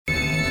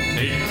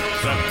8, 7,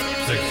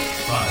 6,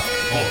 5,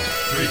 4,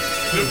 3,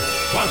 2,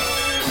 1.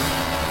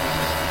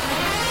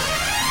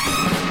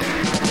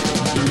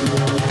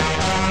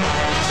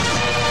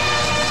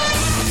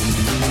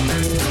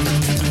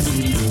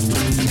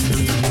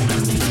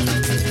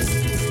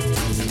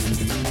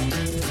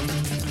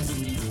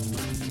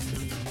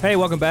 Hey,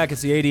 welcome back.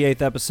 It's the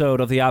 88th episode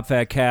of the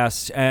OpFat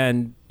Cast.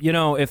 And, you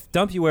know, if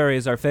Dumpuary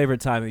is our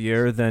favorite time of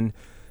year, then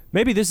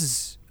maybe this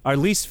is our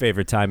least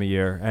favorite time of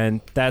year. And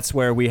that's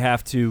where we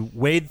have to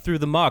wade through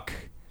the muck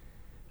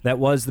that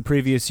was the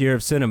previous year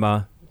of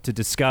cinema to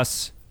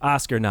discuss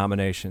Oscar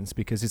nominations,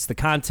 because it's the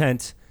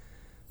content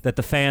that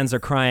the fans are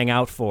crying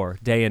out for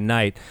day and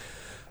night.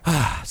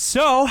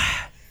 So,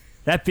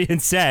 that being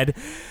said,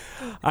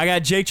 I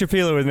got Jake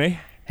Trapila with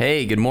me.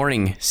 Hey, good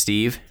morning,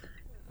 Steve.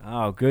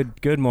 Oh,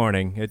 good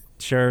morning. It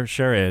sure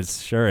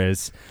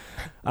is.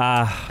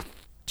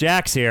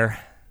 Jack's here.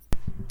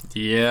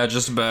 Yeah,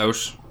 just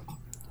about.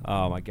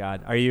 Oh my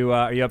God, are you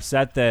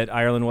upset that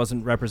Ireland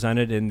wasn't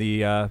represented in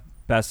the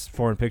best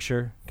foreign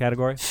picture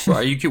category?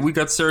 Well, we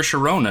got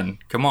Saoirse Ronan.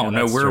 Come on,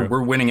 Yeah,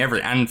 we're winning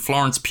everything. And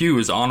Florence Pugh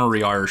is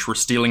honorary Irish. We're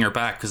stealing her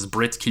back because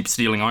Brits keep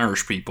stealing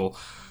Irish people.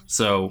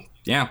 So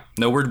yeah,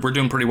 no, we're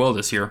doing pretty well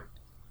this year.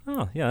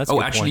 Oh yeah, that's a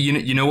good actually,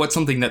 point. you know what?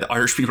 Something that the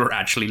Irish people are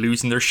actually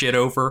losing their shit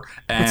over.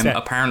 What's that?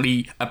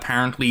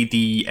 Apparently,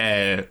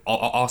 the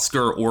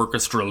Oscar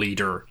orchestra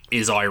leader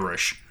is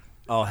Irish.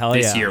 Oh hell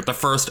This yeah! year, the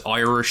first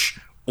Irish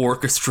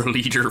orchestra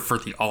leader for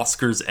the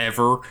Oscars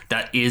ever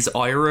that is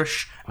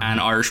Irish,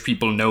 and Irish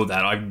people know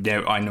that.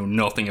 I know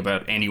nothing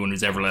about anyone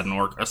who's ever led an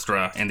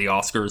orchestra in the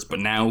Oscars, but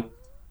now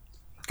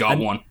got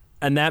one.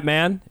 And that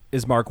man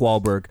is Mark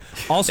Wahlberg.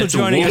 Also It's a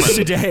joining us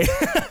woman. today.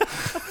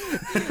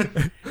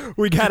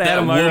 We got That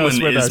Adam woman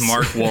Iros with is us.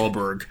 Mark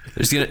Wahlberg.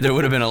 There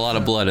would have been a lot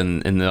of blood in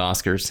the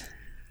Oscars.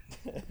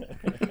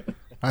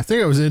 I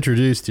think I was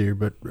introduced here,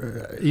 but,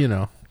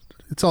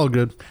 it's all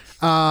good.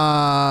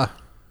 Hi,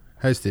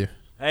 Steve.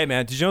 Hey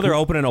man, did you know they're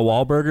opening a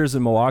Wahlburgers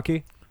in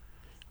Milwaukee?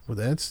 Well,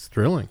 that's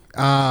thrilling.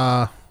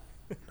 I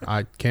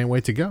can't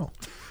wait to go.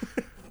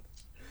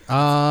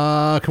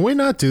 Can we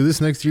not do this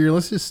next year?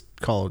 Let's just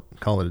call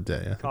it a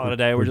day. Call it a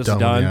day. We're just done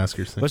done. with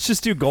the Oscars thing. Let's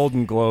just do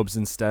Golden Globes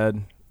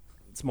instead.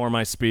 It's more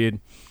my speed.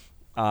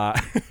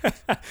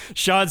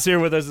 Sean's here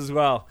with us as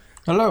well.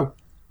 Hello.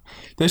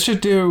 They should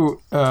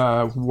do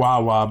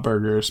Wawa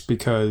burgers,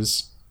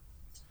 because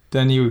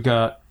then you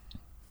got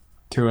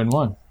 2 in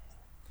 1.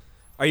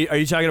 Are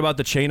you talking about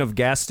the chain of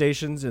gas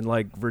stations in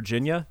like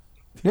Virginia?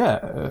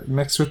 Yeah,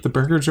 mixed with the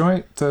burger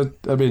joint.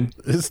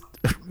 Isn't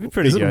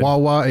good.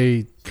 Wawa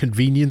a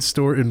convenience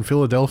store in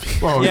Philadelphia?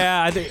 Well,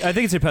 Yeah, I think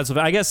it's in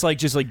Pennsylvania. I guess like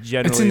just like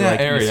generally It's in that like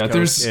area. East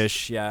There's-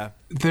 Coast-ish, yeah.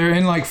 they're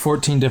in like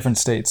 14 different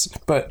states,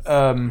 but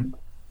I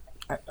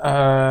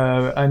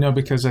know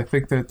because I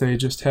think that they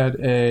just had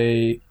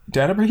a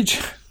data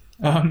breach.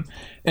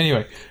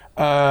 Anyway,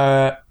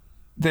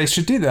 they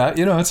should do that.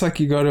 You know, it's like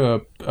you go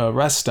to a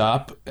rest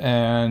stop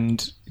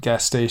and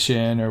gas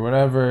station or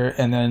whatever,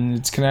 and then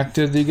it's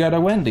connected. You got a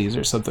Wendy's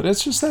or something.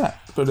 It's just that,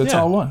 but it's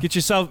all one. Get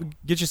yourself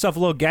a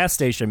little gas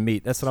station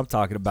meat. That's what I'm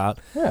talking about.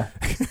 Yeah.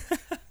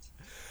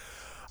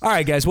 All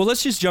right, guys. Well,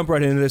 let's just jump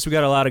right into this. We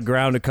got a lot of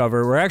ground to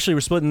cover. We're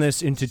splitting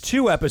this into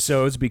 2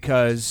 episodes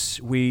because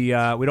we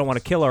don't want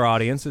to kill our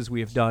audience as we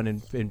have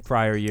done in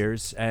prior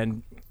years.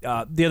 And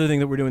the other thing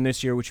that we're doing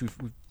this year, which we've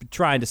been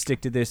trying to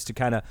stick to this to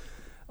kind of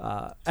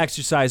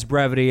exercise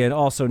brevity and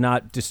also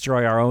not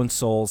destroy our own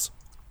souls.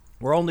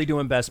 We're only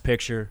doing Best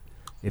Picture.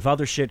 If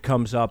other shit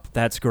comes up,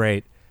 that's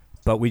great.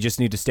 But we just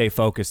need to stay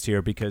focused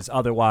here, because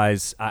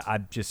otherwise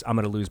I'm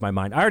going to lose my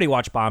mind. I already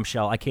watched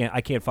Bombshell. I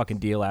can't fucking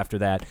deal after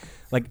that.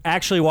 Like,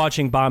 actually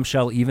watching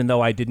Bombshell, even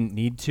though I didn't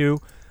need to,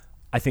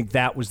 I think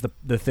that was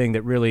the thing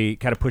that really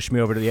kind of pushed me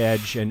over to the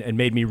edge and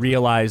made me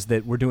realize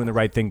that we're doing the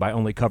right thing by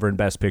only covering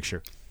Best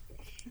Picture.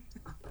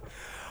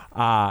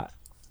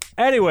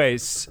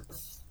 Anyways,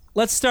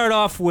 let's start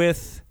off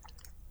with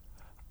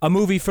a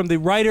movie from the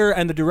writer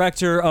and the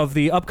director of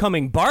the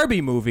upcoming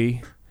Barbie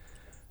movie,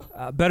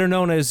 better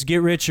known as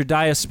Get Rich or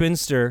Die a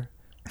Spinster.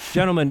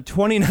 Gentlemen,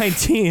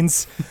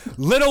 2019's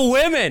Little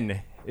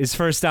Women is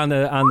first on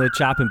the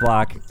chopping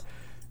block.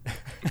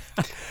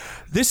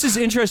 This is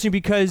interesting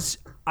because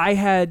I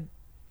had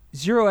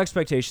zero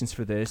expectations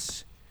for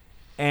this,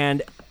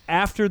 and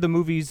after the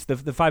movies,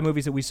 the 5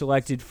 movies that we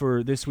selected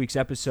for this week's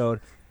episode,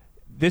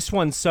 this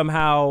one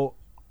somehow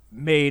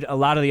made a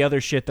lot of the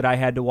other shit that I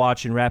had to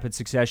watch in rapid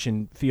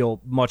succession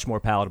feel much more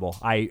palatable.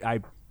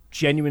 I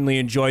genuinely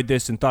enjoyed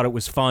this and thought it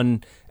was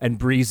fun and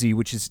breezy,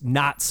 which is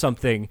not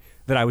something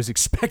that I was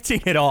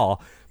expecting at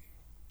all.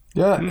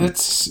 Yeah,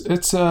 it's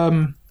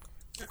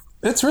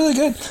really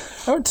good.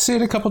 I went to see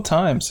it a couple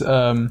times,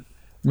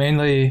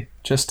 mainly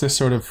just to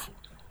sort of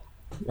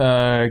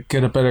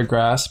get a better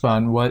grasp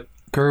on what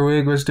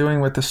Gerwig was doing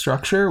with the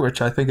structure,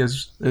 which I think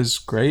is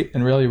great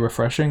and really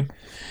refreshing.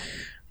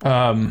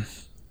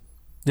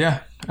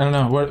 Yeah, I don't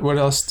know what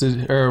else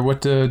did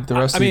the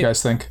rest of you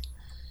guys think?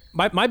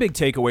 My big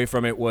takeaway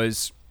from it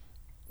was,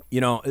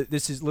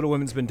 Little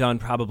Women's been done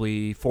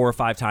probably 4 or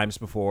 5 times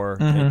before.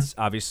 Mm-hmm. It's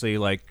obviously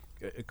like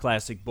a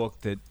classic book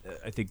that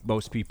I think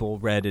most people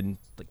read in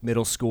like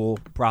middle school,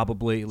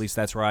 probably. At least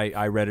that's where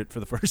I read it for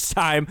the first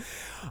time.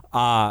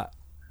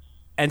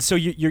 And so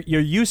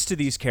you're used to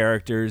these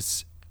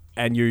characters,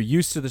 and you're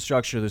used to the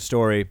structure of the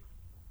story.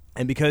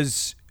 And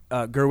because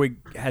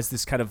Gerwig has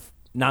this kind of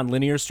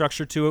non-linear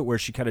structure to it, where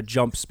she kind of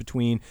jumps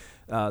between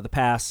the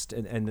past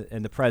and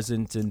the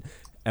present and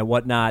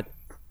whatnot,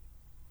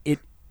 it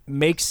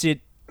makes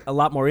it a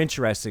lot more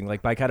interesting.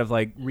 Like by kind of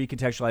like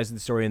recontextualizing the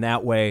story in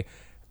that way,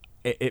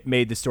 it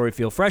made the story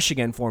feel fresh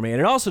again for me. And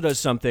it also does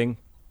something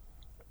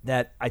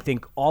that I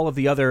think all of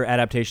the other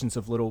adaptations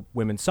of Little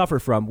Women suffer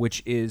from,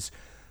 which is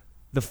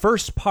the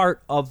first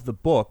part of the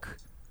book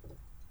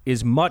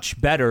is much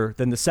better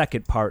than the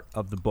second part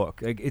of the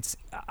book. Like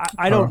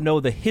I don't know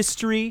the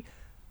history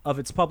of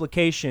its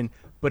publication,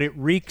 but it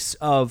reeks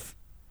of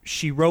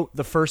she wrote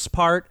the first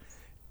part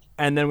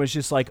and then was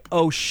just like,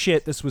 oh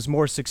shit, this was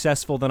more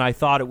successful than I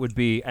thought it would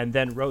be, and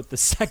then wrote the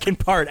second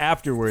part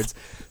afterwards.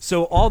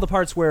 So all the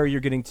parts where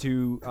you're getting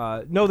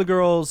to know the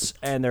girls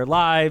and their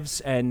lives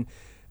and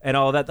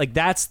all that, like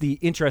that's the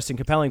interesting,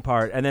 compelling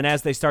part. And then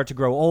as they start to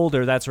grow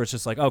older, that's where it's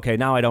just like, okay,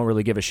 now I don't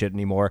really give a shit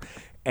anymore.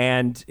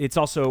 And it's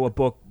also a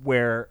book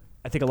where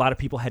I think a lot of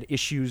people had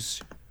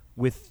issues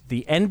with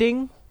the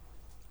ending,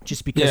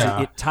 just because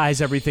it ties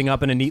everything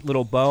up in a neat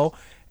little bow.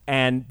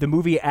 And the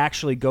movie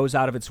actually goes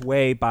out of its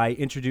way by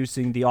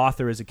introducing the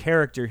author as a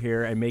character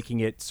here and making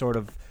it sort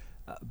of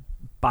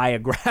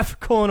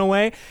biographical in a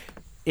way.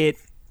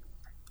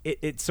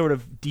 It sort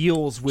of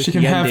deals with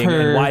the ending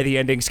and why the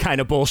ending's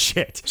kind of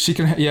bullshit. She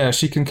can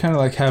kind of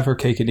like have her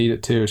cake and eat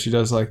it too. She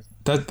does like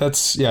that.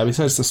 That's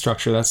besides the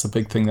structure, that's the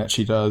big thing that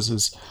she does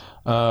is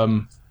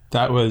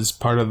that was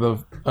part of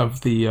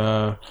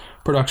the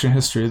production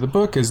history of the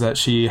book, is that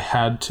she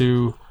had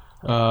to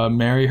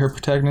marry her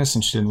protagonist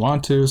and she didn't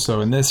want to. So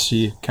in this,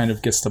 she kind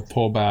of gets to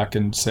pull back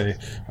and say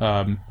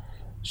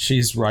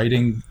she's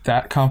writing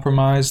that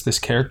compromise. This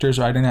character's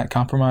writing that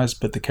compromise,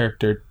 but the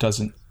character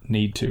doesn't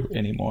need to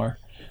anymore.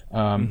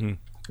 The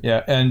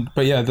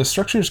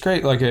structure is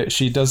great. Like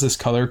she does this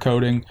color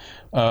coding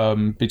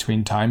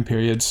between time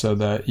periods so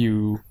that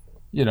you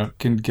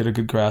can get a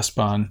good grasp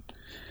on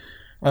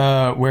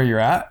where you're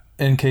at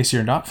in case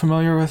you're not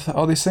familiar with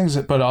all these things,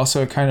 but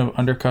also it kind of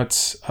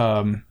undercuts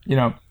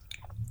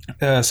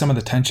some of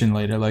the tension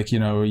later. Like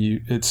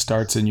it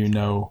starts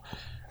and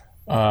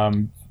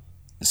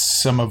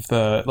some of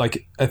the,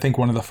 like, I think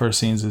one of the first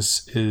scenes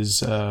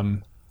is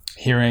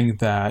hearing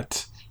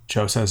that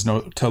Joe says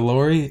no to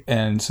Laurie,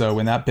 and so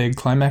when that big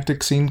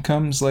climactic scene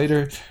comes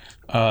later,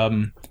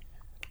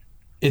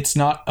 it's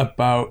not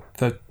about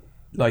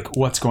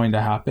what's going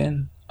to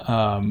happen.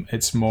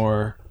 It's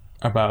more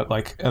about,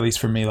 like, at least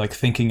for me, like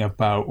thinking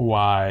about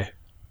why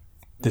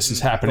this is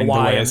happening the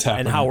way it's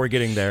happening and how we're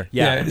getting there.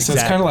 Yeah, exactly. So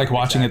it's kind of like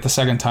watching it the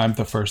second time,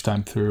 the first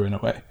time through, in a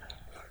way.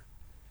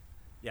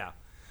 Yeah.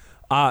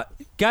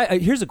 Guy,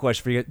 here's a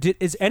question for you.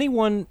 Is any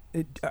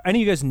of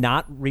you guys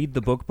not read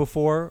the book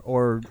before,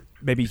 or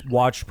maybe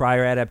watch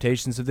prior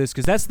adaptations of this?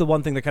 Because that's the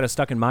one thing that kind of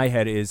stuck in my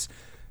head, is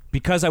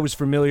because I was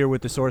familiar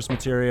with the source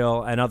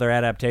material and other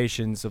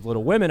adaptations of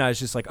Little Women, I was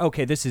just like,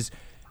 okay, this is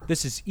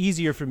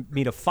easier for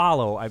me to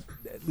follow. At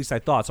least I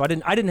thought. So I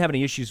didn't have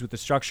any issues with the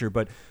structure,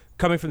 but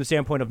coming from the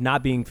standpoint of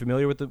not being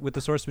familiar with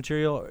the source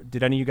material,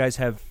 did any of you guys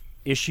have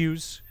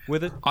issues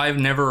with it? I've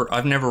never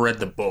read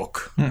the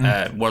book.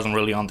 It wasn't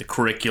really on the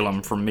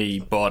curriculum for me,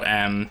 but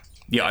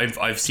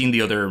I've seen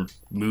the other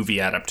movie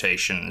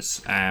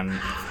adaptations, and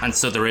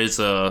so there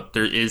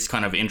is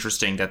kind of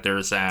interesting that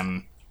there's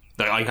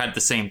that I had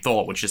the same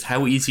thought, which is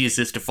how easy is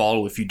this to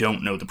follow if you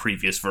don't know the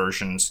previous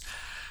versions,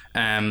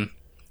 and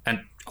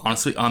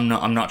honestly, I'm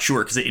not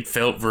sure, because it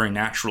felt very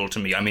natural to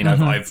me. I mean,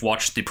 I've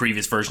watched the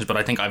previous versions, but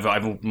I think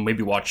I've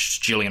maybe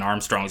watched Gillian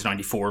Armstrong's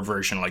 '94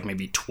 version like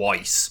maybe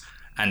twice,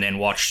 and then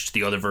watched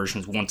the other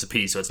versions once a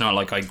piece. So it's not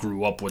like I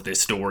grew up with this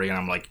story and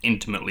I'm like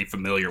intimately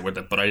familiar with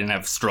it, but I didn't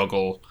have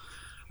struggle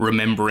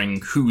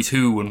remembering who's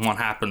who and what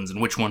happens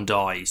and which one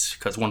dies,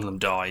 because one of them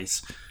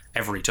dies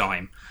every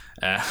time.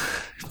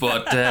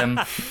 But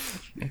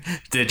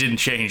they didn't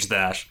change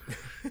that.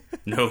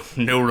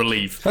 No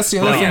relief. That's the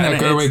other thing that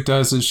Gerwig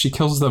does, is she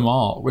kills them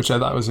all, which I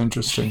thought was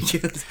interesting.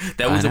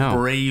 That was a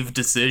brave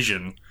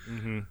decision.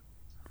 Mm-hmm.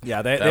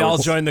 Yeah, they all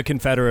join the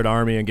Confederate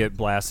Army and get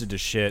blasted to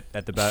shit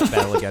at the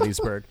Battle of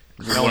Gettysburg.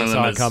 No one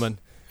saw it coming.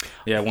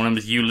 Yeah, one of them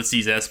is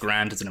Ulysses S.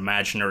 Grant as an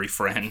imaginary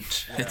friend.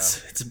 Yeah.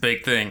 It's a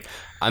big thing.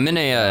 I'm in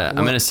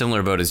a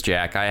similar boat as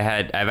Jack.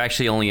 I've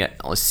actually only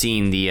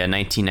seen the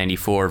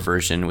 1994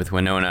 version with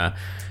Winona,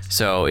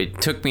 so it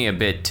took me a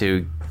bit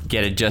to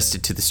get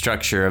adjusted to the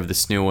structure of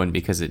this new one,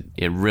 because it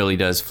really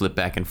does flip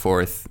back and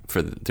forth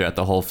throughout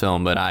the whole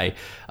film. But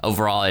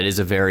overall, it is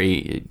a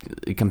very,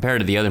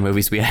 compared to the other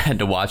movies we had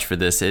to watch for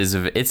this,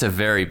 it's a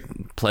very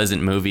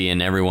pleasant movie,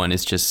 and everyone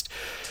is just,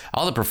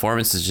 all the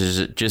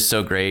performances are just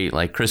so great.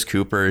 Like Chris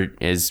Cooper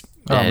is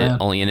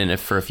only in it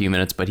for a few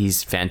minutes, but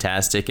he's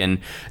fantastic.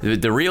 And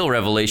the real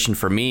revelation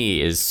for me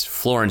is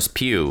Florence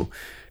Pugh,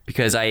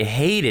 because I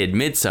hated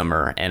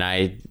Midsommar, and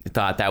I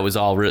thought that was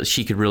all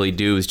she could really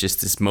do, is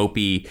just this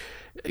mopey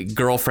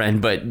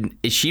girlfriend, but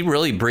she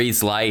really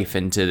breathes life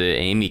into the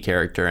Amy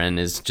character and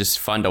is just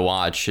fun to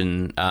watch.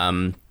 And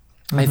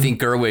I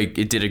think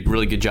Gerwig did a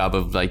really good job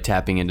of like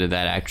tapping into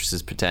that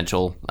actress's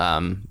potential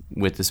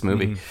with this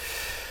movie.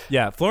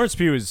 Yeah, Florence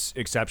Pugh is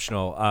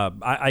exceptional.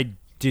 I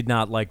did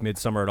not like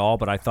Midsommar at all,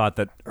 but I thought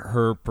that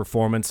her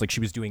performance, like she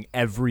was doing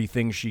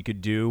everything she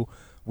could do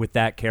with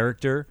that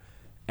character,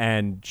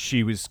 and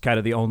she was kind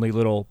of the only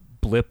little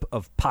blip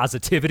of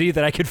positivity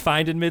that I could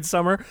find in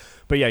Midsommar.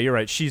 But yeah, you're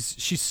right.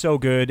 She's so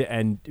good,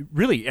 and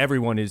really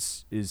everyone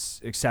is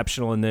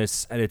exceptional in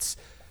this, and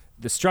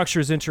the structure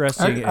is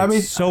interesting. I mean,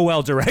 it's so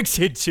well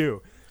directed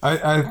too.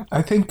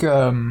 I think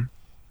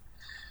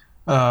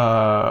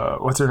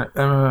what's her name?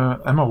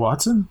 Emma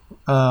Watson.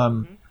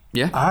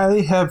 Yeah,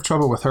 I have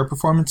trouble with her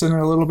performance in it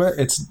a little bit.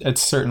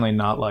 It's certainly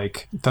not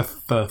like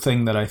the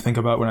thing that I think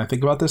about when I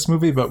think about this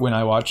movie. But when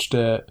I watched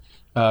it,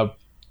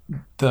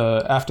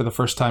 after the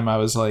first time, I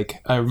was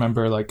like, I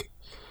remember like,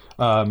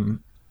 I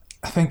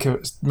think it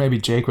was maybe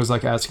Jake was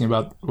like asking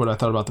about what I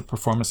thought about the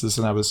performances,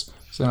 and I was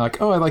saying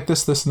like, oh, I like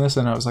this, this, and this,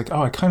 and I was like,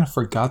 oh, I kind of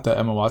forgot that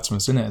Emma Watson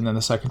was in it. And then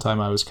the second time,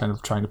 I was kind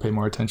of trying to pay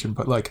more attention.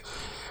 But like,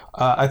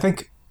 I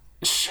think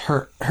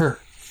her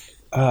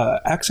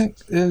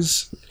accent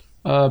is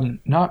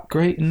not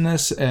great in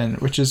this, and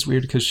which is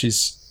weird because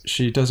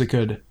she does a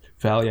good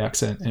Valley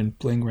accent in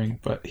Bling Ring,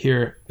 but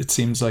here it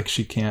seems like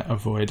she can't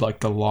avoid like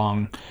the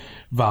long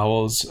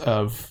vowels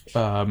of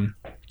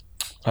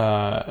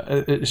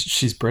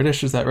she's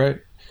British, is that right?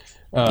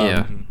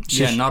 Yeah,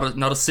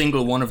 not a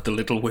single one of the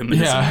Little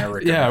Women is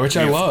American. Yeah, which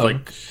I love.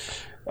 Like,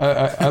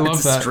 I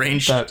love that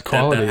strange that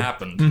quality. that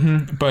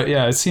happened. But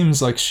yeah, it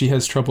seems like she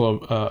has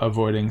trouble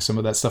avoiding some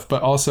of that stuff,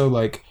 but also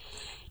like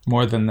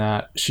more than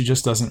that, she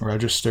just doesn't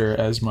register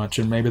as much,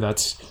 and maybe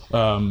that's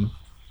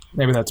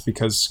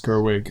because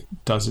Gerwig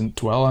doesn't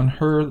dwell on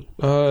her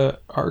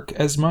arc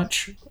as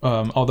much.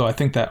 Although I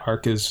think that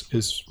arc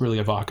is really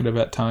evocative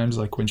at times,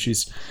 like when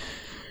she's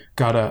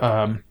got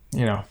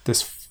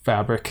this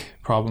fabric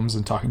problems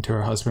and talking to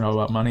her husband all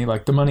about money.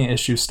 Like the money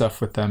issue stuff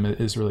with them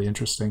is really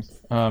interesting.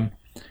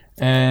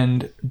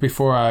 And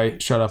before I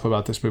shut up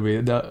about this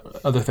movie, the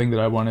other thing that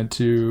I wanted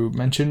to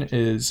mention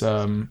is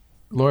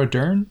Laura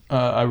Dern.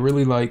 I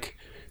really like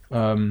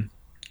one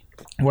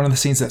of the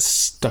scenes that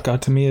stuck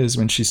out to me is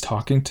when she's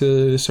talking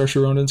to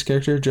Saoirse Ronan's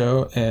character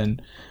Joe,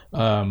 and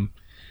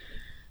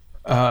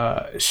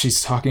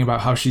she's talking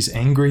about how she's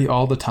angry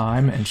all the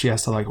time and she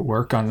has to like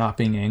work on not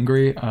being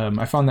angry.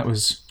 I found that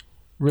was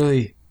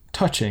really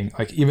touching.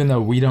 Like even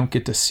though we don't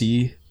get to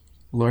see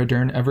Laura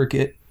Dern ever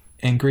get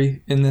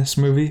angry in this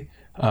movie,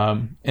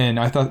 and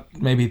I thought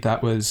maybe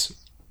that was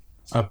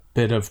a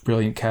bit of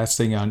brilliant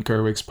casting on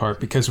Gerwig's part,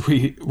 because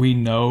we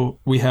know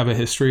we have a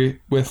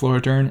history with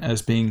Laura Dern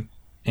as being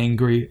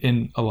angry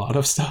in a lot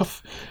of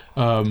stuff,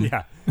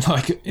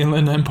 like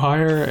Inland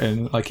Empire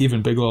and like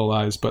even Big Little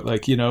Lies, but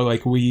like, you know,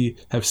 like we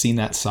have seen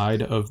that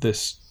side of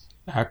this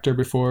actor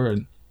before,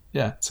 and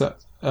so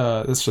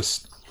that's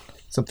just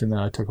something that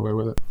I took away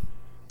with it.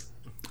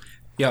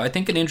 Yeah, I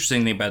think an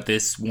interesting thing about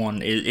this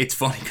one is it's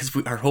funny because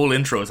our whole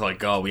intro is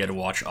like, oh, we had to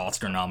watch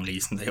Oscar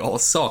nominees and they all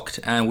sucked,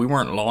 and we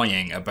weren't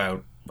lying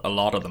about a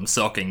lot of them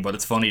sucking, but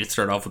it's funny to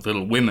start off with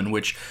Little Women,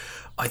 which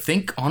I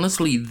think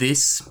honestly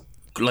this,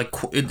 like,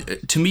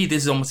 to me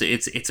this is almost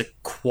it's a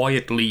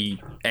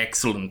quietly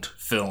excellent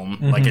film.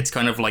 Like it's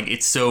kind of like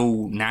it's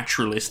so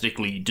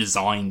naturalistically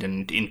designed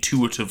and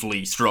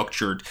intuitively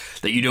structured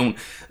that you don't.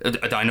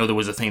 I know there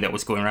was a thing that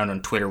was going around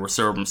on Twitter where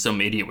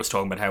some idiot was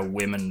talking about how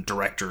women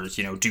directors,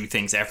 you know, do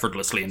things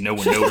effortlessly and no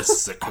one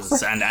notices it,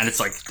 and it's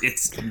like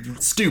it's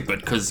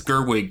stupid because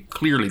Gerwig,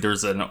 clearly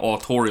there's an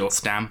authorial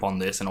stamp on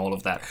this and all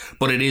of that,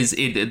 but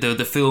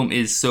the film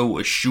is so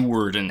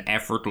assured and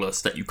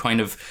effortless that you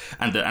kind of,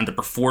 and the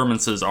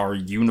performances are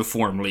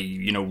uniformly,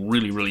 you know,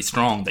 really really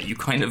strong, that you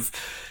kind of,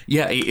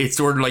 it's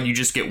sort of like you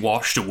just get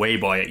washed away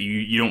by it.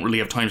 You don't really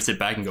have time to sit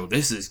back and go,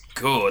 this is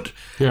good.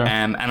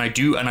 And I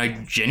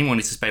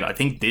genuinely suspect, I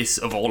think this,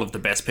 of all of the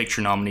Best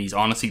Picture nominees,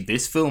 honestly,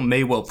 this film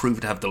may well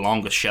prove to have the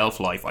longest shelf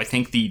life. I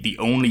think the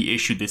only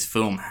issue this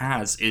film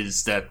has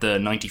is that the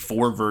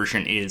 94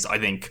 version is, I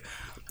think,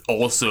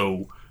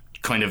 also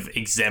kind of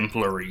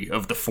exemplary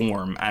of the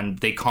form, and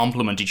they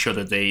complement each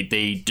other.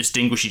 They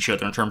distinguish each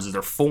other in terms of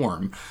their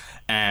form.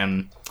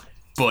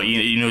 But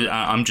you know,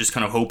 I'm just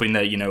kind of hoping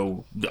that, you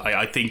know,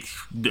 I think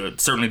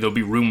certainly there'll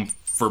be room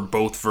for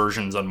both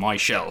versions on my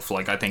shelf.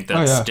 Like I think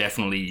that's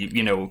definitely,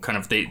 you know, kind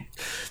of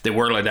they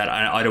work like that.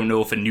 I don't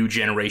know if a new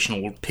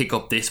generation will pick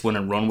up this one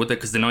and run with it,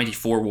 because the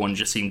 94 one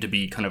just seemed to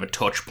be kind of a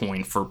touch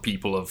point for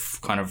people of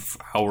kind of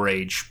our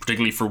age,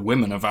 particularly for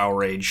women of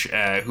our age,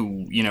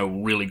 who, you know,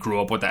 really grew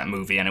up with that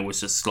movie, and it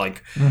was just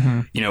like,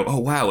 you know, oh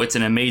wow, it's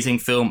an amazing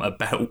film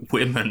about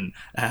women.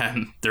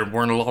 There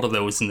weren't a lot of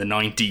those in the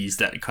 90s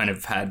that kind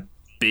of had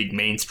big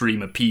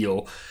mainstream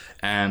appeal.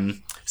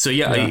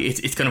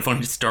 It's kind of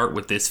funny to start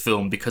with this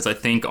film, because I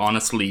think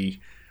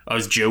honestly I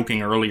was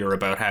joking earlier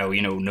about how,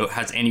 no,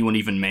 has anyone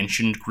even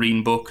mentioned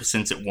Green Book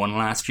since it won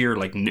last year?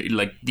 Like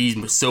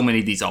so many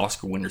of these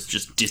Oscar winners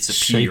just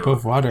disappear. Shape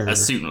of Water.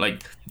 As soon,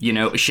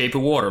 Shape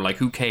of Water,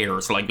 who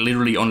cares?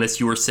 Literally, unless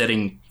you are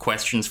setting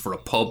questions for a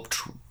pub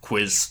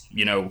quiz,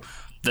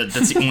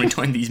 that's the only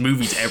time these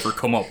movies ever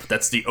come up.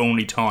 That's the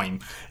only time.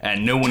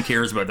 And no one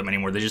cares about them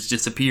anymore. They just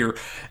disappear.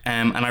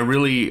 And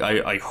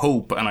I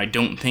hope, and I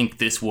don't think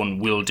this one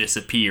will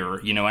disappear,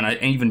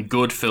 and even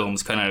good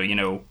films kind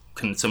of,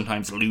 can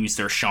sometimes lose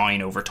their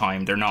shine over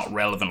time. They're not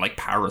relevant. Like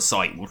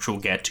Parasite, which we'll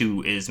get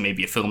to, is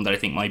maybe a film that I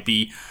think might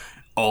be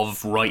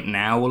of right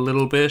now a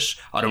little bit.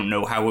 I don't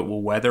know how it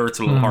will weather. It's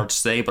a little hard to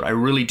say, but I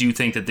really do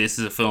think that this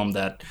is a film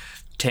that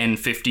 10,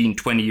 15,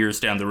 20 years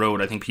down the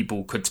road, I think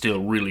people could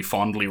still really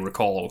fondly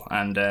recall.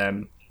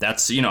 And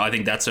that's, I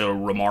think that's a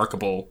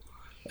remarkable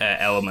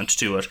element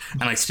to it.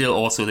 And I still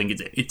also think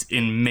it's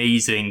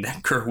amazing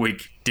that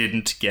Gerwig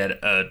didn't get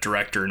a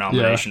director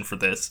nomination for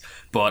this.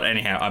 But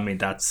anyhow, I mean,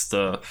 that's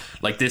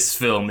this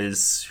film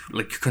is,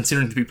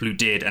 considering the people who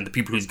did and the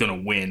people who's going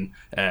to win,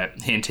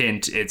 hint,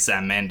 hint, it's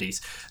Sam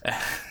Mendes.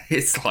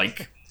 It's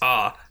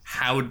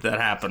how did that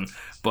happen?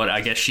 But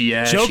I guess she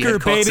had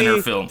cuts in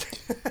her film.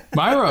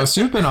 Myros,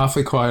 you've been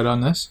awfully quiet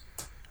on this.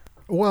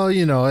 Well,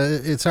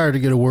 it's hard to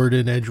get a word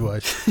in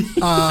edgewise.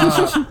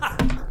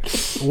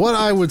 What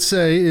I would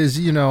say is,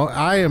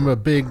 I am a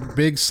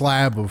big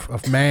slab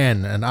of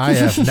man, and I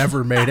have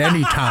never made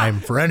any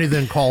time for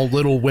anything called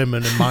Little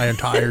Women in my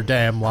entire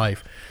damn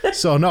life.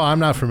 So, no, I'm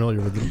not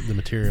familiar with the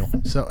material.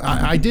 So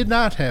I did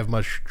not have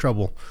much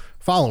trouble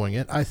following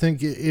it. I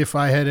think if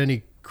I had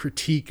any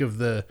critique of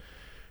the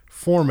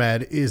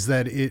format is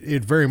that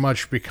it very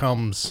much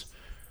becomes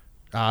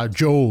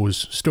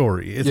Joe's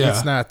story.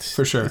 It's not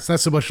for sure. It's not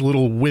so much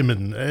Little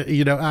Women.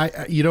 You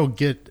don't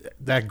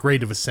get that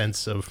great of a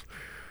sense of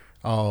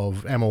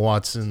Emma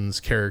Watson's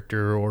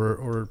character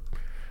or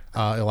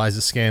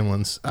Eliza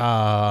Scanlen's.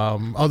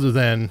 Other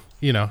than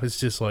it's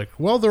just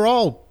they're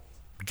all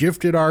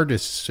gifted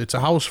artists. It's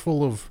a house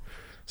full of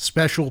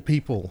special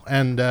people,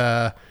 and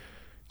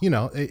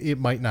it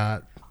might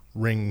not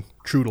ring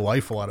true to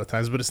life a lot of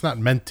times, but it's not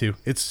meant to.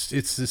 It's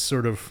this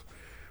sort of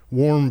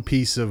warm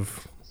piece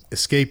of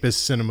escapist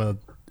cinema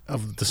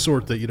of the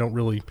sort that you don't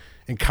really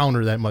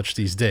encounter that much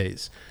these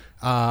days.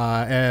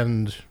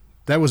 And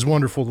that was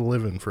wonderful to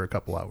live in for a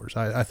couple hours.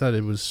 I thought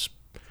it was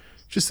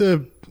just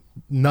a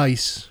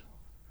nice,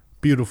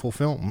 beautiful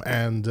film.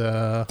 And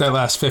that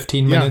last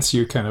 15 minutes,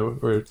 you kind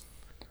of were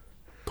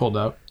pulled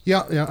out.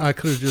 Yeah, I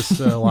could have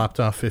just lopped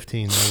off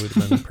 15. That would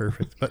have been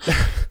perfect. But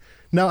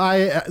no,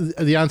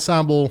 the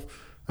ensemble,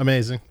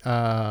 amazing.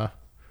 I'm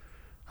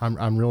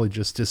really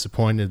just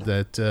disappointed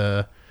that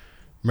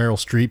Meryl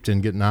Streep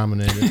didn't get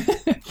nominated.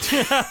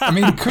 I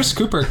mean, Chris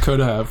Cooper could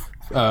have,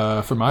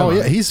 for my mind.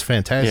 Yeah, he's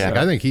fantastic.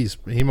 Yeah. I think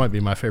he might be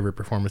my favorite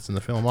performance in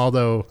the film,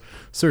 although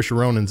Saoirse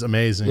Ronan's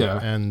amazing,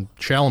 and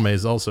Chalamet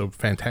is also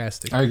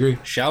fantastic. I agree.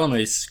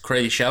 Chalamet's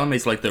crazy.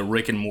 Chalamet's like the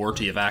Rick and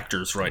Morty of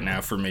actors right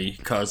now for me,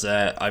 because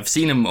I've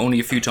seen him only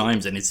a few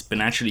times, and it's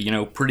been actually,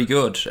 pretty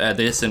good.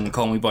 This and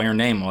Call Me By Your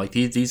Name,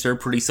 these are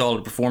pretty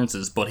solid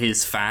performances, but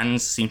his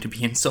fans seem to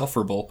be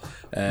insufferable.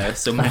 I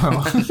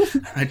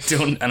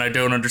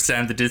don't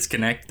understand the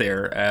disconnect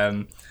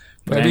there.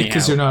 Maybe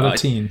because you're not a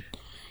teen.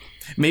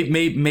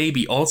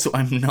 Maybe. Also,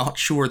 I'm not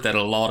sure that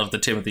a lot of the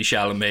Timothée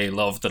Chalamet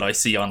love that I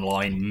see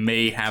online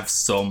may have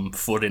some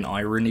foot in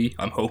irony.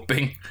 I'm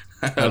hoping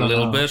a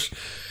little bit.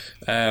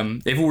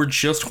 If it were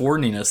just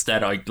horniness,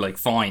 that I'd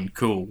fine,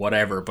 cool,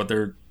 whatever. But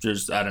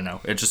there's I don't know.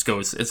 It just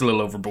goes. It's a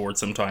little overboard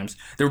sometimes.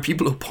 There were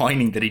people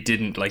opining that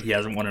he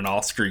hasn't won an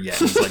Oscar yet.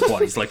 He's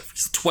what?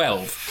 He's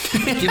 12.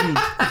 Give him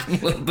a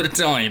little bit of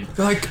time.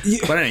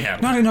 But anyhow,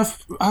 not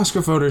enough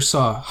Oscar voters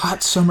saw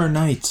Hot Summer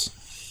Nights.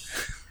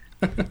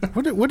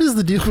 What is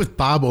the deal with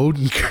Bob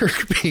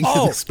Odenkirk being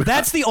in this?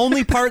 That's the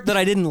only part that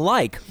I didn't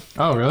like.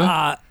 Oh, really?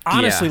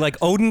 Honestly,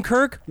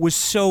 Odenkirk was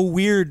so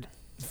weird.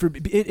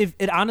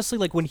 It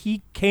honestly, when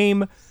he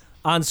came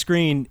on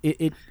screen,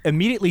 it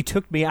immediately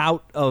took me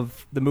out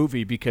of the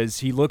movie because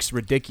he looks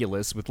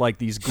ridiculous with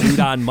these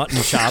glued-on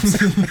mutton chops.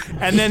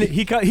 And then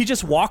he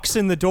just walks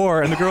in the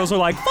door, and the girls are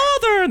like,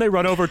 "Father!" And they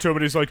run over to him,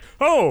 and he's like,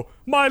 "Oh,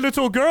 my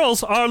little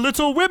girls are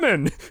little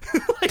women."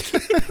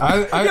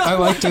 I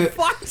liked it.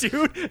 Fuck,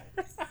 dude.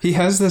 He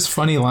has this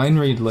funny line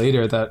read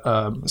later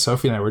that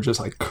Sophie and I were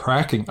just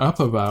cracking up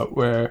about,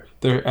 where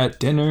they're at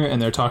dinner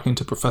and they're talking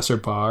to Professor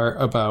Barr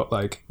about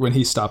when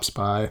he stops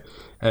by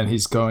and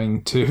he's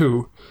going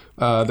to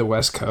the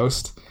West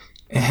Coast,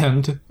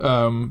 and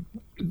Bob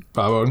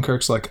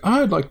Odenkirk's like,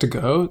 "I'd like to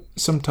go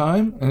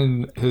sometime,"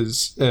 and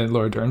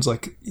Laura Dern's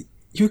like,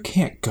 "You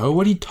can't go.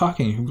 What are you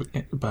talking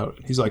about?"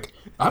 He's like,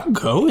 "I'm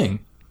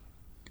going."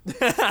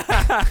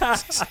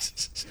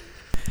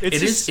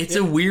 It's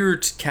a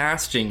weird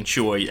casting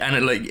choice, and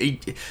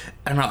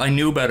And I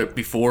knew about it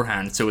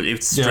beforehand, so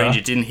it's strange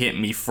it didn't hit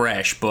me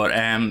fresh. But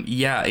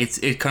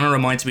it kind of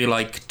reminds me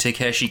like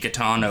Takeshi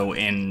Kitano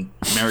in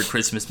Merry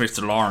Christmas,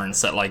 Mr.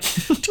 Lawrence. That like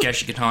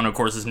Takeshi Kitano, of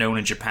course, is known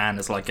in Japan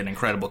as like an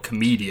incredible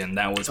comedian.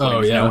 That was what he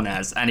was known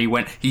as. And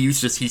he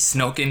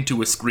snuck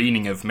into a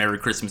screening of Merry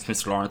Christmas,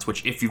 Mr. Lawrence,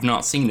 which if you've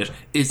not seen it,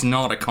 is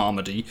not a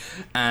comedy.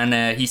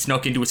 And he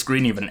snuck into a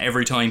screening of it, and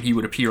every time he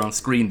would appear on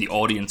screen, the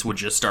audience would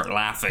just start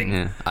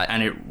laughing,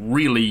 and it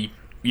really,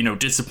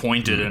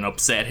 disappointed and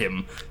upset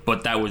him.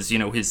 But that was,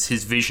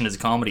 his vision as a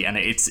comedy, and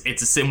it's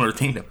a similar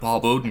thing that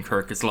Bob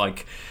Odenkirk is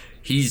like.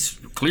 He's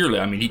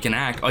clearly, he can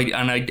act.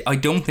 I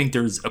don't think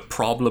there's a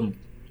problem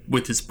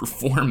with his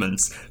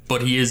performance,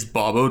 but he is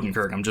Bob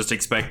Odenkirk. I'm just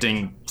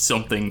expecting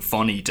something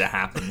funny to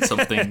happen,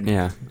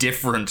 something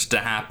different to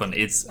happen.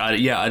 I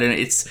don't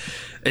know.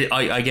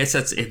 I guess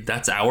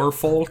that's our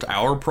fault,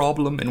 our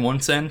problem in one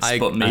sense.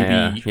 But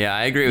maybe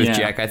I agree with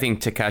Jack. I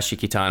think Takashi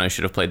Kitano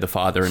should have played the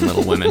father in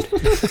Little Women.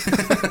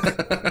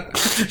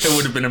 It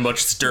would have been a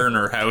much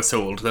sterner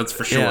household, that's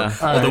for sure. Yeah.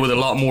 Although with a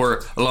lot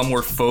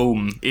more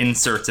foam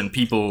inserts and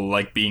people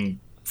like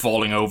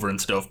falling over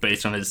and stuff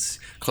based on his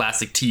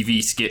classic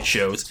TV skit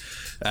shows.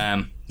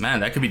 Man,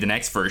 that could be the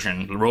next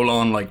version. Roll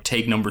on like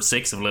take number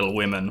 6 of Little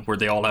Women, where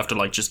they all have to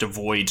like just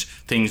avoid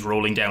things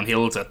rolling down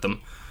hills at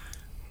them.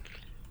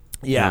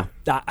 Yeah.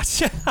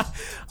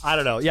 I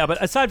don't know. Yeah,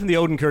 but aside from the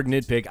Odenkirk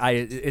nitpick,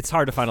 it's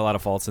hard to find a lot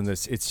of faults in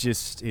this.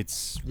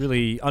 It's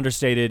really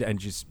understated and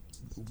just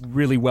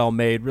really well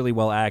made, really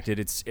well acted.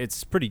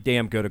 It's pretty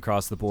damn good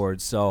across the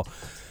board. So,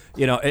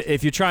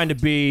 if you're trying to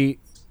be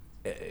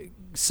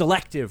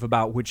selective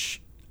about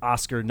which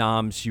Oscar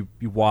noms you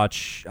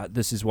watch,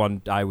 this is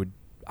one I would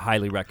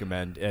highly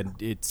recommend.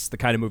 And it's the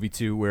kind of movie,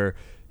 too, where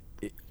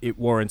it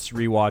warrants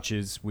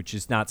rewatches, which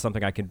is not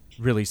something I can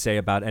really say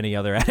about any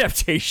other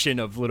adaptation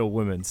of Little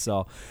Women.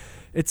 So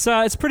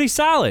it's pretty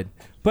solid.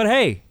 But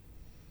hey,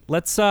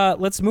 let's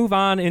move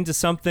on into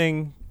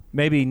something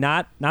maybe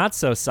not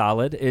so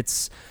solid. I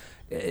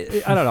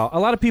don't know. A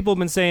lot of people have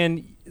been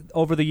saying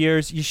over the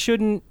years you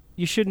shouldn't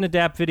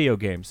adapt video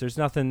games. There's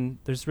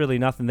really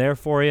nothing there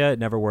for you. It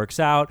never works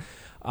out.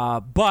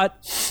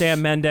 But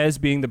Sam Mendes,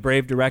 being the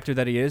brave director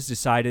that he is,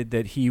 decided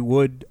that he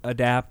would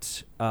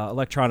adapt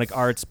Electronic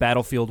Arts'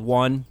 Battlefield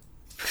 1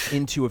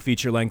 into a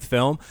feature-length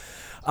film.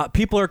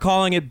 People are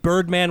calling it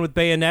Birdman with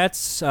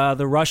Bayonets,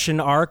 the Russian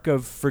arc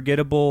of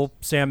forgettable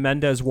Sam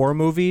Mendes war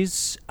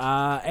movies.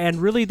 And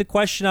really the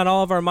question on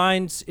all of our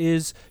minds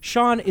is,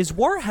 Sean, is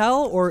war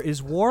hell, or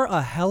is war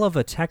a hell of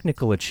a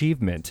technical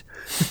achievement?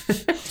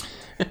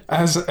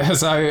 As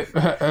I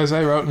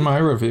wrote in my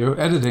review,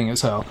 editing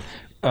is hell.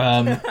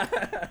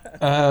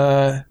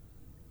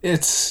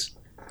 It's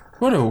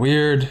what a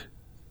weird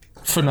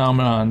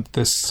phenomenon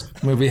this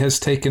movie has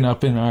taken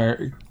up in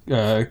our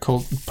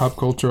pop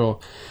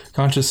cultural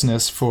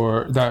consciousness.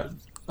 For that,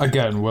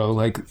 again, will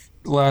like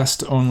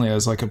last only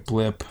as like a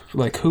blip.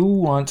 Like who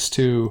wants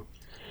to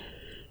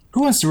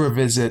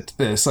revisit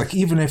this? Like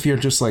even if you're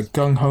just like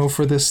gung ho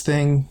for this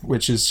thing,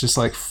 which is just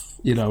like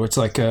it's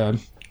like a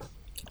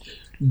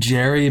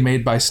Jerry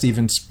made by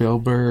Steven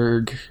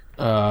Spielberg.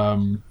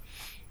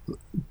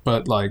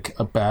 But like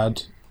a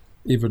bad,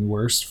 even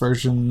worse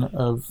version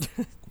of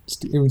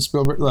Steven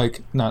Spielberg.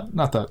 Like not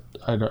that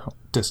I don't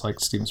dislike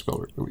Steven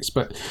Spielberg movies,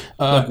 but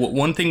look,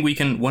 one thing we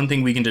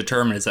can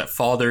determine is that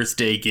Father's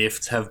Day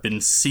gifts have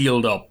been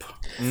sealed up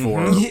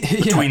for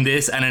between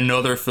this and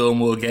another film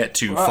we'll get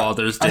to.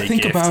 Father's Day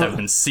gifts have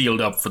been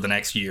sealed up for the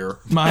next year.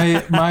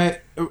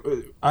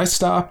 I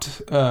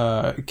stopped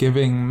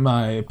giving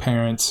my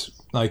parents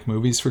like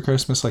movies for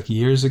Christmas like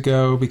years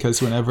ago,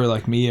 because whenever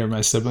like me or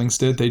my siblings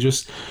did,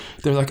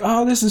 they're like,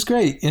 oh, this is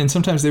great, and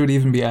sometimes they would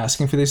even be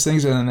asking for these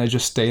things, and then they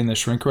just stay in the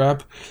shrink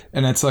wrap,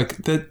 and it's like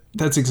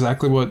that's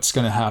exactly what's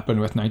going to happen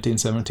with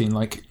 1917.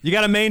 Like you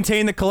got to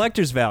maintain the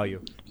collector's value.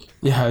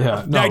 Yeah.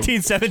 No,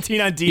 1917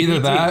 on DVD. Either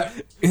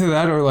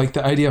that or like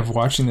the idea of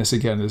watching this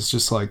again is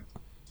just like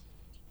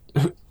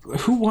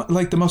who want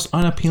like the most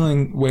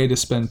unappealing way to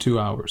spend 2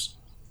 hours.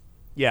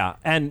 Yeah,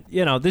 and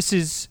this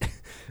is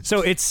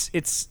so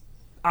it's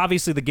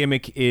obviously the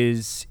gimmick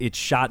is it's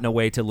shot in a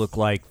way to look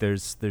like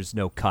there's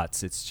no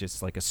cuts. It's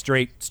just like a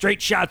straight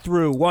shot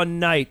through one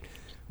night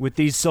with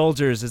these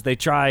soldiers as they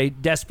try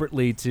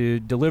desperately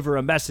to deliver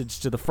a message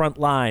to the front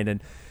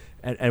line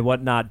and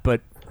whatnot.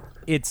 But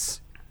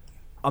it's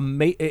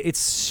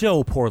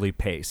so poorly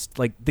paced.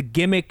 Like the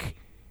gimmick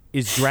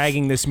is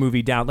dragging this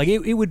movie down. Like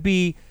it would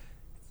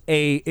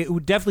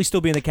definitely still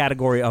be in the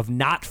category of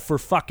not for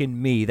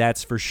fucking me,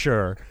 that's for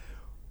sure.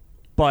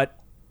 But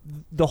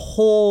the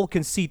whole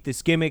conceit,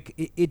 this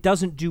gimmick, it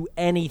doesn't do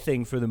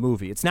anything for the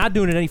movie. It's not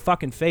doing it any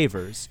fucking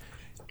favors.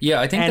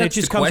 Yeah, I think and that's it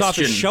just the comes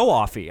question. off as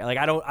show-offy. Like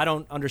I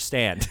don't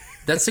understand.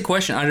 That's the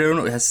question. I don't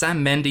know. Has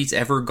Sam Mendes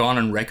ever gone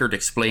on record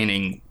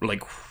explaining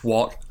like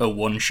what a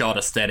one-shot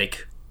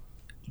aesthetic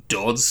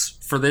does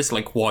for this?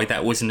 Like why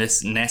that was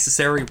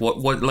necessary?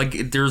 What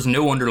like there's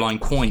no underlying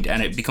point,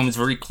 and it becomes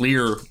very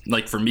clear,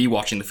 like for me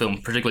watching the film,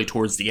 particularly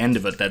towards the end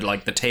of it, that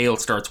like the tail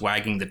starts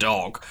wagging the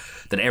dog.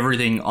 That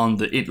everything on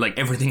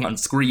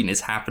screen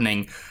is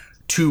happening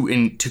to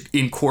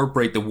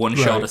incorporate the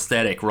one-shot Right.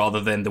 aesthetic rather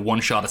than the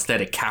one-shot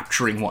aesthetic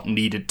capturing what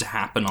needed to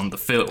happen on the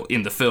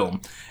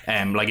film.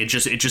 Like it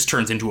just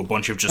turns into a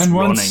bunch of just And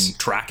running once-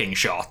 tracking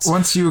shots.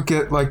 Once you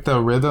get like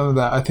the rhythm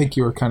that I think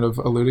you were kind of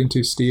alluding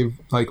to, Steve,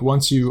 like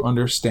once you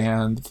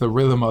understand the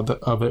rhythm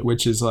of it,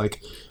 which is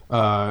like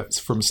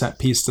from set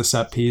piece to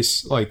set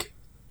piece, like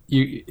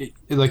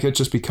it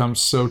just becomes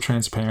so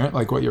transparent,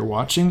 like what you're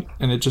watching,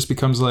 and it just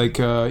becomes like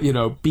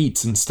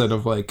beats instead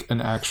of like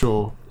an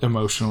actual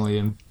emotionally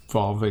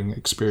involving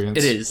experience.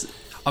 It is.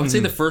 I would say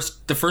the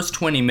first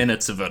 20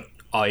 minutes of it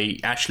I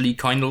actually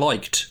kind of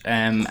liked,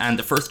 and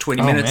the first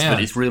 20 minutes man. of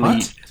it is really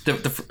What?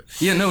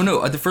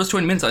 the first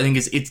 20 minutes I think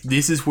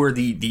this is where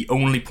the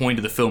only point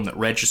of the film that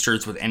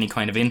registers with any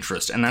kind of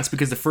interest, and that's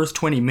because the first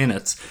 20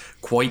 minutes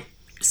quite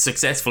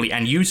successfully,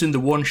 and using the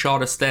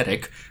one-shot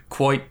aesthetic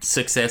quite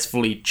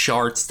successfully,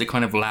 charts the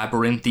kind of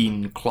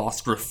labyrinthine,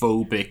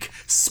 claustrophobic,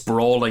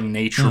 sprawling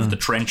nature of the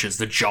trenches,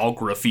 the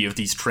geography of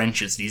these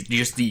trenches,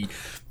 just the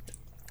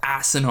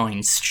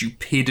asinine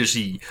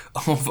stupidity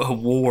of a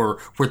war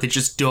where they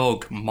just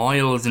dug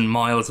miles and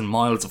miles and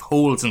miles of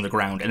holes in the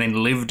ground and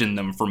then lived in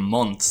them for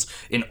months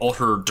in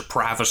utter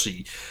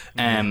depravity.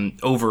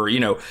 Over,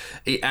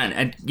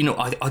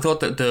 I thought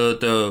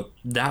that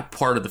that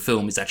part of the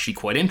film is actually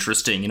quite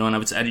interesting, and I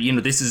would say,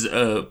 this is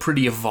a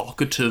pretty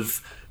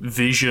evocative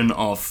vision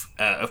of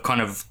kind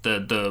of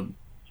the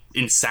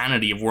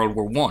insanity of World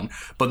War One.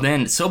 But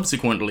then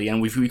subsequently,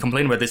 and we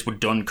complained about this with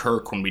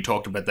Dunkirk when we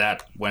talked about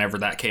that, whenever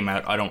that came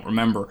out, I don't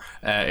remember.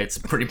 It's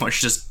pretty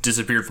much just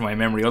disappeared from my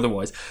memory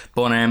otherwise.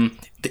 But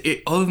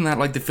other than that,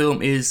 like, the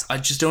film is, I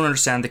just don't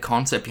understand the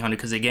concept behind it,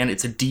 because again,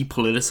 it's a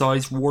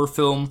depoliticized war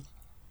film.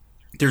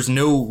 There's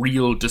no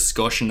real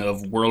discussion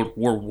of World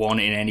War One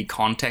in any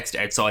context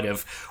outside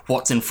of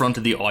what's in front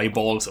of the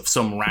eyeballs of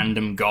some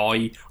random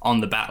guy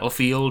on the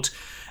battlefield.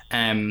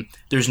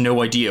 There's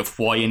no idea of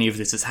why any of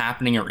this is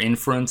happening or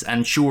inference,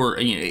 and sure,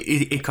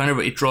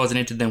 it draws it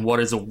into then what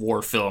is a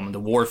war film, and the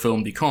war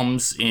film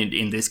becomes,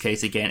 in this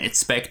case again, it's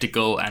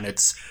spectacle and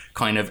it's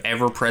kind of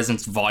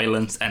ever-present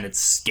violence, and it's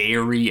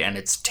scary and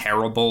it's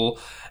terrible,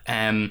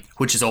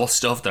 which is all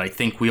stuff that I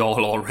think we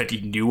all already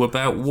knew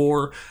about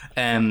war,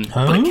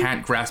 but it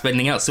can't grasp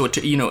anything else. So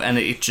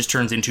it just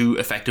turns into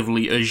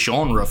effectively a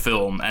genre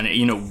film,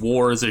 and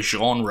war is a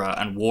genre,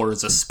 and war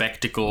is a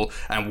spectacle,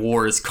 and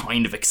war is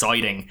kind of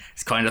exciting.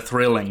 It's kind of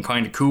thrilling,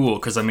 kind of cool,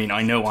 because I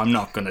know I'm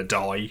not gonna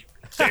die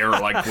there.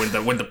 Like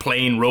when the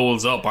plane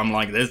rolls up, I'm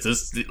like,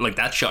 this like,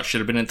 that shot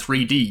should have been in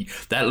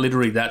 3D.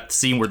 That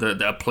scene where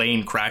the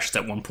plane crashed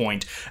at one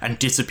point and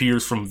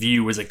disappears from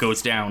view as it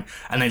goes down,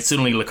 and then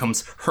suddenly it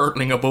comes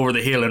hurtling up over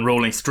the hill and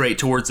rolling straight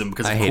towards him,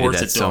 because I of hated course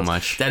that it does. so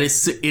much.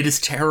 It is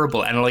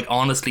terrible, and like,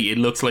 honestly, it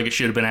looks like it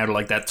should have been out of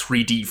like that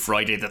 3D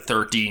Friday the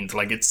 13th.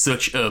 Like, it's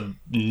such a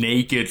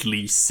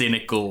nakedly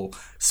cynical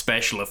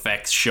special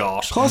effects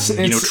shot. Plus,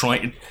 it's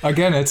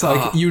again, it's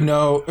like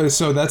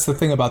so that's the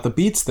thing about the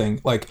beats thing.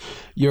 Like,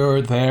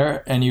 you're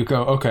there and you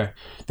go, okay,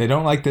 they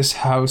don't like this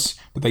house,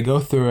 but they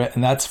go through it,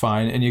 and that's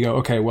fine. And you go,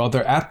 okay, well,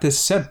 they're at this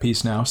set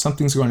piece now.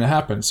 Something's going to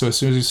happen. So as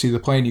soon as you see the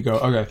plane, you go,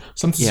 okay,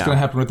 something's going to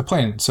happen with the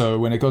plane. So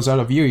when it goes out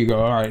of view, you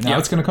go, all right, now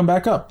it's going to come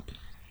back up.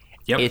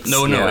 Yep. At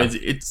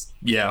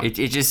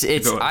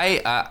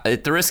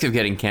the risk of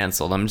getting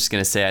canceled, I'm just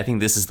gonna say I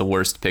think this is the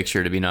worst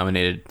picture to be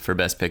nominated for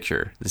Best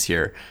Picture this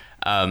year.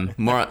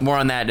 More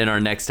on that in our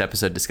next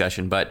episode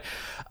discussion. But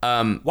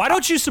why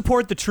don't you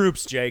support the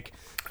troops, Jake?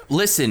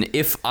 listen,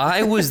 if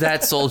I was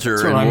that soldier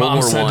That's in what my World mom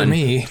War said to I,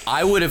 me.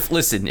 I would have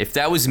listened. If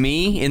that was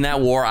me in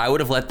that war, I would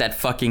have let that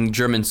fucking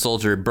German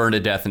soldier burn to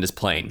death in his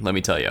plane. Let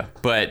me tell you.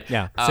 But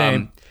yeah,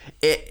 same.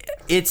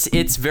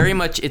 It's very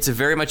much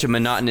a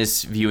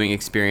monotonous viewing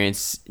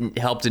experience,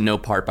 helped in no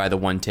part by the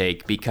one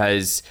take,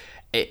 because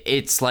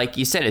it's like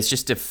you said, it's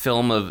just a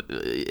film of,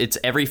 it's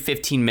every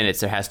 15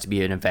 minutes there has to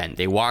be an event.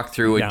 They walk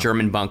through a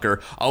German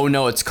bunker. Oh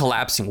no, it's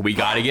collapsing. We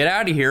got to get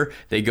out of here.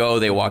 They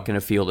walk in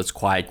a field. It's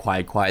quiet.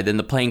 Then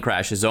the plane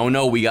crashes. Oh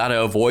no, we got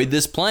to avoid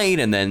this plane.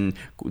 And then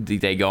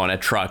they go on a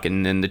truck,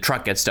 and then the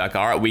truck gets stuck.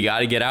 All right, we got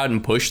to get out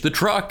and push the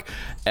truck.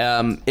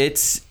 I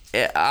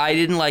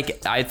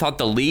thought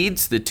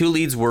the two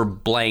leads were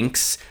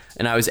blanks,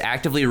 and I was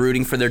actively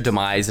rooting for their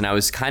demise, and I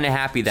was kind of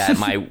happy that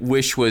my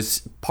wish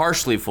was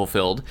partially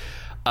fulfilled.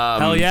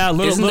 Hell yeah,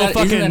 little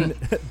fucking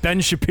that,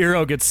 Ben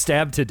Shapiro gets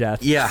stabbed to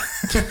death. Yeah.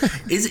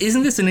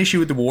 Isn't this an issue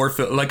with the war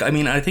film? Like, I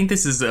mean, I think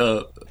this is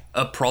a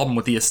problem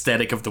with the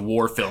aesthetic of the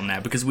war film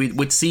now, because with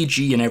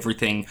CG and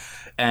everything,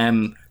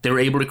 they were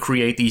able to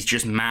create these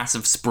just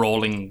massive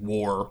sprawling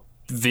war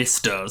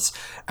vistas,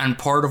 and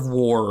part of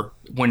war,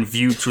 when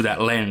viewed through that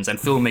lens, and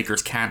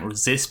filmmakers can't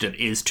resist it,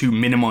 is to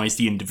minimize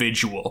the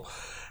individual.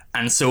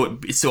 And so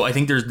I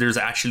think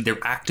they're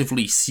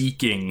actively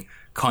seeking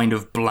kind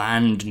of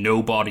bland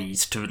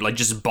nobodies to, like,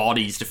 just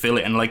bodies to fill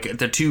it. And like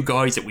the two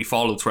guys that we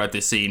followed throughout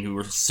this scene, who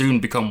will soon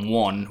become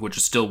one, which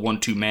is still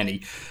one too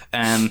many,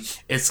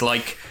 it's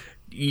like,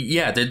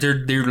 yeah,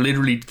 they're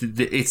literally,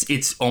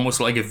 it's almost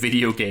like a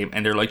video game,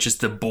 and they're like just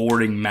the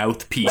boring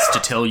mouthpiece to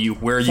tell you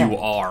where you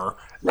are.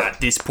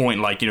 at this point,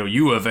 like, you know,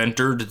 you have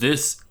entered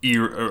this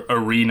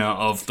arena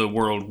of the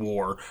World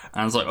War,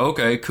 and it's like,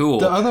 okay, cool.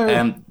 The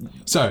other,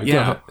 sorry, go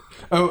yeah. ahead.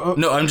 Oh,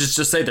 No, I'm just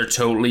say they're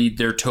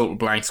total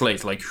blank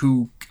slates. Like,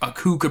 who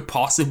could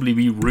possibly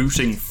be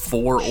rooting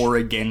for or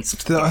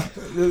against?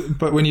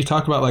 But when you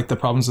talk about like the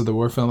problems of the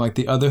war film, like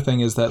the other thing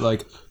is that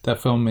like that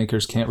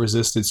filmmakers can't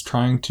resist. It's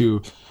trying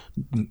to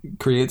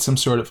create some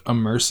sort of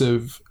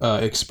immersive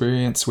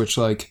experience, which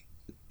like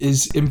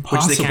is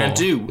impossible. Which they can't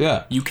do.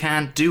 Yeah, you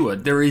can't do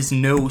it. There is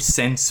no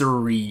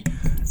sensory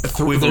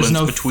equivalence there's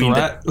no between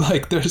threat.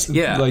 Like there's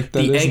like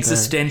the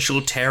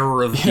existential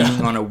terror of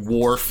being on a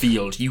war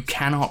field. You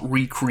cannot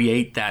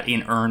recreate that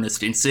in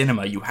earnest in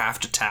cinema. You have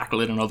to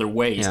tackle it in other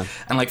ways. Yeah.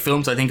 And like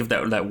films, I think of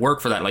that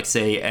work for that, like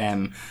say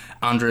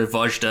Andrzej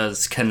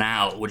Wajda's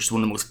Canal, which is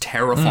one of the most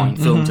terrifying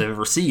films I've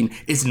ever seen,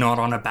 is not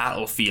on a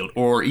battlefield.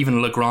 Or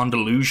even Le Grand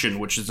Illusion,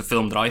 which is a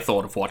film that I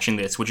thought of watching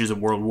this, which is a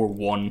World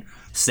War I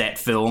set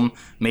film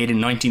made in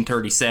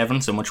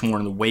 1937, so much more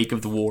in the wake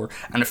of the war,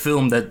 and a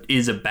film that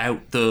is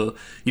about the,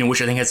 you know,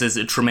 which I think has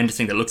a tremendous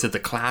thing that looks at the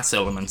class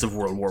elements of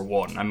World War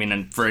One. I mean,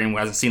 and for anyone who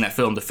hasn't seen that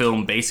film, the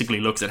film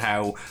basically looks at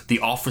how the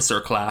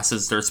officer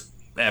classes, there's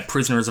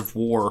prisoners of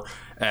war,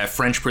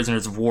 French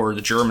prisoners of war,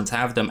 the Germans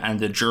have them, and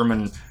the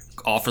German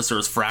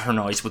officers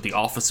fraternize with the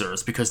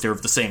officers because they're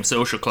of the same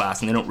social class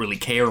and they don't really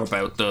care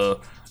about the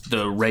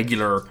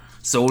regular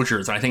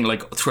soldiers. And I think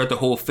like throughout the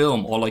whole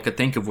film, all I could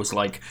think of was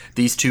like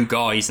these two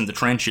guys in the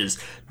trenches,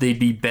 they'd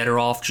be better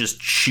off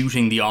just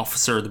shooting the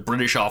officer, the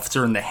British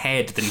officer, in the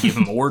head than give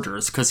him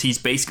orders, because he's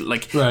basically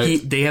like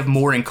they have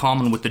more in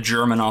common with the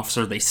German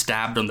officer they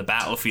stabbed on the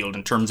battlefield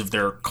in terms of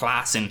their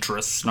class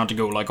interests, not to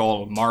go like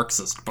all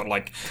Marxist, but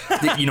like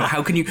you know,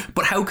 how can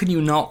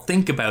you not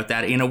think about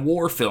that in a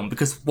war film?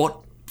 Because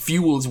what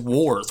fuels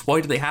wars?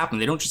 Why do they happen?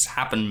 They don't just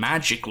happen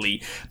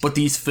magically, but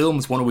these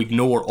films want to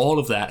ignore all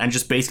of that and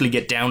just basically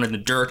get down in the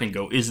dirt and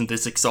go, isn't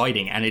this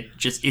exciting? And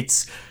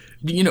it's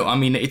you know, I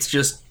mean, it's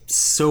just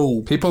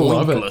so people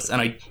pointless.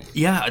 love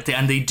it.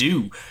 And they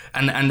do,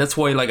 and that's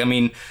why, like, I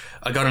mean,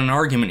 I got in an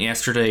argument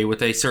yesterday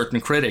with a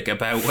certain critic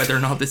about whether or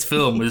not this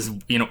film was,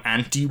 you know,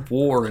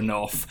 anti-war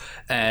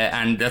enough,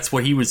 and that's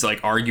what he was like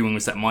arguing,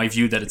 was that my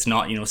view that it's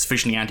not, you know,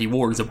 sufficiently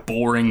anti-war is a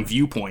boring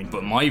viewpoint,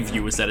 but my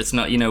view is that it's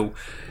not, you know,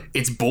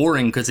 it's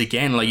boring because,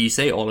 again, like you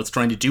say, all it's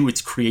trying to do is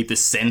create the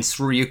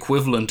sensory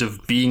equivalent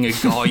of being a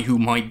guy who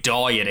might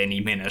die at any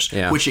minute,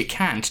 which it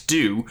can't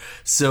do.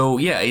 So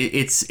yeah,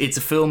 it's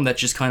a film that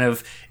just kind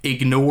of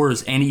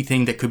ignores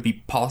anything that could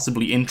be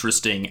possibly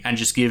interesting and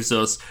just gives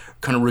us,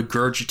 kind of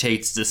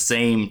regurgitates the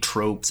same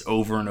tropes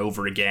over and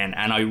over again.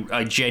 And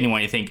I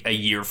genuinely think a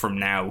year from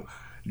now,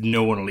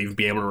 no one will even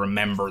be able to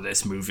remember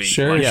this movie.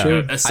 Sure.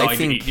 Aside, I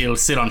think it'll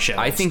sit on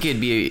shelves. I think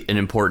it'd be an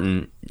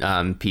important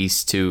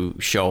piece to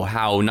show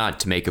how not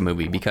to make a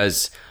movie,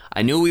 because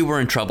I knew we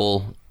were in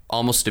trouble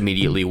almost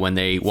immediately when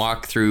they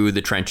walk through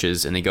the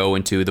trenches and they go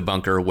into the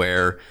bunker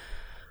where,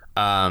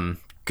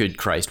 good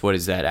Christ, what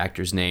is that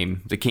actor's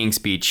name? The King's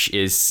Speech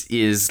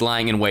is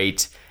lying in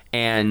wait,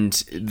 and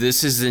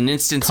this is an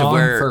instance of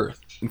where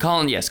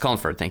Colin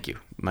Firth, thank you.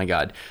 My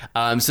God.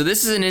 So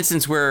this is an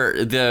instance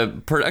where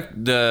the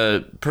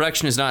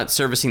production is not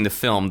servicing the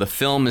film. The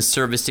film is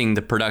servicing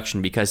the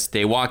production, because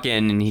they walk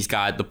in and he's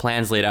got the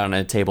plans laid out on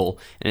a table.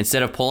 And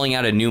instead of pulling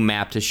out a new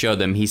map to show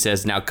them, he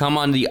says, now come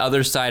on the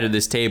other side of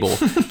this table,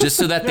 just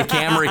so that the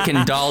camera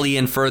can dolly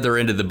in further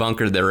into the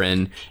bunker they're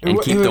in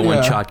and keep the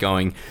one shot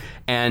going.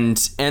 And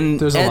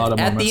there's a lot of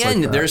at the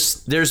end, like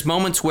that. there's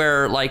moments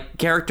where, like,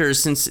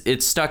 characters, since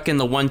it's stuck in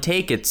the one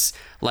take, it's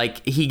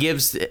like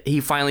he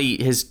finally,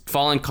 his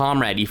fallen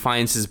comrade, he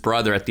finds his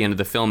brother at the end of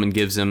the film and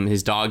gives him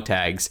his dog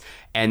tags,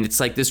 and it's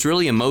like this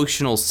really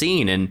emotional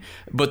scene.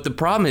 But the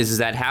problem is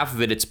that half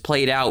of it's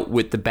played out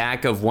with the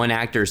back of one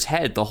actor's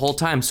head the whole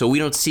time, so we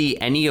don't see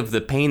any of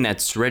the pain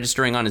that's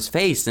registering on his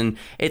face. And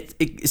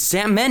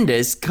Sam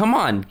Mendes, come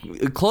on,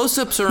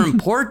 close-ups are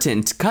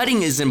important,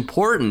 cutting is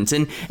important,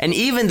 and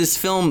even this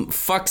film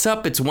fucks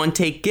up its one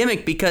take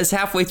gimmick, because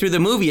halfway through the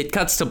movie it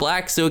cuts to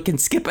black so it can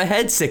skip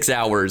ahead 6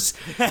 hours.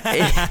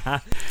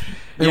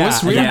 It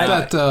was weird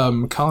that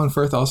Colin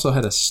Firth also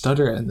had a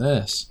stutter in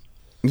this.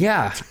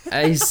 Yeah,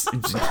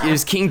 it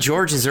was King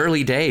George's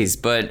early days,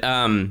 but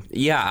and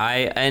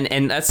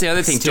that's the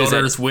other thing too.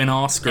 Stutters win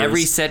Oscars.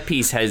 Every set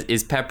piece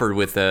is peppered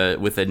with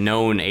a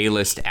known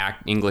A-list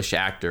English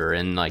actor,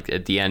 and like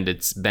at the end,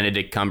 it's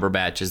Benedict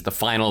Cumberbatch is the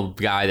final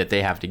guy that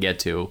they have to get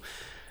to.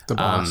 The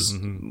boss.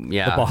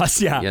 Yeah, The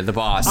boss, yeah. the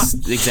boss.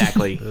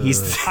 Exactly.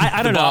 He's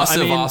I don't the know. boss I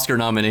mean, of Oscar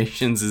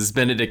nominations is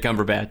Benedict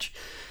Cumberbatch.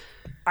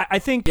 I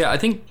think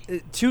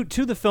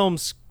to the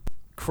film's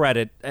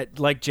credit,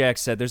 like Jack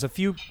said, there's a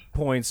few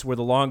points where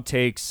the long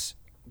takes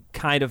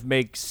kind of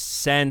make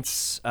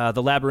sense,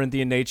 the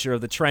labyrinthian nature of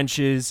the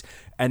trenches,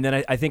 and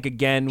then I think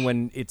again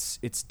when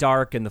it's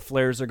dark and the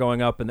flares are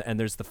going up and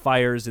there's the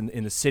fires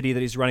in the city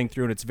that he's running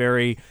through, and it's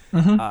very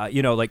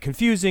like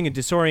confusing and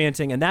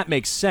disorienting, and that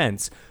makes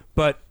sense.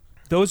 But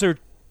those are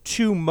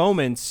two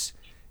moments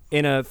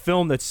in a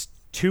film that's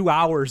 2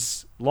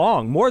 hours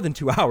long, more than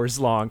 2 hours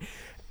long,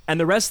 and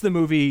the rest of the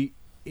movie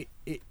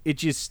it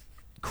just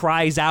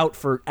cries out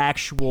for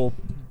actual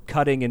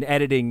cutting and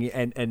editing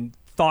and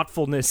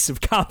thoughtfulness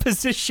of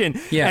composition,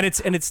 and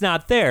it's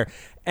not there.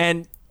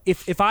 And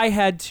if I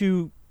had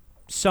to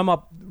sum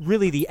up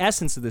really the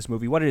essence of this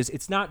movie, what it is,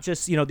 it's not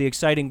just the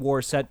exciting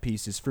war set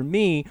pieces. For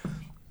me,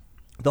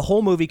 the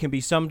whole movie can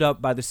be summed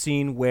up by the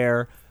scene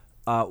where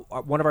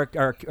one of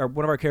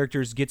our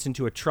characters gets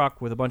into a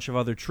truck with a bunch of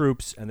other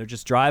troops, and they're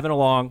just driving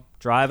along,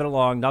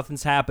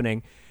 nothing's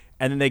happening,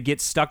 and then they get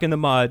stuck in the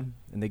mud,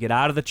 and they get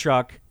out of the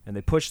truck, and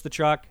they push the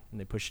truck, and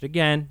they push it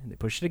again, and they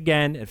push it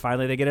again, and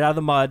finally they get it out of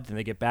the mud, and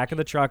they get back in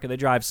the truck, and they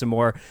drive some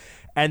more.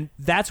 And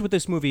that's what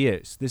this movie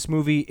is. This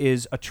movie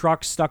is a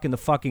truck stuck in the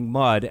fucking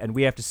mud, and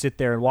we have to sit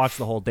there and watch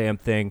the whole damn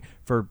thing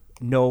for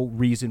no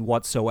reason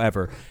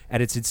whatsoever.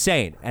 And it's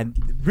insane.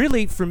 And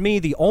really, for me,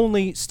 the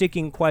only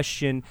sticking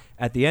question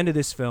at the end of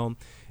this film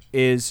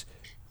is,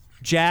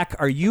 Jack,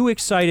 are you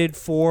excited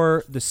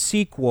for the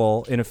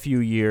sequel in a few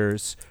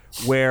years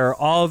where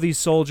all of these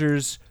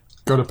soldiers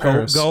Go to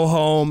Paris. go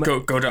home,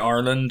 Go to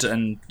Ireland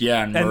and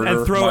murder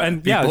and throw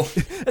people.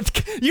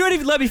 You didn't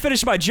even let me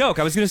finish my joke.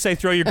 I was going to say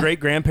throw your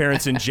great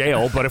grandparents in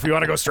jail, but if we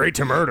want to go straight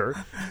to murder,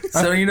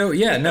 So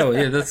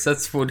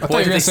that's what. I thought Why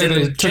you did were they gonna say send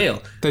them to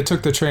jail? they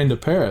took the train to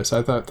Paris.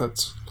 I thought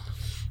that's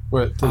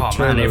what the Oh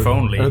trailer, man, if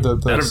only. or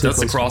That's the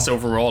sequel's-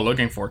 crossover we're all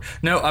looking for.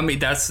 No, I mean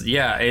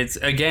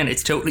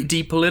it's totally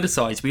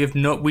depoliticized.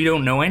 We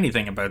don't know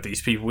anything about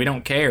these people. We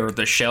don't care.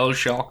 The shell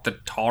shock, the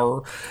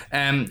horror.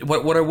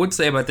 What I would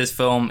say about this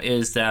film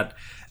is that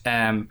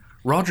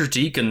Roger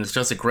Deakins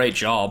does a great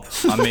job.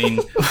 I mean,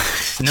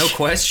 no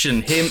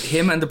question.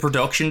 Him and the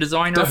production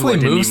designer who I Definitely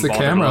didn't moves even the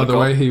bother to camera look the up.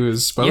 way he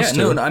was supposed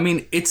to. I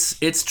mean,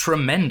 it's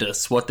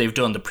tremendous what they've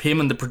done. Him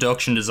and the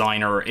production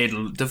designer,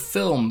 the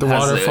film, The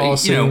has waterfall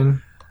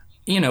scene.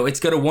 It's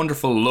got a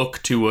wonderful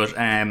look to it,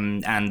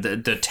 and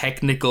the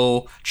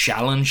technical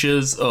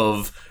challenges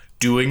of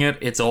doing it,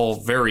 it's all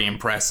very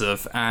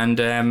impressive. And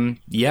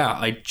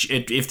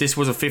if this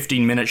was a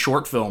 15-minute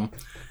short film,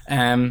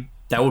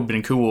 that would have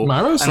been cool.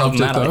 Myros and other loved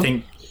than it, that, I though.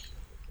 think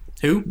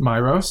who?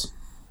 Myros.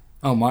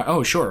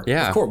 Oh, sure.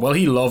 Yeah. Of course. Well,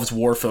 he loves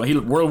war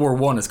film. World War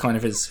One is kind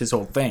of his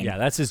whole thing. yeah,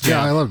 that's his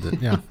Yeah, I job. loved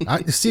it. Yeah,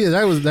 I see.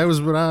 That was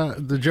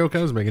what the joke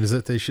I was making, is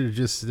that they should have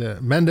just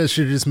Mendes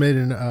should have just made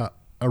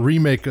a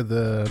remake of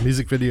the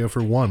music video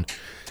for One.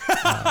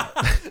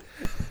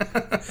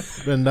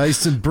 Been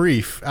nice and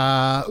brief. There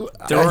are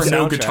no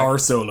soundtrack. guitar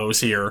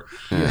solos here.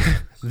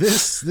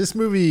 This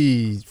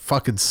movie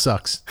fucking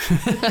sucks.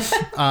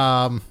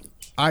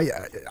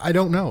 I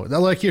don't know.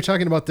 Like, you're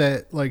talking about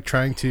that, like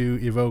trying to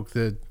evoke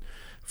the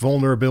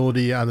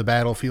vulnerability on the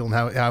battlefield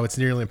and how it's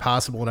nearly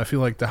impossible. And I feel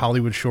like the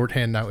Hollywood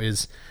shorthand now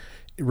is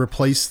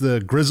replace the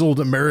grizzled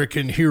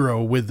American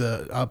hero with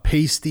a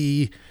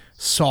pasty,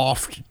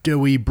 soft,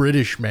 doughy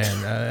British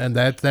man, and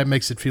that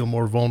makes it feel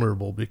more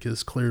vulnerable,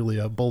 because clearly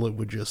a bullet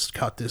would just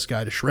cut this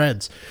guy to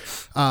shreds.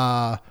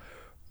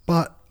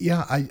 But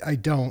yeah, I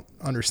don't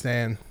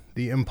understand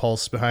the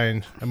impulse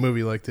behind a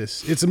movie like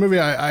this. It's a movie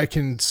I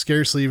can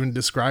scarcely even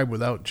describe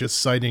without just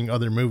citing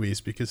other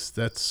movies, because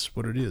that's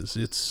what it is.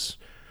 It's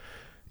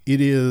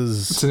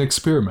It's an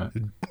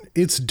experiment.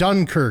 it's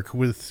Dunkirk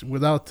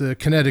without the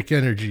kinetic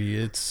energy.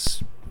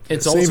 It's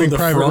also Saving the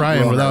Private front Ryan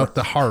runner. without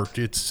the heart.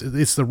 It's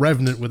The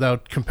Revenant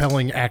without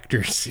compelling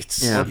actors.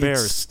 It's Yeah.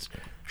 it's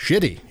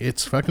shitty.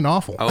 It's fucking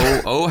awful.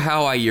 Oh,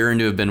 how I yearn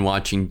to have been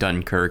watching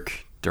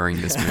Dunkirk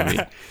during this movie.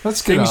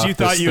 Let's get Things off you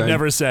thought this you'd thing.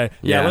 never say.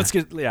 Yeah.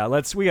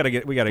 We gotta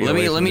get.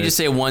 Let me just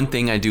say one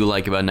thing I do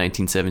like about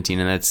 1917,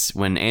 and that's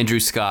when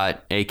Andrew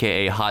Scott,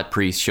 aka Hot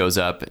Priest, shows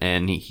up,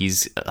 and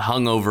he's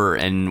hungover,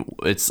 and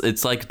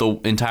it's like the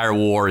entire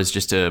war is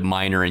just a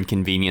minor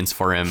inconvenience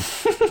for him.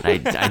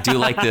 I do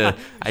like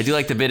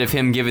the bit of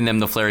him giving them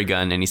the flare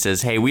gun, and he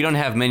says, "Hey, we don't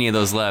have many of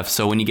those left,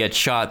 so when you get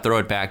shot, throw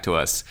it back to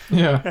us."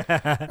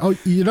 Yeah. Oh,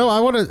 I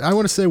want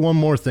to say one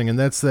more thing, and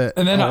that's that.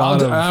 And then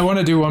I want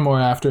to do one more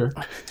after.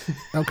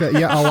 Okay,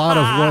 yeah, a lot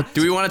of what.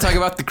 Do we want to talk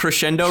about the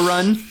crescendo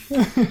run?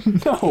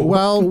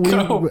 Well,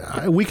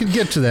 we can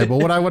get to that, but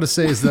what I want to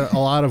say is that a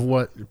lot of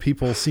what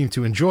people seem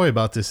to enjoy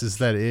about this is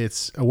that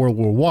it's a World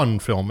War One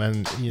film,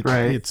 and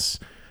Right. it's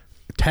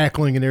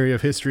tackling an area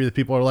of history that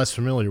people are less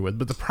familiar with.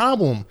 But the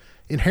problem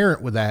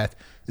inherent with that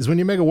is when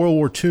you make a World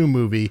War II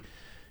movie,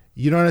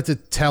 you don't have to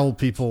tell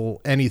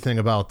people anything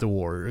about the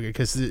war,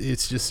 because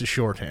it's just a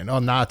shorthand. Oh,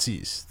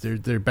 Nazis,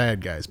 they're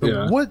bad guys. But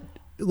Yeah. what,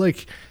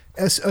 like,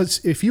 as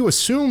if you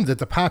assume that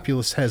the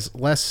populace has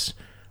less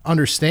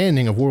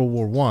understanding of World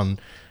War One,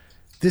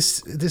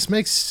 this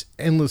makes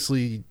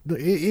endlessly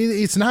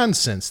it's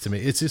nonsense to me.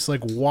 It's just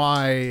like,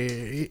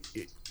 why?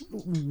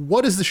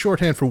 What is the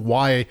shorthand for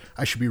why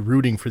I should be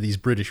rooting for these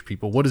British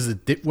people? What is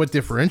it? What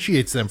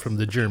differentiates them from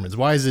the Germans?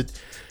 Why is it?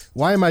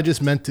 Why am I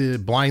just meant to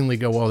blindly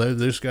go, well,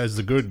 this guy's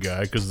the good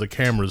guy because the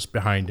camera's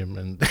behind him,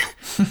 and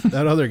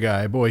that other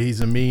guy, boy, he's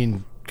a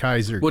mean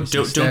Kaiser. Well, 'cause he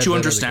don't stabbed you that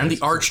other understand? guy.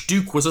 The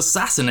Archduke was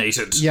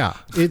assassinated. Yeah,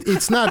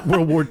 it's not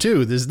World War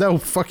II. There's no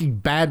fucking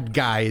bad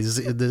guys.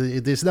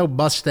 There's no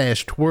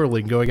mustache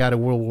twirling going out of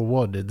World War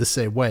One in the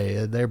same way,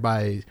 and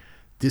thereby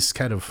this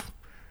kind of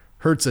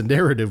hurts a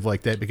narrative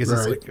like that because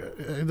Right. it's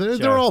like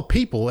they're all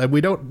people, and we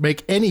don't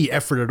make any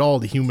effort at all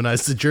to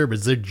humanize the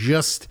Germans. They're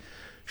just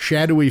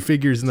shadowy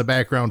figures in the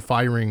background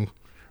firing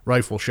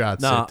rifle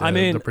shots No, at I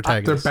mean, the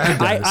protagonist. They're bad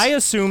guys. I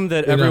assume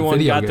that In a everyone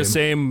video got the game.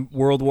 same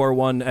World War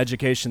I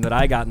education that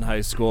I got in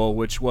high school,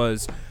 which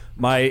was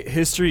my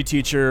history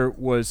teacher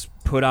was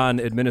put on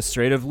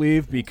administrative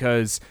leave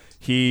because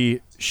he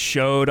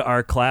showed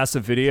our class a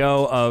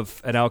video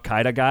of an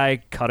Al-Qaeda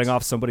guy cutting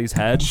off somebody's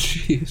head.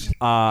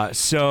 Jeez.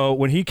 So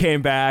when he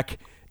came back,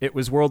 it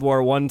was World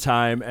War I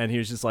time, and he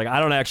was just like, I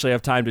don't actually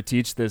have time to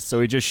teach this.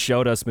 So he just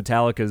showed us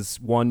Metallica's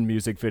one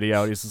music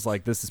video. He's just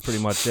like, this is pretty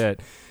much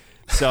it.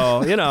 So,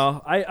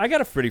 I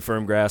got a pretty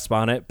firm grasp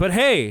on it. But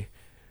hey,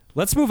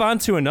 let's move on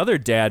to another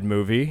dad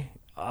movie.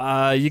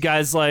 You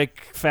guys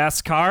like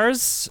fast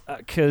cars?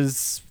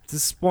 Because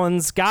this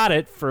one's got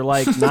it for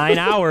like 9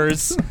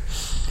 hours.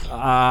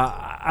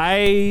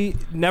 I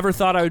never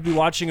thought I would be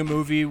watching a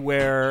movie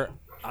where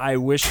I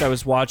wished I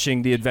was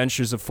watching The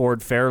Adventures of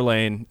Ford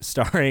Fairlane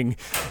starring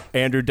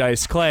Andrew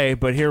Dice Clay,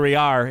 but here we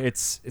are.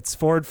 It's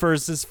Ford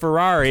versus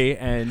Ferrari,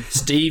 and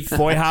Steve,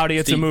 boy howdy,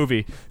 it's a Steve.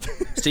 movie.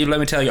 Steve, let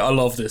me tell you, I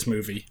love this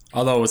movie.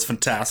 I thought it was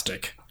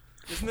fantastic.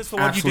 Isn't this the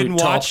one you Absolute didn't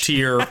top watch?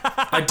 tier.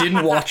 I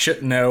didn't watch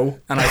it, no,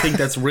 and I think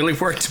that's really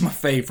worked in my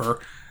favor.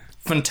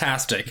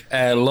 Fantastic.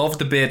 Love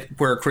the bit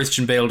where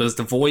Christian Bale does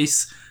the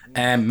voice.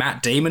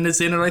 Matt Damon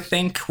is in it, I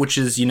think, which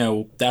is,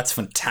 that's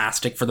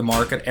fantastic for the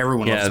market.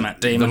 Everyone loves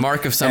Matt Damon. The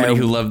mark of somebody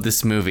who loved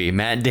this movie.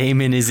 Matt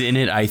Damon is in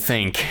it, I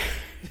think.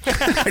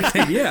 I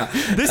think, yeah.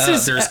 This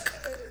is- There's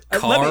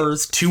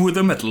cars, two of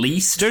them at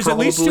least. There's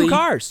probably. at least 2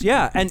 cars,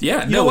 yeah. And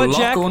Yeah, you know what, a lot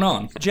Jack? going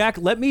on. Jack,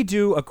 let me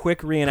do a quick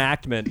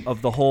reenactment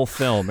of the whole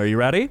film. Are you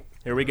ready?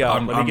 Here we go.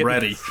 I'm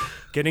ready.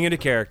 Getting into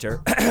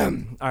character.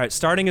 All right,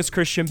 starting as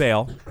Christian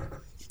Bale.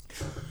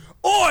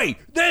 Oi!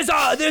 There's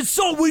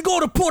so we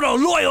gotta put a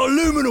light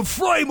aluminum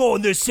frame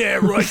on this here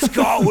race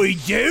car, we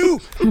do.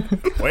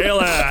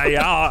 Well,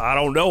 yeah, I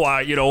don't know.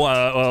 I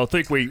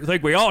think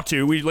we ought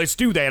to. Let's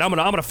do that. I'm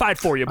gonna fight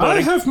for you, buddy.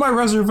 I have my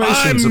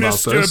reservations I'm about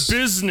Mr. this.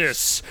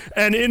 Business,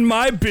 and in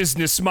my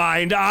business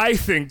mind, I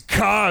think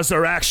cars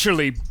are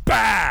actually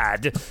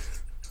bad.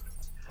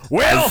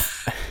 Well,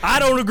 I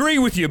don't agree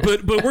with you,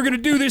 but we're gonna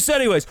do this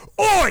anyways.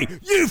 Oi,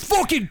 you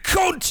fucking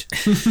cunt!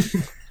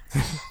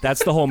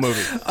 That's the whole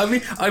movie.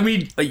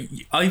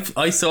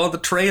 I saw the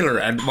trailer,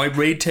 and my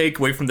main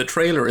takeaway from the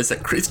trailer is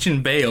that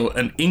Christian Bale,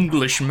 an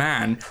English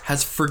man,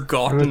 has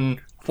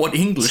forgotten what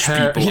English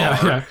people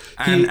are,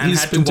 and he's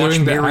had to been watch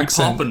doing the Mary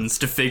accent. Poppins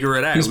to figure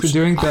it out. He's been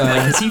doing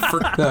Has he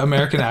the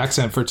American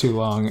accent for too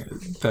long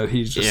that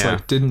he just Yeah.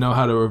 didn't know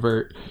how to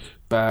revert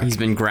back. He's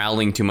been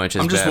growling too much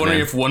as I'm just Batman.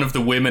 wondering if one of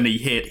the women he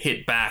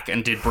hit back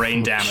and did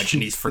brain damage,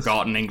 and he's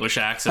forgotten English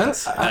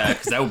accents,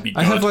 because that would be good.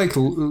 I have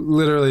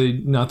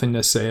literally nothing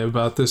to say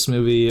about this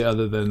movie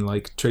other than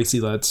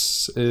Tracy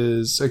Letts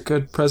is a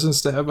good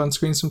presence to have on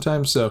screen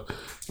sometimes. So,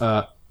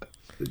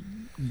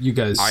 you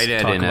guys, I'd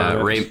add talk in about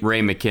it.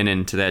 Ray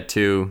McKinnon to that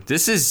too.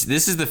 This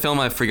is the film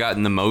I've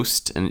forgotten the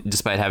most, and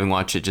despite having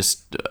watched it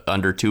just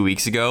under 2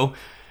 weeks ago.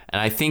 And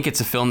I think it's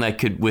a film that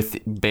could, with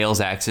Bale's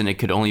accent, it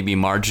could only be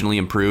marginally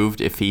improved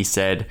if he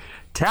said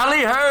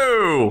 "tally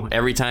ho"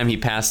 every time he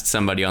passed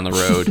somebody on the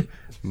road.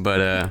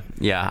 But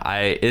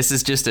this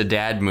is just a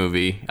dad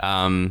movie.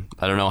 I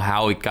don't know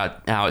how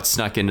it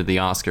snuck into the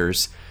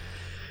Oscars.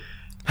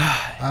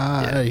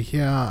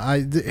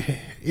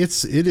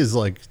 It is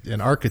like an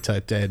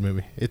archetype dad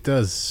movie. It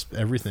does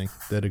everything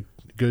that a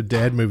good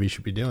dad movie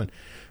should be doing.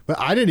 But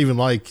I didn't even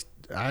like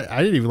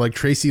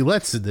Tracy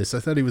Letts in this. I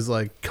thought he was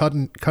like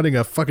cutting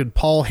a fucking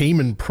Paul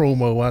Heyman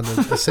promo on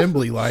the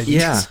assembly line. He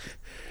Yeah. just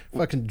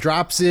fucking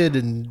drops it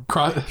and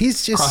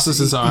he's just crosses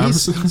his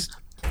arms.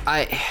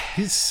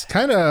 He's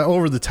kind of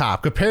over the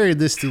top. Comparing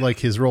this to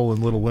his role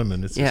in Little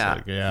Women, it's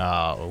just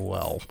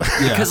well.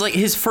 Because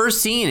his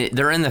first scene,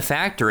 they're in the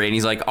factory, and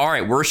he's like, "All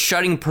right, we're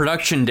shutting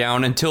production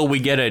down until we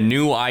get a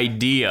new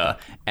idea,"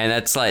 and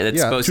that's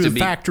supposed to to the be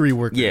factory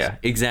workers. Yeah,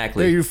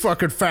 exactly. Hey, you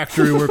fucking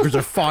factory workers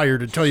are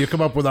fired until you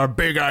come up with our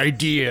big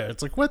idea.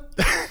 It's like, what?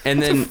 And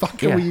what then the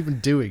fuck are we even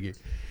doing it?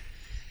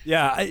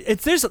 Yeah,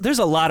 there's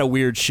a lot of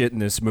weird shit in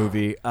this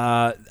movie.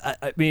 I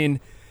mean,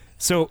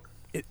 so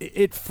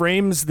it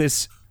frames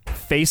this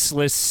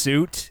faceless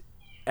suit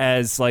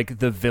as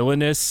the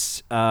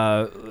villainous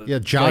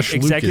Josh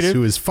executive. Lucas,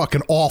 who is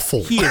fucking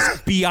awful. He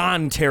is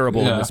beyond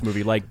terrible in this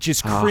movie,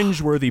 just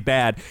cringeworthy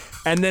bad.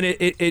 And then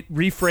it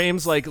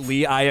reframes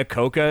Lee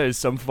Iacocca as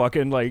some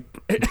fucking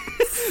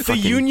the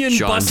union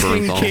John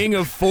busting Bernthal. king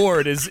of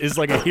Ford is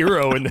like a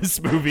hero in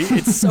this movie.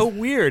 It's so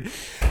weird.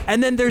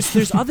 And then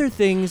there's other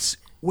things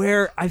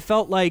where I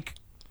felt like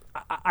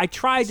I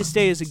tried to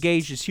stay as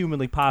engaged as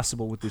humanly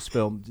possible with this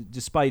film,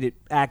 despite it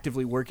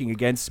actively working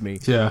against me.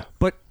 Yeah.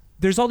 But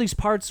there's all these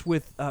parts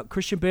with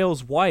Christian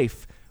Bale's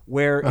wife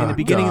where in the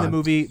beginning of the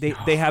movie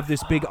they have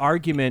this big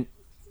argument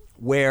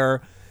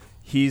where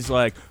he's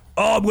like,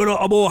 "Oh, I'm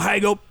gonna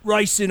hang up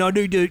racing. I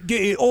need to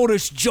get all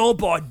this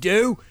job I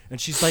do." And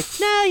she's like,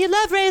 "No, you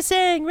love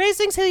racing.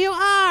 Racing's who you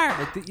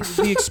are."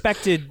 The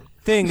expected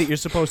thing that you're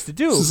supposed to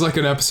do. This is like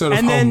an episode of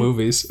And Home then-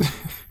 Movies.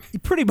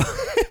 Pretty much.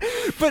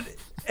 But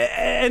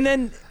and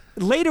then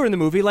later in the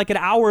movie, like an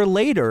hour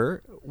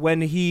later,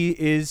 when he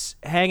is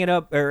hanging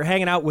out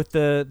with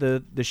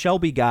the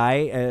Shelby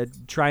guy,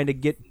 trying to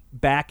get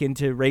back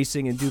into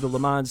racing and do the Le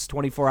Mans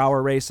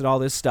 24-hour race and all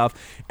this stuff,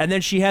 and then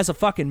she has a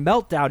fucking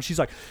meltdown. She's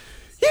like,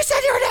 "You said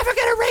you were never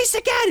gonna race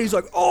again." He's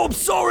like, "Oh, I'm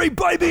sorry,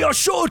 baby. I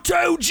sure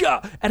told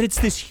ya." And it's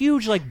this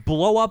huge, like,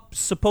 blow up,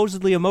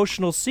 supposedly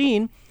emotional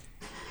scene,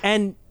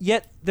 and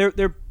yet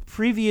their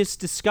previous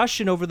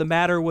discussion over the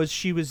matter was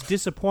she was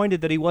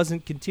disappointed that he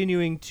wasn't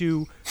continuing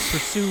to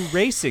pursue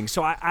racing.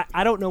 So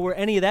I don't know where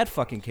any of that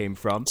fucking came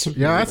from.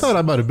 Yeah, I thought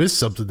I might have missed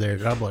something there.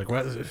 And I'm like,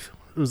 what?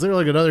 Was there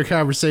like another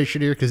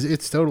conversation here? Because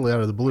it's totally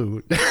out of the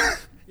blue.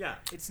 Yeah,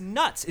 it's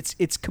nuts.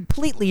 It's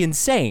completely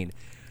insane.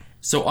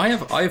 So I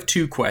have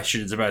two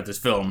questions about this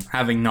film,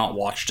 having not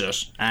watched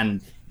it, and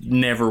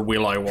never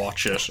will I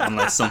watch it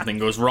unless something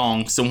goes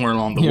wrong somewhere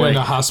along the You're way. in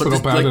a hospital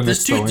But bed and there's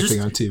it's the only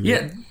thing on TV.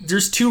 Yeah,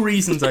 there's two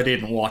reasons I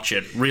didn't watch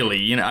it.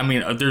 Really, I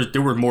mean,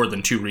 there were more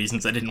than two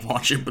reasons I didn't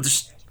watch it, but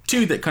there's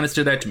two that kind of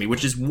stood out to me.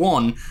 Which is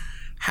one,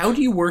 how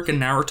do you work a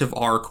narrative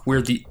arc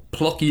where the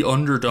plucky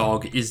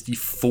underdog is the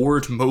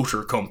Ford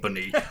Motor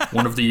Company,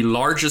 one of the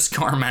largest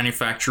car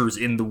manufacturers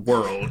in the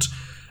world?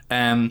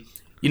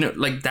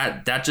 Like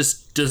that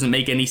just doesn't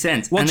make any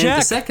sense. Well, and then Jack,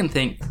 the second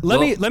thing, let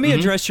me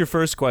address your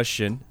first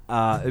question,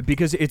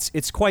 because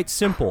it's quite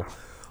simple.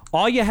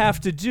 All you have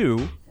to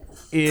do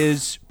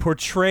is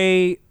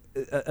portray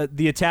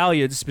the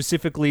Italians,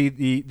 specifically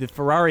the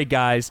Ferrari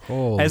guys,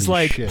 Holy as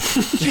like shit.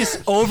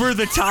 just over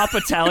the top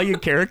Italian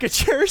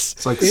caricatures.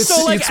 It's like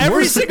so like every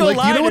worse than- single like,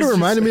 line. you know what it is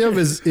reminded me of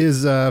is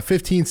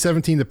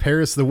 1517 to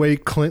Paris. The way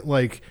Clint,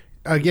 like,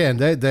 again,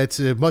 that's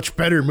a much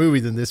better movie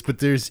than this, but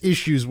there's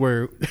issues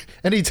where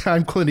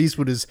anytime Clint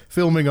Eastwood is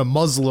filming a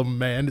Muslim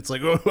man, it's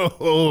like,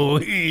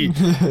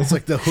 it's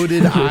like the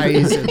hooded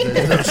eyes and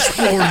the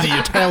swarthy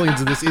Italians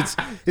in this. It's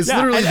Yeah,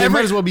 literally, and they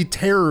might as well be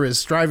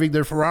terrorists driving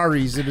their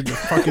Ferraris into the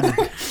fucking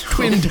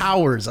Twin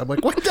Towers. I'm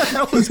like, what the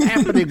hell is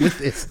happening with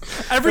this?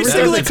 Every Every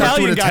single time they talk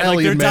to an Italian guy, like their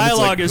Italian man, it's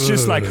dialogue like, is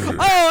just like, "Oh,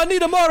 I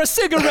need a more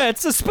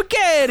cigarettes, a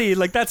spaghetti."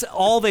 Like that's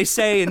all they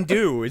say and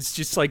do. It's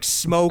just like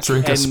smoke,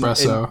 drink and,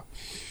 espresso. and-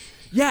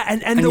 yeah,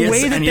 and the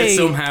way that yet they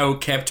somehow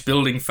kept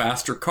building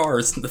faster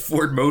cars than the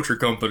Ford Motor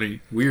Company.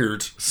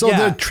 Weird. So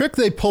Yeah. the trick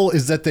they pull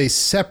is that they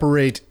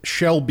separate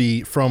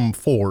Shelby from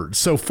Ford.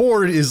 So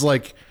Ford is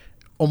like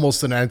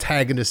almost an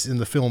antagonist in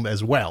the film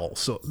as well.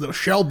 So the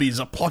Shelby's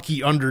a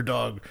plucky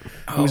underdog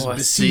who's I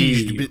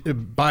see.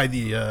 besieged by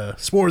the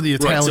swarthy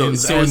Right,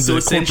 Italians so and the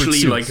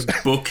essentially, corporate like,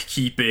 suits.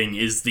 bookkeeping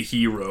is the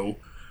hero.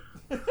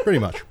 Pretty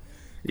much.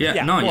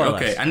 Yeah, more or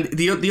okay. less. And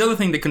the other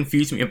thing that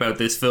confused me about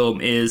this film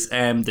is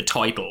the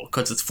title,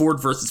 because it's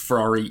Ford versus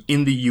Ferrari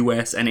in the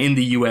US and in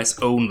the US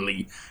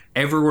only.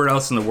 Everywhere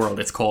else in the world,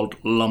 it's called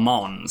Le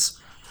Mans,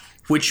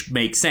 which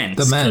makes sense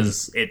The men.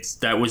 because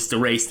that was the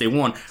race they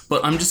won.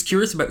 But I'm just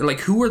curious about,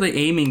 like, who are they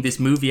aiming this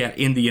movie at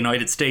in the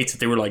United States? That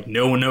they were like,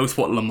 no one knows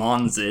what Le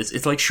Mans is.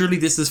 It's like, surely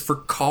this is for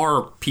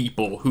car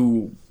people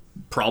who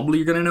probably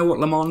are going to know what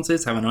Le Mans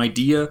is, have an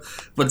idea,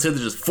 but instead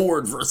they're just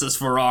Ford versus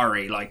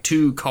Ferrari, like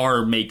two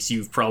car makes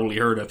you've probably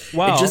heard of.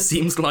 Wow. It just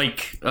seems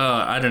like,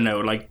 I don't know,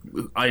 like,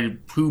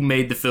 who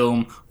made the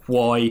film,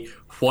 why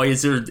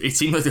is there, it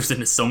seems like there's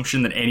an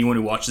assumption that anyone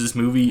who watches this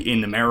movie,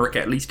 in America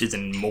at least, is a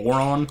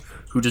moron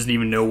who doesn't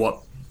even know what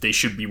they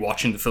should be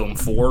watching the film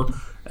for.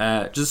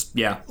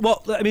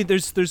 Well, I mean,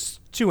 there's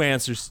two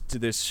answers to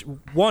this.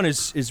 One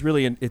is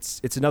really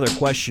it's another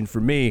question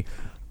for me.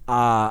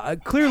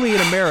 Clearly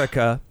in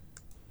America,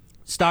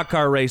 stock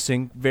car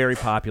racing, very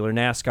popular.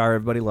 NASCAR,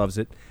 everybody loves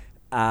it.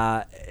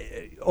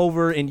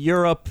 Over in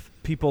Europe,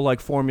 people like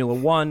Formula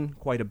One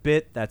quite a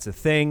bit. That's a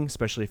thing,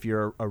 especially if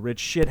you're a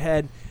rich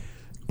shithead.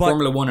 But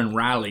Formula One and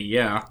rally,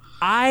 yeah.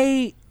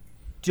 I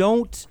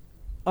don't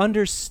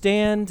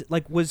understand,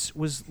 like, was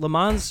Le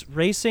Mans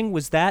racing,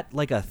 was that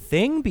like a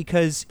thing?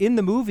 Because in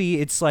the movie,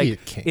 it's like,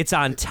 It can't- it's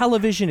on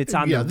television, it's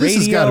on Yeah, the this radio.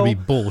 has got to be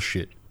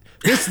bullshit.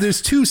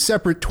 There's two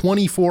separate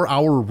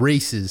 24-hour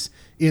races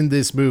in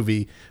this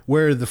movie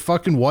where the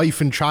fucking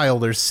wife and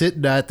child are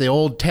sitting at the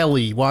old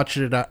telly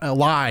watching it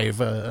live.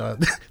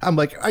 I'm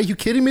like, are you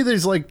kidding me?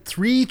 There's like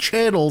 3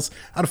 channels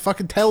on a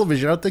fucking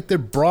television. I don't think they're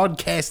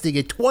broadcasting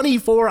a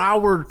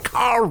 24-hour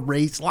car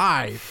race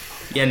live.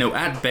 Yeah, no,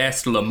 at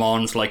best, Le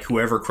Mans, like,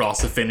 whoever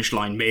crossed the finish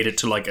line made it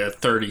to, like, a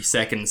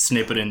 30-second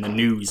snippet in the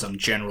news on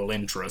general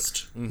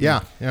interest.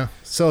 Yeah.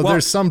 So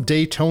there's some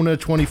Daytona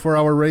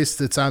 24-hour race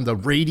that's on the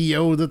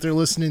radio that they're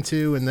listening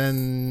to, and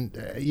then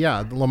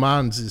Le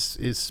Mans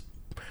is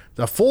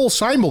the full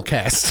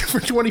simulcast for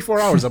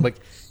 24 hours. I'm like,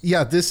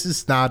 yeah, this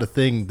is not a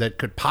thing that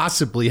could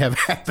possibly have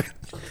happened.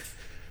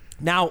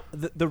 Now,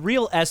 the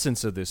real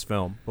essence of this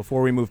film,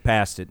 before we move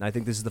past it, and I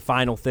think this is the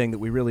final thing that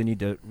we really need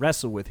to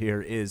wrestle with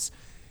here, is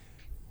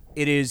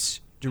it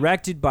is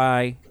directed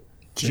by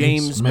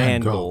James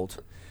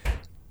Mangold.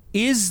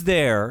 Is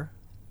there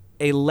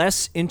a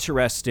less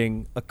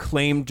interesting,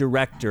 acclaimed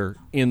director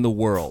in the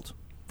world?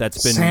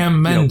 that's been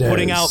Sam Mendes.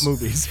 putting out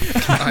movies.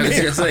 I was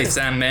gonna say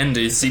Sam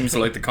Mendes seems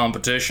like the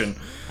competition.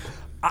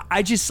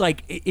 I just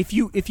like if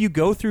you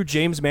go through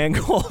James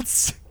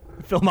Mangold's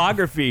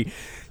filmography,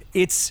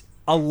 it's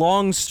a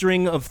long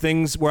string of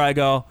things where I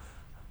go,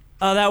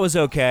 oh, that was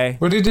okay.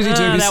 What did he do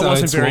that besides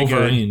wasn't very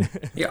Wolverine?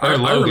 Yeah, Or I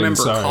Logan, remember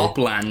sorry.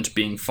 Copland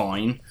being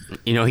fine.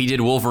 You know, he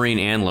did Wolverine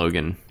and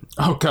Logan.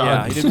 Oh God.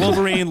 Yeah, he did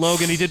Wolverine,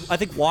 Logan. He did, I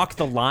think, Walk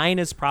the Line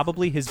is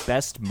probably his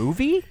best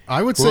movie.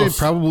 I would say Oof.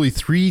 probably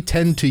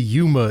 3:10 to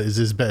Yuma is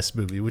his best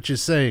movie, which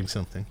is saying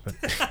something. But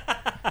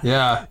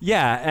Yeah.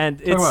 Yeah, and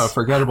Talk about a it's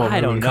forgettable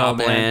I don't movie. know, man.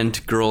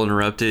 Copland, Girl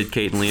Interrupted,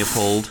 Kate and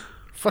Leopold.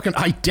 fucking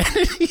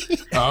Identity.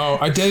 Oh,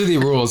 Identity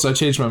Rules. I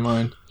changed my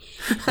mind.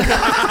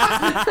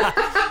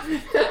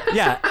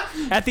 Yeah,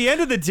 at the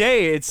end of the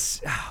day,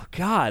 it's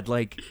God.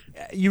 Like,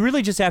 you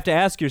really just have to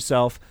ask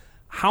yourself,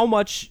 how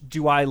much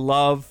do I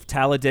love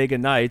Talladega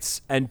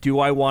Nights, and do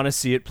I want to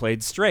see it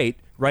played straight?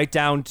 Right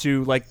down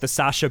to like the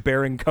Sacha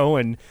Baron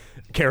Cohen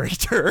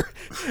character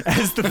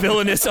as the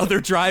villainous other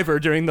driver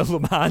during the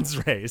Le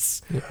Mans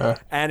race. Yeah.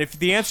 And if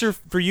the answer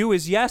for you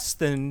is yes,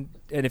 then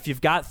and if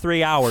you've got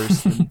 3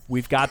 hours, then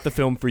we've got the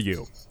film for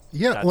you.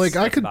 Yeah, That's- like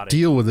I that's could about it.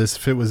 deal with this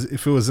if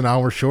it was an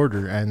hour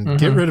shorter and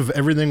get rid of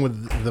everything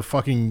with the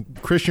fucking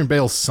Christian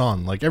Bale's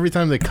son. Like every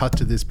time they cut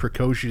to this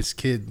precocious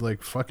kid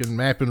like fucking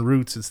mapping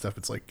routes and stuff,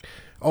 it's like,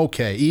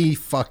 okay,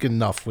 fucking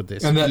enough with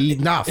this. And the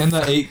Enough. and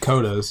the 8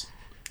 codas.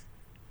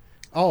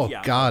 Oh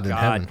Yeah, God in God.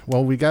 heaven.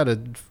 Well, we gotta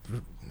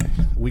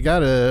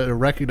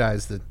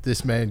recognize that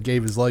this man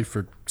gave his life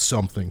for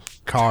something,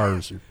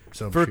 cars or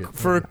some For shit.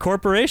 for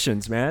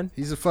corporations, man.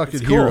 He's a fucking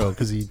It's cool. hero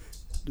because he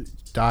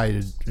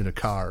died in a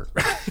car.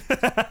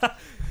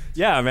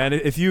 Yeah, man.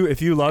 If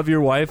you love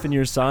your wife and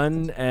your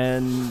son,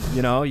 and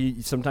you know,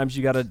 sometimes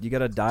you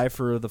gotta die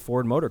for the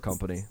Ford Motor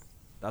Company.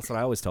 That's what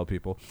I always tell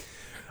people.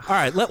 All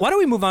right, why don't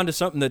we move on to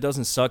something that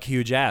doesn't suck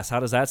huge ass? How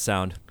does that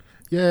sound?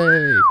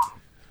 Yay!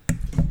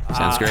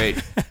 Sounds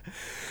great.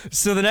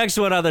 So the next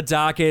one on the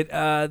docket,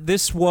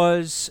 this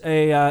was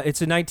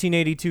it's a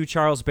 1982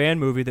 Charles Band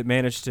movie that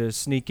managed to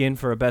sneak in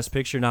for a Best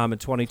Picture nom in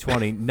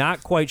 2020.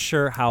 Not quite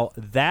sure how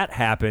that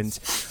happened.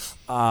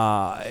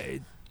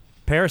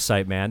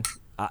 Parasite, man.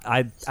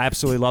 I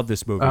absolutely love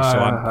this movie, so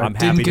I'm I happy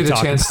didn't get to a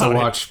talk chance to about it.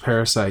 watch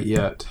Parasite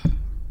yet.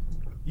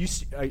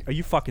 Are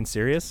you fucking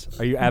serious?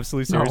 Are you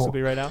absolutely serious No. with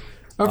me right now?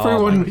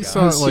 Everyone He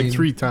saw it has like seen-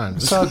 3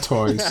 times. Saw it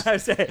twice. I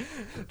say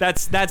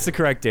that's the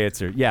correct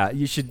answer. Yeah,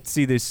 you should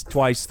see this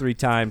twice, 3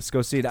 times.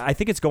 Go see it. I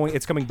think it's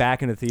coming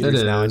back into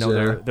theaters It now. is, I know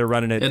yeah. they're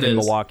running it It in is.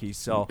 Milwaukee.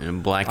 So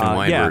In black and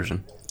white yeah.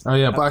 version. Oh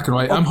yeah, black and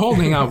white. I'm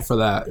holding out for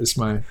that. Is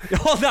my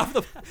Hold on,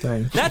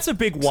 thing. that's a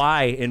big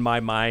why in my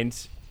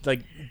mind.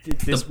 Like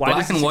this The why black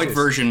does and this white exist?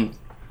 version.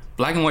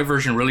 Black and white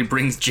version really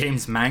brings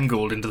James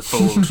Mangold into the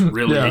fold.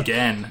 Really, Yeah.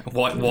 again.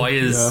 Why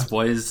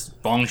is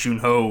Bong Joon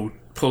Ho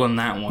pulling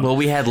that one? Well,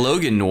 we had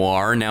Logan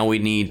Noir. Now we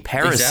need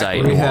Parasite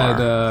Exactly. we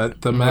Noir.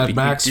 had the Mad we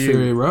Max do,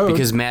 Fury Road.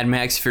 Because Mad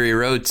Max Fury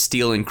Road,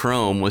 Steel and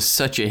Chrome was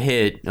such a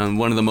hit,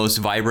 one of the most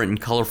vibrant and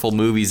colorful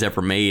movies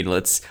ever made.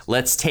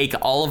 Let's take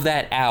all of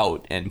that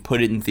out and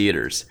put it in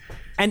theaters.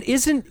 And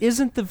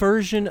isn't the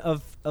version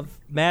of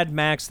Mad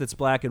Max that's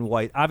black and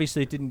white?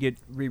 Obviously, it didn't get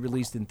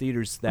re-released in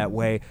theaters that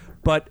way,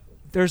 but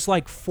there's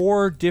like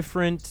 4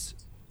 different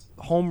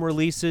home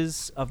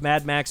releases of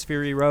Mad Max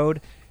Fury Road,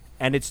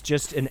 and it's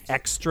just an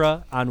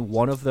extra on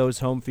one of those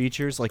home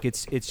features. Like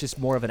it's just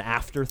more of an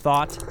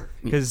afterthought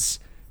because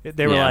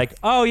they were Yeah. like,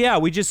 oh yeah,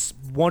 we just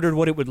wondered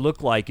what it would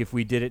look like if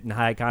we did it in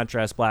high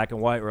contrast black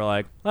and white. We're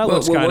like, that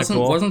looks kind of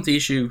cool. wasn't the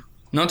issue,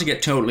 not to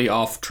get totally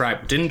off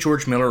track, didn't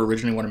George Miller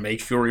originally want to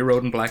make Fury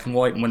Road in black and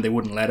white, and when they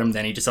wouldn't let him,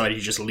 then he decided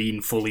he'd just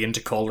lean fully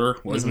into color?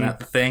 Wasn't that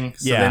the thing?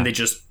 So Yeah. then they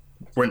just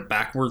went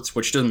backwards,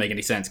 which doesn't make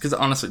any sense, because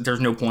honestly, there's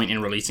no point in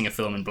releasing a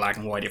film in black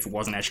and white if it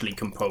wasn't actually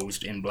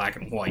composed in black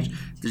and white.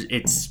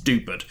 It's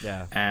stupid.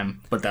 Yeah.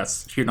 But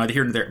that's neither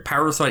here nor there.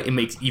 Parasite, it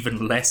makes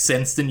even less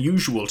sense than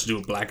usual to do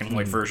a black and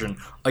white version.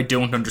 I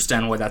don't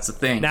understand why that's a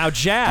thing. Now,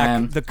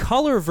 Jack, the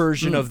color hmm.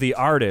 version of The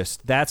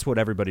Artist, that's what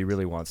everybody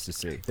really wants to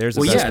see. There's a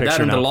well, best yeah, picture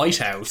that and now. The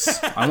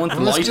Lighthouse. I want The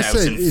Let's just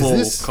Lighthouse say, in is full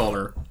this-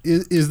 color.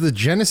 Is the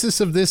genesis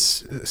of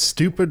this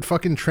stupid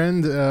fucking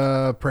trend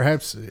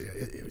perhaps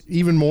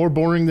even more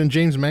boring than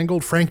James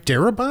Mangold? Frank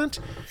Darabont?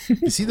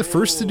 Is he the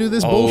first to do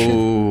this bullshit?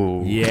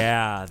 Oh,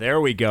 Yeah,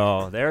 there we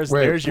go. There's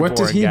Wait, your what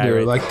did boring he guy do?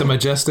 right Like the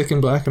Majestic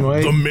in black and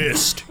white?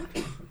 Mist.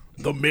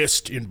 The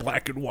Mist in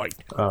black and white.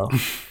 Oh,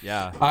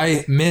 Yeah.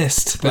 I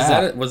missed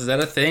that. Was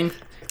that a thing?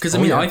 Because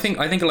yeah. I think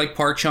like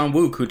Park Chan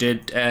Wook, who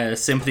did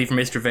Sympathy for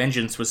Mr.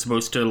 Vengeance, was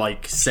supposed to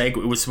it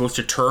was supposed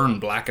to turn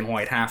black and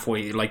white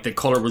halfway. Like the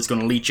color was going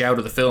to leach out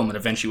of the film and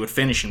eventually would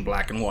finish in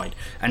black and white.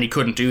 And he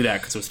couldn't do that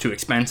because it was too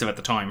expensive at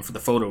the time for the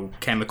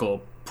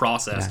photochemical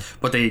process.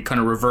 But they kind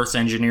of reverse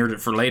engineered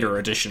it for later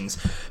editions.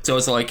 So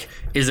it's like,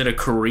 is it a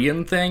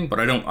Korean thing? But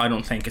I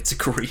don't think it's a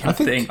Korean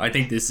thing. I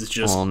think this is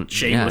just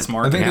shameless yeah. marketing.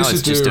 I think now they it's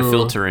should just a do-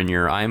 filter in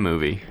your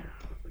iMovie.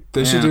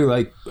 They should Yeah. do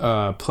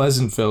like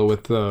Pleasantville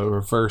with the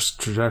reverse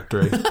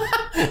trajectory.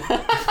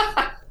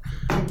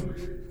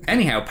 Anyway,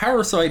 anyhow,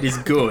 Parasite is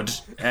good.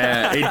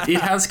 It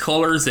has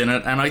colors in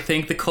it, and I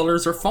think the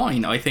colors are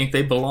fine. I think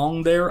they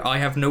belong there. I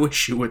have no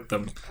issue with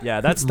them.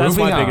 Yeah, that's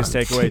Moving my on. biggest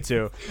takeaway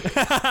too.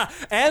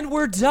 And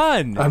we're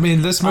done. I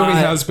mean, this movie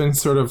has been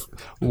sort of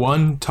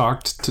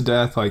talked to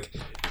death. Like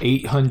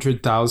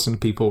 800,000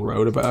 people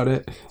wrote about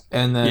it,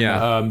 and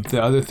then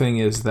the other thing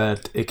is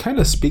that it kind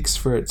of speaks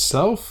for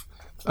itself.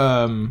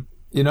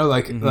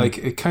 Like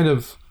it kind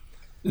of,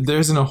 there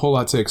isn't a whole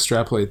lot to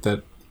extrapolate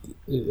that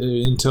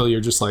until you're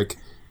just like,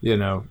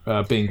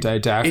 being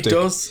didactic. It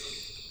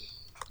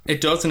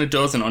does and it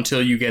doesn't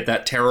until you get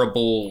that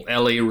terrible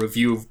LA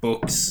Review of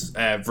Books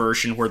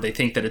version where they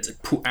think that it's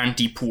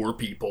anti-poor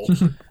people,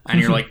 and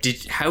you're like, do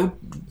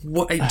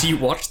you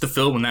watch the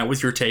film and that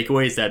was your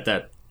takeaway? Is that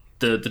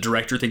the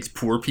director thinks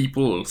poor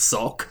people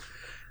suck?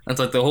 That's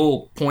like the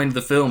whole point of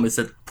the film is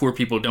that poor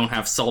people don't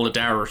have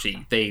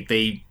solidarity.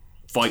 They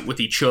fight with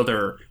each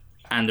other,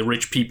 and the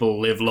rich people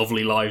live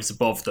lovely lives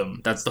above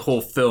them. That's the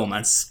whole film,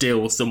 and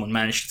still someone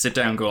managed to sit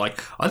down and go like,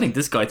 I think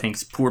this guy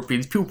thinks poor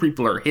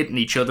people are hitting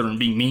each other and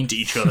being mean to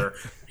each other.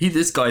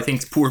 This guy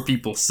thinks poor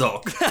people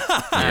suck.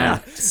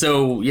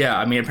 So,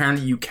 I mean,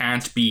 apparently you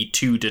can't be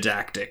too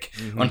didactic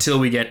until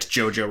we get to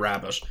Jojo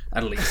Rabbit,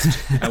 at least.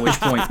 At which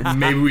point,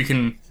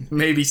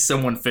 maybe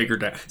someone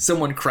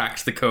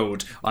cracked the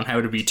code on how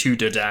to be too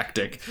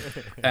didactic.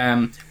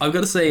 I've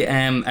got to say,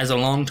 as a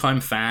longtime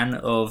fan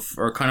of,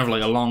 or kind of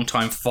like a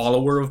longtime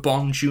follower of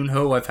Bong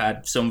Joon-ho, I've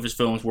had some of his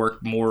films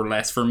work more or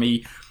less for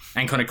me,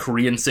 and kind of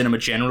Korean cinema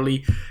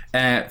generally.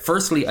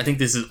 Firstly, I think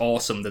this is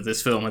awesome that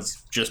this film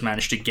has just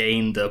managed to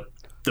gain the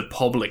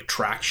public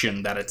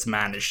traction that it's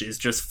managed. Is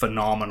just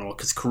phenomenal,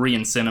 because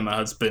Korean cinema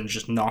has been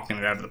just knocking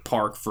it out of the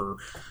park for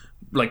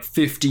like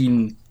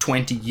 15,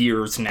 20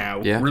 years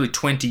now. Yeah. Really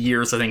 20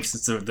 years, I think,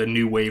 since the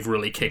new wave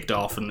really kicked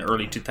off in the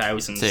early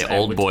 2000s. Say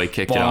Old Boy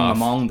kicked it Bong off.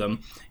 among them.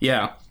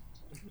 Yeah.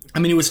 I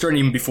mean, it was starting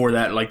even before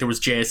that. Like, there was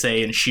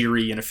JSA and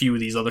Shiri and a few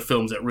of these other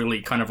films that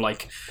really kind of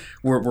like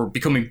were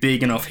becoming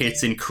big enough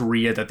hits in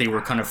Korea that they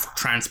were kind of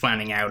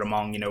transplanting out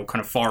among, kind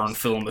of foreign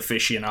film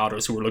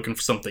aficionados who were looking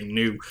for something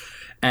new.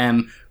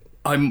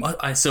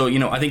 I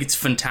think it's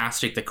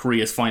fantastic that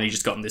Korea's finally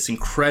just gotten this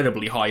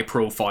incredibly high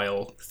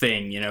profile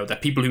thing,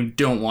 that people who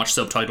don't watch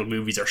subtitled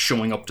movies are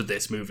showing up to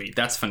this movie.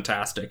 That's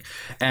fantastic.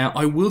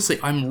 I will say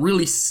I'm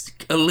really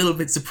a little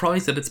bit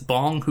surprised that it's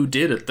Bong who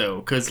did it, though,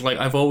 because like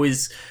I've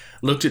always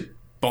looked at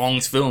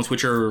Bong's films,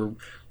 which are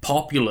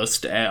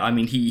populist. I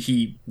mean,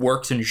 he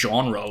works in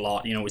genre a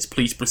lot. His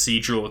police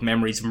procedural with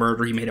Memories of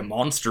Murder. He made a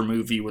monster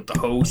movie with The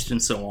Host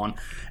and so on.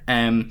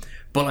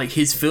 But like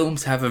his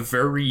films have a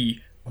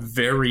very,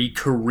 very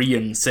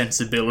Korean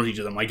sensibility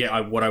to them. I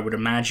get what I would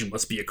imagine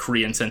must be a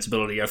Korean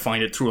sensibility. I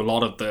find it through a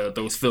lot of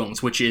those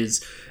films, which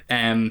is,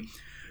 they're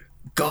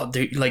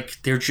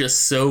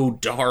just so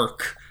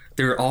dark.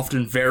 They're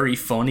often very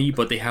funny,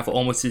 but they have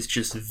almost this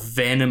just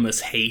venomous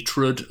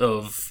hatred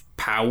of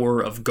power,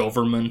 of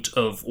government,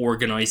 of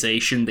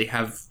organization. They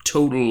have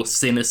total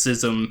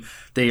cynicism.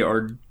 They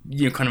are,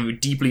 kind of a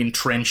deeply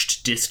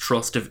entrenched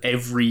distrust of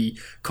every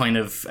kind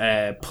of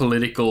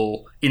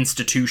political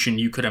institution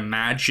you could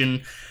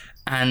imagine.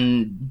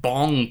 And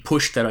Bong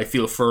pushed that, I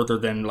feel, further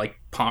than like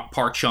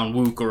Park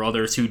Chan-wook or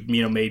others who,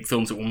 made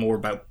films that were more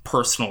about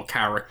personal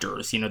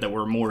characters, that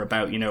were more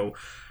about,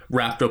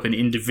 wrapped up in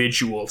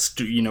individual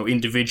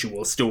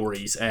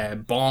stories.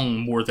 Bong,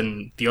 more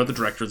than the other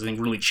directors, I think,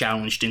 really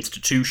challenged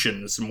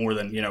institutions more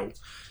than,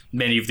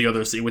 many of the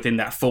others within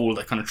that fold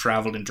that kind of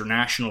traveled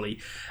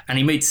internationally. And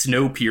he made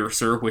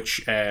Snowpiercer,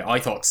 which I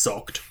thought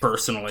sucked,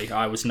 personally.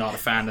 I was not a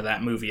fan of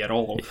that movie at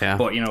all. Yeah.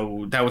 But,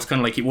 that was kind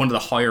of like one of the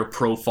higher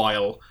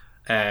profile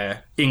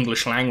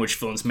English language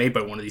films made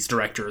by one of these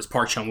directors.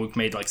 Park Chan-wook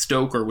made like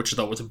Stoker, which I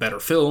thought was a better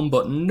film,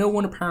 but no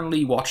one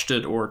apparently watched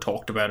it or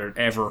talked about it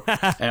ever.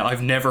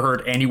 I've never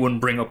heard anyone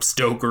bring up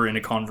Stoker in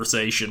a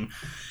conversation.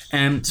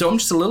 So I'm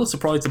just a little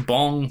surprised that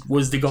Bong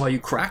was the guy who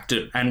cracked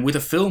it, and with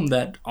a film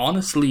that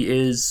honestly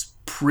is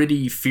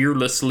pretty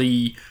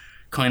fearlessly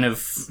kind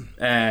of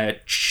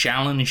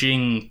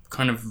challenging,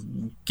 kind of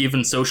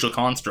given social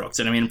constructs.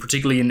 And I mean,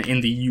 particularly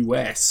in the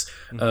US,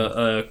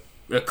 a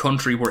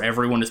country where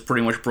everyone is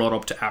pretty much brought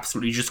up to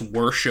absolutely just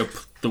worship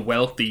the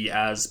wealthy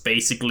as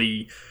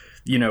basically,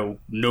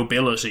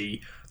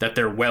 nobility, that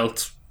their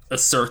wealth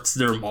asserts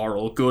their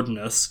moral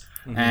goodness.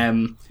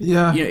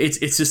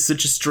 It's just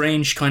such a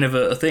strange kind of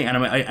a thing.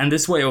 And and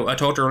this way, I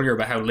talked earlier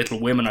about how Little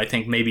Women, I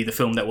think, may be the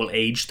film that will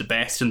age the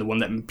best and the one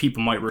that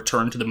people might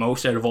return to the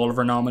most out of all of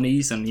our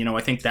nominees. And,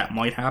 I think that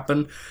might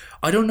happen.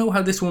 I don't know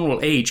how this one will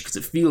age because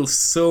it feels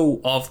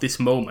so of this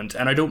moment.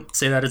 And I don't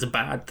say that as a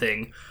bad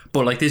thing.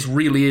 But like this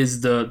really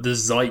is the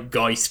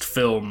zeitgeist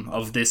film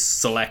of this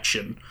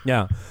selection.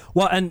 Yeah.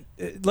 Well, and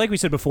like we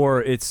said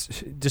before, it's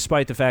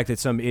despite the fact that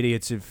some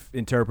idiots have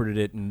interpreted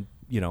it in,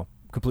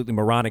 completely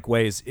moronic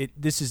ways,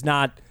 this is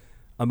not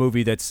a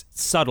movie that's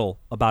subtle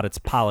about its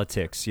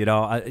politics,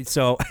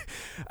 So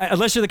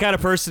unless you're the kind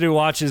of person who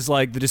watches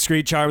like The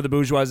Discreet Charm of the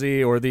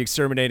Bourgeoisie or The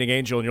Exterminating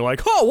Angel and you're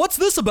like, oh, what's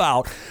this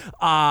about?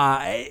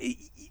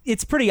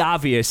 It's pretty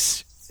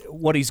obvious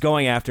what he's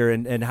going after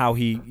and how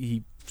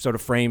he sort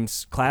of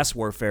frames class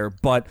warfare,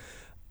 but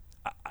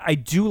I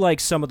do like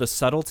some of the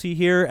subtlety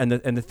here and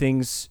the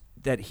things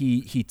that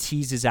he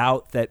teases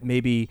out that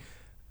maybe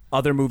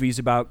other movies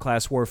about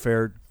class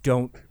warfare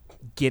don't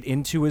get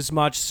into as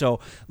much. So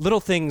little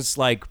things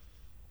like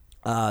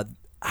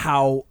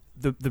how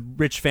the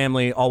rich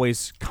family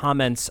always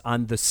comments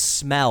on the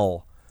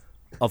smell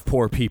of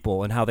poor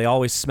people and how they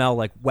always smell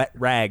like wet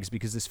rags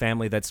because this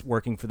family that's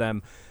working for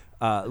them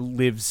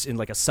lives in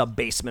like a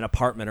sub-basement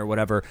apartment or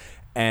whatever.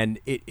 And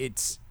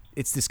it's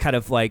this kind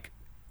of like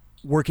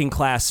working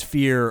class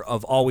fear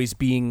of always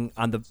being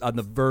on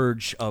the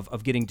verge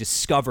of getting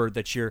discovered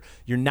that you're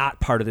not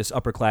part of this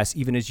upper class,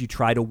 even as you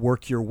try to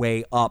work your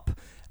way up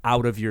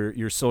out of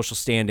your social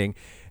standing.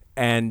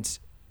 And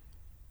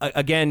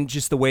again,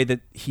 just the way that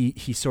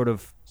he sort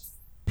of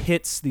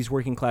pits these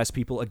working class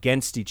people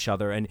against each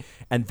other, and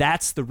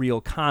that's the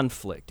real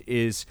conflict.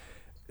 Is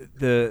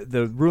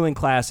the ruling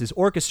class is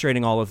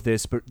orchestrating all of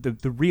this, but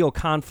the real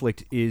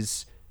conflict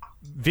is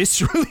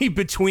viscerally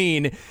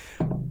between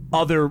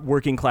other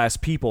working class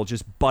people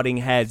just butting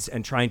heads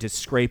and trying to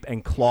scrape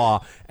and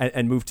claw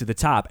and move to the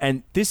top.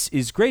 And this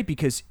is great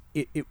because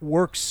it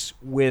works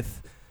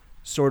with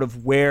sort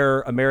of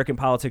where American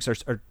politics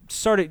are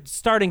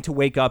starting to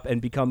wake up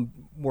and become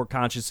more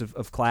conscious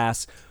of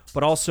class.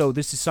 But also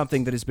this is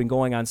something that has been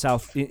going on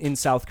in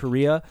South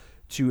Korea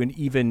to an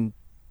even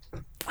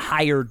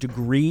higher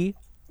degree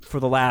for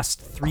the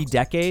last 3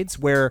 decades,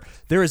 where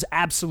there is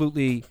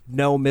absolutely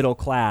no middle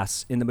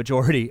class in the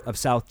majority of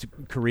South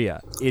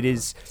Korea.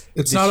 It's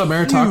not a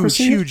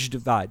meritocracy? Huge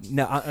divide.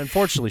 No,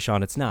 unfortunately,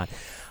 Sean, it's not.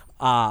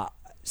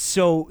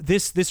 So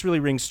this really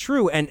rings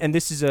true, and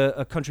this is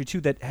a country too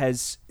that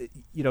has,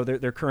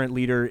 their current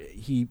leader.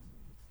 He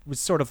was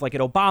sort of like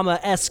an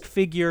Obama-esque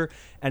figure,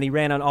 and he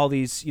ran on all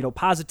these,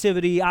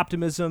 positivity,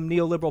 optimism,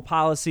 neoliberal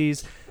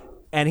policies,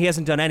 and he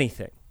hasn't done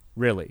anything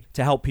really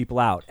to help people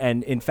out.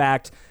 And in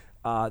fact,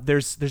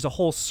 there's a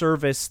whole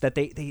service that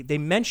they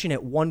mention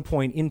at one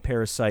point in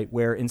Parasite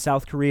where in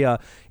South Korea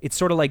it's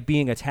sort of like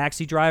being a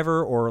taxi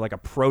driver or like a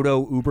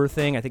proto Uber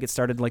thing. I think it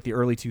started in like the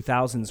early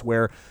 2000s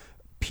where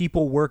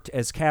people worked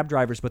as cab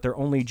drivers, but their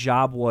only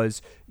job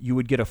was you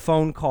would get a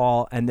phone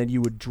call and then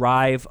you would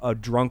drive a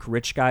drunk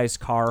rich guy's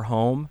car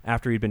home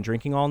after he'd been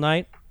drinking all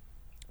night.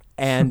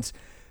 And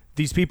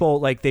these people,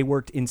 like, they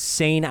worked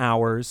insane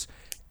hours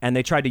and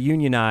they tried to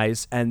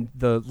unionize, and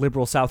the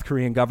liberal South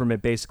Korean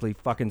government basically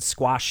fucking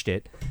squashed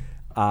it.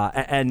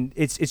 And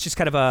it's just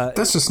kind of a...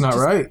 That's just not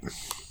right.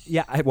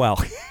 Yeah,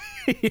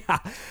 yeah.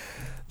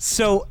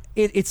 So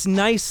it's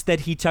nice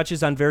that he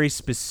touches on very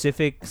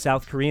specific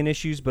South Korean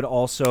issues, but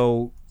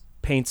also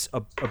paints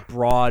a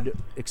broad,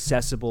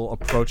 accessible,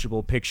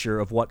 approachable picture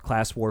of what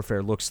class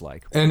warfare looks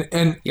like. And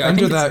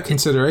under that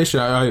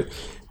consideration,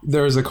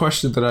 there was a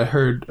question that I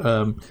heard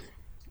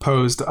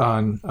posed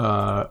on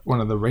one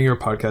of the Ringer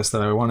podcasts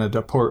that I wanted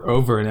to port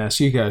over and ask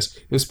you guys.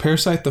 Is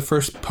Parasite the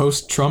first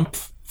post-Trump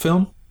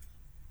film?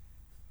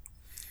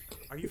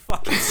 Are you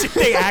fucking sick?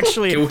 They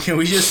actually... Can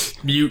we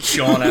just mute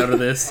Sean out of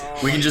this?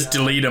 We can just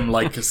delete him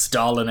like a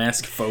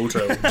Stalin-esque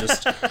photo.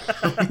 Just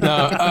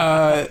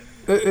No,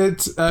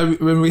 it's...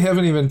 we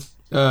haven't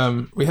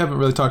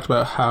really talked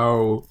about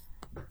how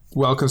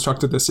well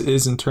constructed this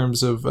is in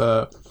terms of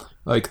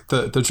like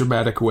the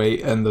dramatic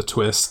weight and the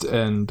twist,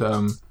 and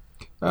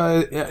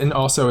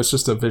also it's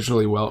just a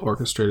visually well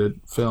orchestrated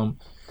film.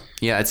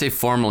 Yeah, I'd say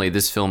formally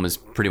this film is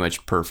pretty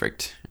much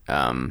perfect.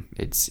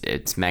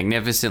 It's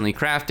magnificently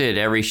crafted.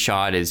 Every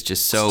shot is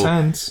just so it's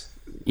tense.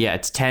 Yeah,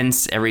 it's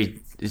tense. Every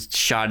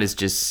shot is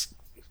just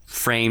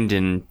framed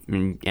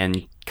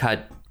and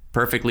cut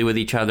perfectly with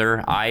each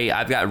other.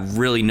 I've got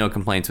really no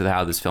complaints with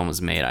how this film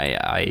is made.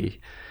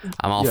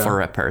 I'm all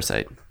for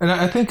Parasite. And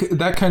I think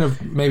that kind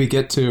of maybe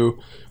get to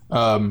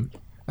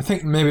I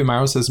think maybe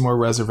Miles has more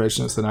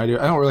reservations than I do.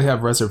 I don't really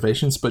have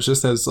reservations, but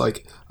just as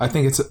like, I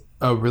think it's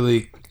a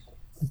really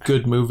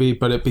good movie,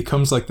 but it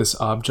becomes like this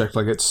object,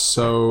 like it's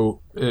so,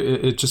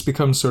 it just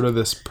becomes sort of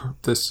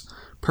this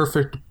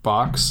perfect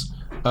box,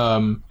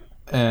 and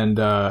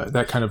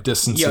that kind of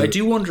distance. Yeah, I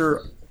do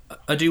wonder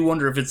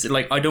if it's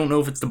like, I don't know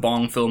if it's the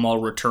Bong film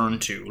I'll return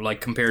to,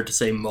 like compared to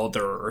say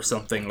Mother or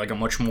something, like a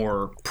much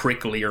more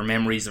prickly, or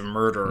Memories of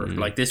Murder.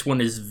 Like this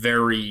one is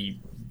very,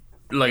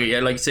 like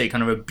I say,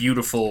 kind of a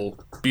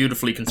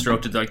beautifully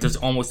constructed, like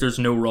there's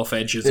no rough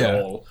edges at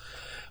all,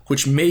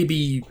 which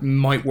maybe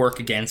might work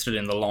against it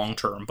in the long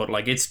term, but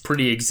like it's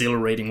pretty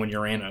exhilarating when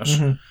you're in it.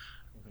 Mm-hmm.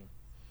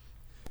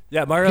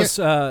 Yeah, Marios,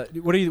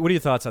 what are your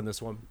thoughts on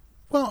this one?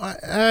 Well,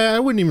 I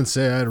wouldn't even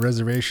say I had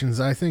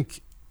reservations. I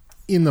think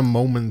in the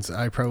moment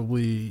I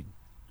probably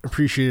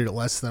appreciated it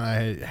less than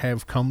I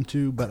have come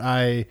to, but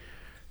I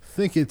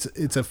think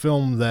it's a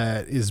film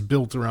that is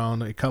built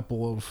around a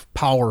couple of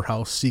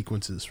powerhouse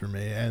sequences for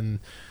me, and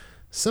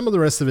some of the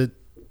rest of it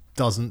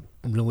doesn't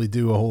really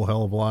do a whole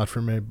hell of a lot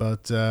for me,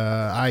 but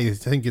I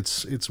think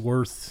it's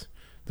worth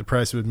the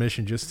price of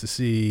admission just to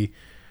see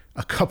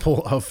a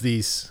couple of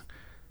these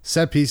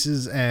set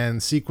pieces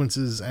and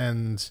sequences,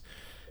 and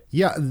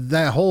Yeah,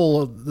 the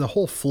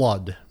whole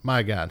flood.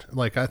 My God,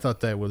 like I thought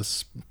that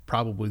was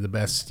probably the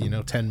best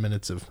 10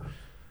 minutes of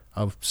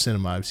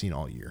cinema I've seen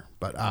all year.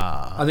 But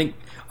I think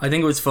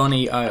it was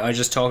funny. I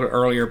just talked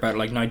earlier about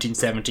like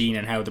 1917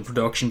 and how the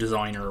production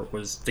designer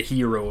was the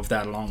hero of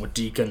that, along with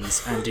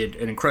Deakins, and did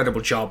an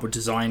incredible job with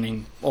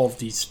designing all of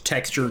these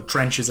textured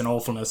trenches and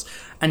awfulness.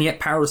 And yet,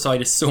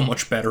 Parasite is so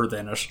much better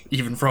than it,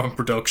 even from a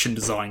production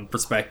design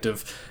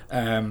perspective.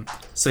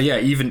 So yeah,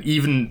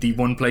 even the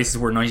one places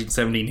where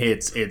 1917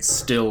 hits, it's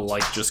still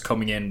like just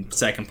coming in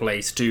second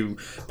place to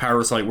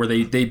Parasite, where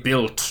they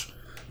built.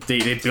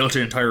 They built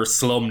an entire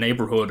slum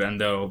neighborhood and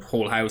the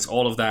whole house.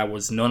 All of that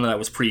none of that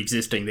was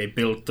pre-existing. They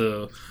built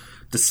the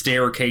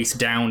staircase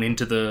down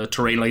into the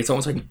terrain. Like it's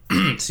almost like,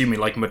 excuse me,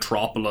 like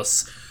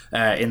Metropolis,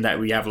 in that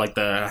we have like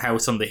the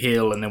house on the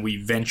hill and then we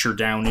venture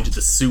down into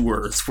the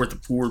sewers where the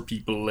poor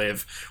people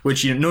live.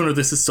 Which none of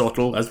this is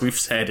subtle, as we've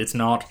said. It's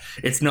not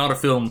a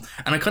film,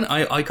 and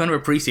I kind of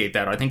appreciate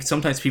that. I think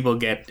sometimes people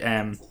get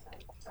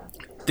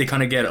they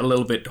kind of get a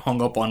little bit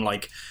hung up on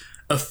like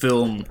a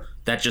film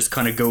that just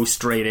kind of goes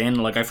straight in.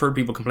 Like I've heard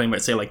people complain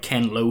about, say, like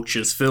Ken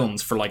Loach's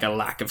films for like a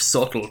lack of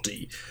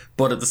subtlety,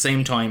 but at the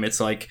same time it's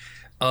like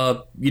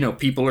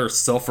people are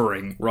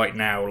suffering right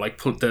now.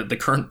 Like the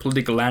current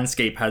political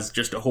landscape has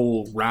just a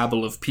whole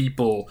rabble of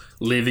people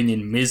living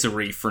in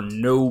misery for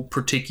no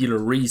particular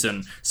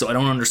reason, so I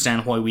don't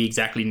understand why we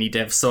exactly need to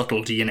have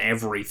subtlety in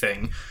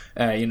everything.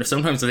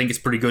 Sometimes I think it's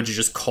pretty good to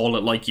just call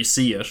it like you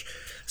see it.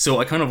 So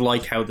I kind of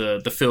like how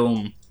the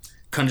film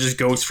kind of just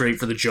goes straight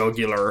for the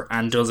jugular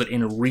and does it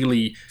in a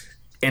really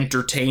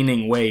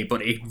entertaining way,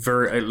 but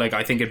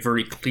I think it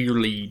very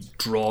clearly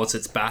draws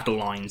its battle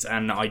lines.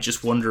 And I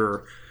just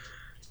wonder,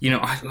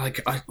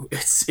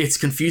 it's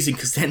confusing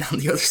because then on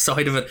the other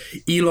side of it,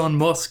 Elon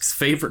Musk's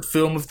favorite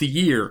film of the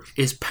year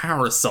is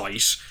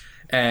Parasite.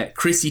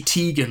 Chrissy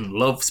Teigen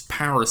loves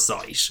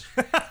Parasite.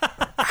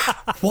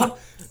 What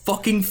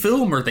fucking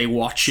film are they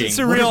watching? It's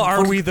a real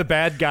 "Are we the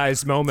bad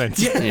guys" moment.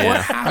 Yeah.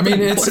 What happened? I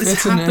mean,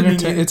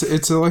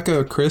 it's like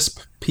a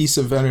crisp piece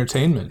of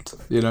entertainment,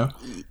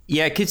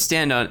 Yeah, it could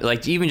stand on,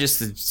 like, even just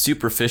the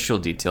superficial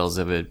details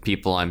of it,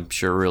 people I'm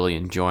sure really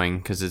enjoying,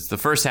 because it's the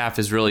first half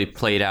is really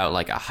played out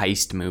like a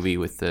heist movie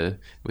with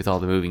all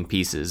the moving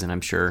pieces, and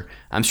I'm sure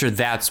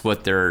that's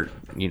what they're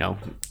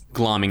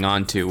glomming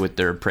onto with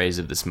their praise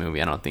of this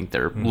movie. I don't think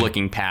they're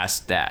looking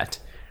past that.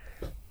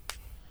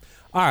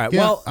 All right. Yeah,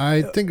 Well,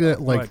 I think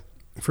that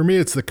for me,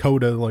 it's the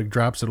coda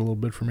drops it a little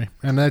bit for me,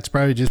 and that's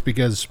probably just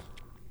because,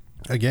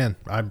 again,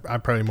 I'm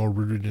probably more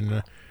rooted in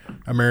the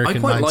American I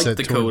quite mindset like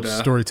the towards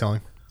coda.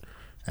 storytelling.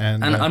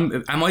 And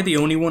am I the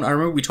only one? I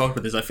remember we talked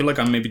about this. I feel like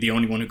I'm maybe the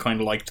only one who kind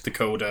of liked the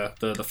coda,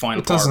 the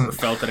final part, or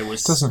felt that it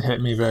was doesn't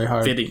hit me very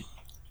hard. fitting.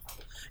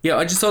 Yeah,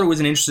 I just thought it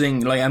was an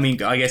interesting,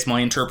 I guess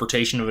my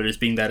interpretation of it is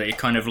being that it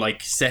kind of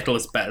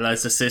settles back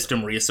as the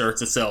system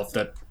reasserts itself,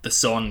 that the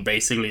son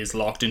basically is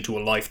locked into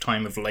a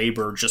lifetime of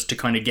labor just to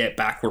kind of get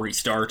back where he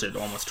started,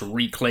 almost to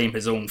reclaim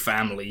his own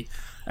family.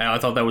 I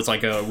thought that was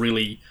a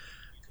really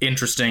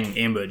interesting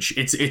image.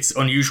 It's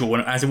unusual.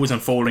 As it was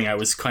unfolding, I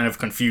was kind of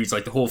confused.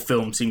 The whole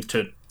film seemed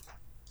to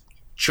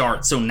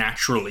chart so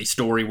naturally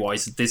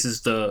story-wise.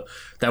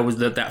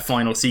 That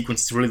final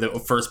sequence is really the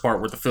first part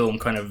where the film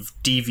kind of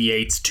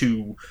deviates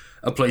to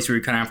a place where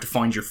you kind of have to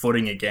find your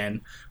footing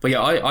again. But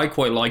yeah, I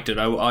quite liked it.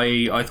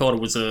 I thought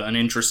it was an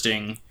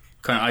interesting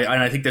kind of,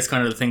 and I think that's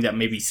kind of the thing that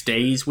maybe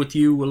stays with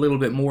you a little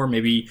bit more.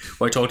 Maybe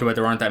what I talked about,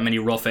 there aren't that many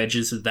rough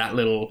edges. That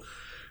little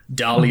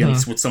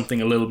dalliance with something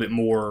a little bit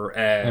more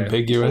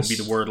ambiguous. What would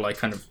be the word?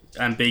 Kind of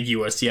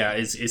ambiguous. Yeah,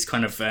 is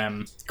kind of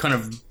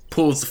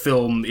pulls the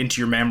film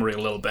into your memory a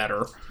little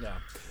better. Yeah.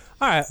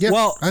 All right. yeah,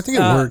 Well, I think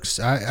it works.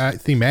 I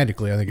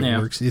thematically, I think it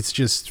works. It's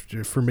just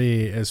for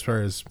me, as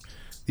far as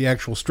the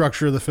actual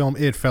structure of the film,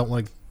 it felt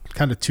like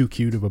kind of too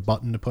cute of a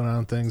button to put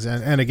on things.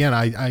 And again,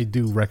 I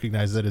do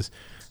recognize that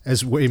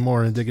as way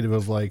more indicative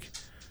of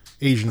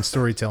Asian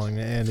storytelling,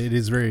 and it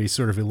is very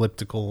sort of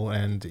elliptical,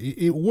 and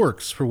it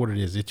works for what it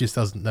is. It just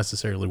doesn't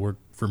necessarily work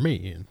for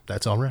me, and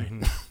that's all right.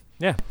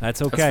 Yeah,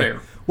 that's okay. That's fair.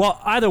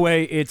 Well, either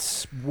way,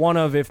 it's one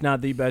of, if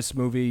not the best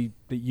movie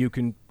that you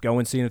can go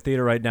and see in a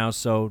theater right now.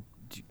 So,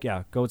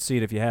 yeah, go and see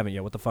it if you haven't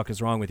yet. What the fuck is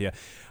wrong with you?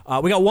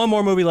 We got one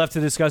more movie left to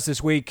discuss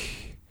this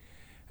week,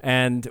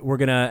 and we're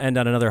going to end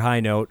on another high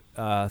note.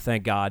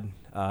 Thank God.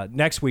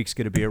 Next week's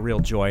going to be a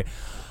real joy.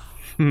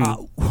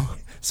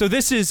 So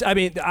this is,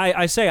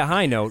 I say a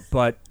high note,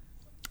 but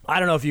I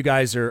don't know if you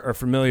guys are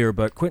familiar,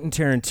 but Quentin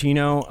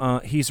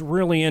Tarantino, he's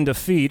really into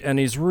feet, and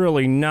he's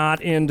really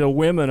not into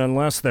women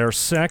unless they're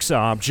sex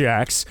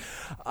objects.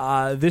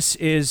 This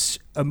is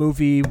a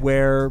movie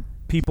where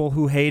people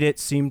who hate it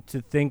seem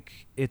to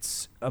think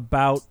it's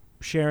about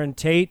Sharon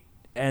Tate,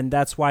 and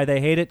that's why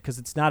they hate it, because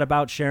it's not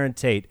about Sharon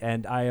Tate.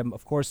 And I am,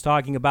 of course,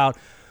 talking about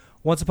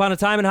Once Upon a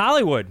Time in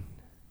Hollywood.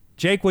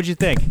 Jake, what'd you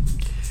think?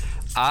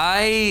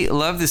 I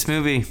love this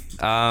movie.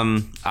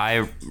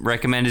 I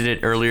recommended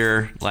it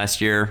earlier last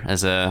year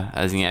as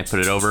I put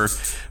it over,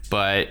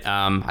 but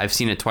I've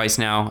seen it twice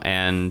now,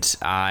 and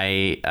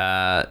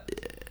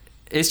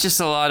it's just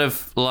a lot of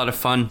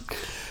fun.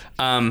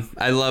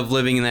 I love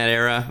living in that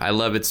era. I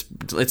love it's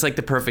like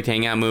the perfect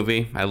hangout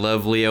movie. I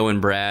love Leo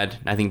and Brad.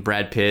 I think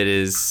Brad Pitt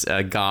is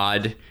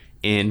God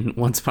in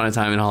Once Upon a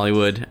Time in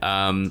Hollywood.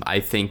 I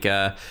think,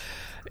 I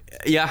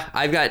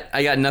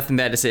got nothing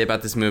bad to say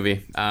about this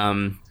movie.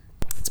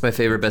 It's my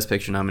favorite Best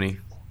Picture nominee.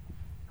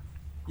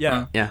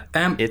 Yeah. Yeah.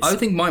 I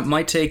think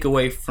my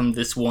takeaway from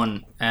this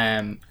one,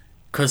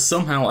 because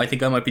somehow I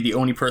think I might be the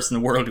only person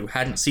in the world who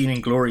hadn't seen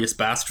Inglourious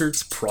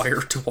Bastards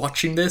prior to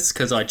watching this,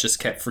 because I just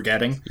kept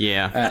forgetting.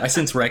 Yeah. I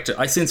since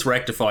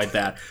rectified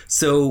that.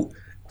 So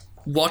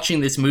watching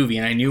this movie,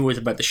 and I knew it was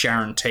about the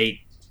Sharon Tate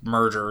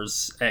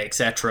murders,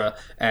 etc.,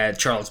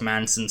 Charles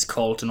Manson's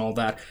cult and all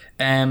that,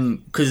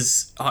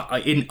 because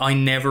I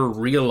never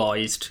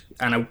realized,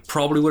 and I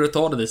probably would have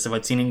thought of this if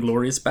I'd seen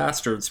Inglourious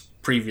Bastards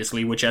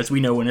previously, which, as we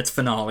know in its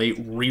finale,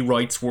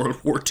 rewrites World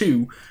War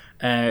II,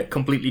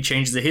 completely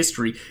changes the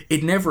history.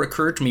 It never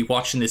occurred to me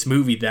watching this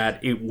movie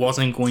that it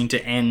wasn't going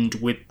to end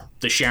with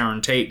the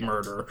Sharon Tate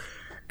murder.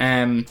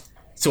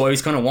 So I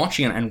was kind of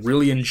watching it and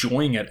really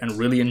enjoying it, and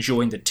really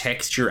enjoying the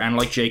texture. And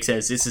like Jake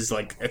says, this is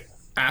like an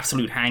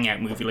absolute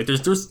hangout movie. Like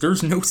there's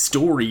no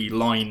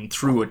storyline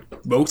through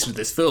it. Most of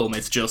this film,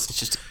 it's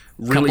just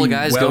really couple of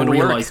guys going to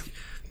work.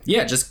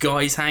 Yeah, just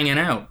guys hanging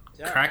out.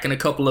 Cracking a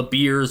couple of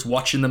beers,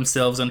 watching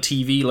themselves on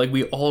TV like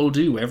we all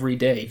do every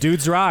day.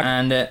 Dudes rock.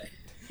 And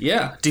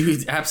yeah,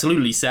 dude,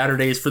 absolutely.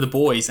 Saturday is for the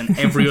boys, and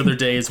every other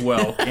day as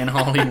well in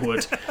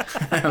Hollywood.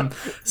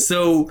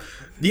 So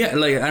yeah,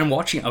 like I'm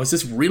watching, I was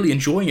just really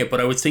enjoying it, but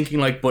I was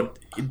thinking like, but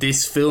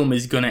this film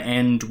is going to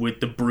end with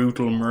the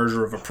brutal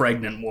murder of a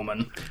pregnant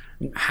woman.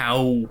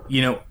 How,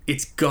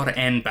 it's got to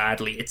end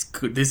badly.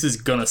 This is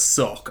going to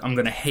suck. I'm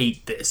going to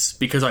hate this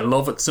because I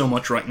love it so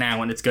much right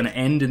now, and it's going to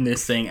end in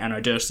this thing, and I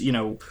just,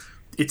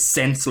 it's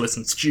senseless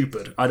and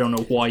stupid. I don't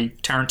know why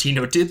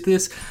Tarantino did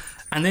this.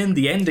 And then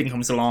the ending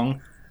comes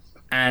along,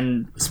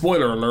 and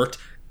spoiler alert,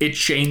 it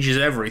changes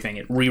everything.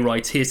 It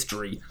rewrites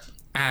history.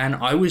 And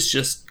I was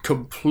just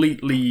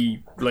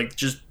completely,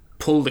 just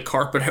pulled the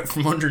carpet out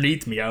from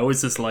underneath me. I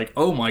was just like,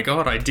 oh my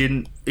god, I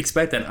didn't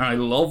expect that, and I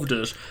loved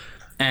it.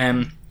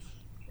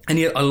 And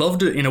yet I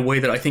loved it in a way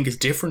that I think is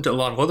different to a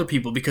lot of other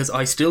people, because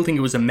I still think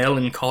it was a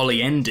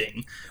melancholy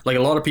ending. Like,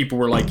 a lot of people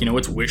were like,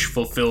 it's wish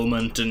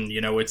fulfillment, and,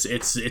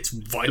 it's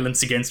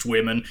violence against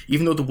women,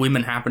 even though the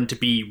women happen to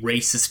be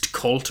racist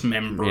cult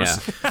members.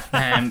 Yeah.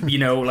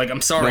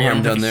 I'm sorry, I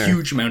don't have a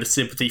huge amount of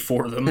sympathy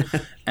for them.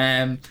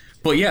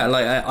 But yeah,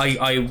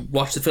 I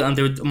watched the film,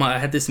 and I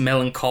had this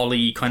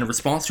melancholy kind of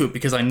response to it,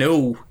 because I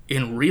know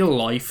in real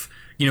life,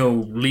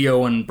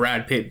 Leo and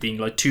Brad Pitt being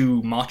like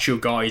two macho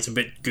guys, a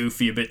bit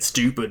goofy, a bit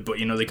stupid, but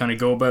they kind of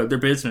go about their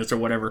business or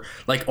whatever.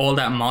 Like, all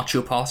that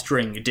macho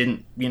posturing, it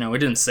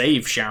didn't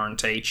save Sharon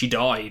Tate. She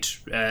died,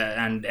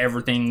 and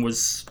everything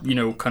was,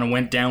 kind of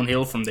went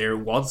downhill from there.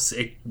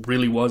 It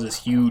really was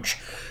this huge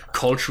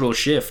cultural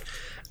shift,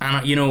 and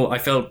I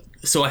felt.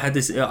 So I had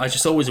this. I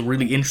just thought it was a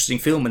really interesting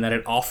film, in that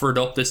it offered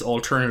up this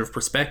alternative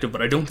perspective,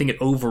 but I don't think it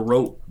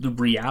overwrote the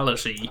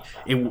reality.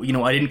 I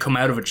didn't come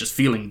out of it just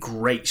feeling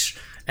great.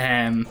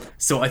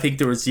 So I think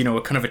there was,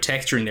 a kind of a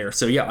texture in there.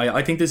 So yeah,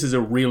 I think this is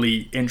a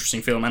really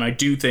interesting film, and I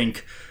do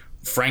think,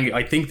 frankly,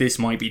 I think this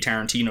might be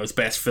Tarantino's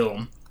best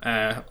film.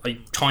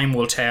 Time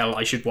will tell.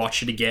 I should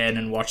watch it again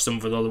and watch some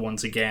of the other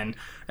ones again.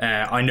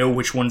 I know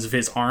which ones of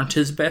his aren't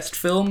his best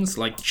films,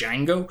 like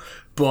Django,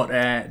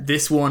 but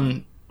this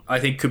one I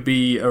think could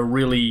be a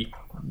really.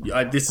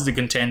 This is a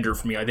contender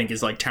for me. I think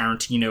is like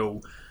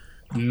Tarantino.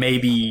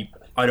 Maybe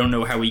I don't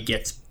know how he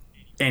gets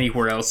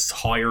anywhere else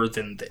higher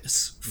than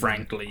this,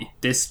 frankly.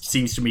 This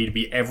seems to me to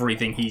be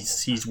everything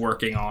he's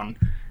working on,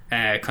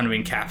 kind of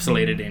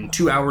encapsulated in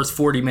 2 hours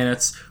 40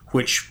 minutes,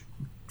 which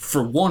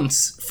for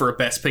once, for a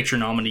Best Picture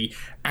nominee,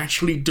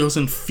 actually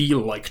doesn't feel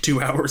like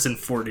 2 hours and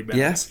 40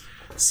 minutes.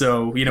 Yeah.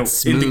 So,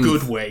 in the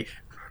good way,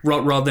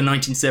 rather than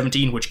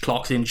 1917, which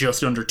clocks in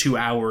just under 2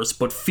 hours,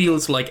 but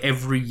feels like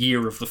every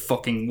year of the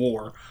fucking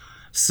war.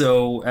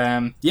 So,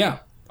 yeah,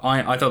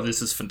 I thought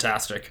this is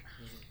fantastic.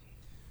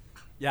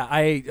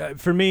 Yeah,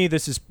 for me,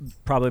 this is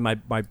probably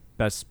my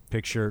Best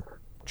Picture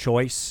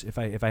choice. If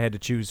I had to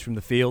choose from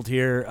the field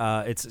here,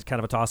 it's kind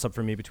of a toss up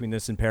for me between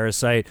this and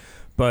Parasite.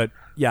 But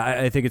yeah,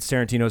 I think it's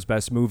Tarantino's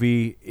best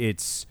movie.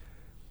 It's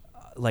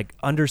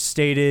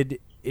understated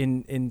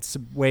in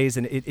some ways,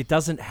 and it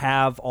doesn't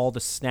have all the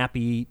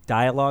snappy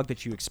dialogue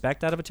that you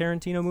expect out of a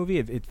Tarantino movie.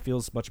 It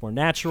feels much more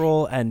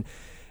natural, and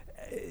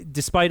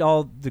despite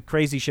all the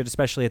crazy shit,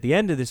 especially at the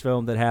end of this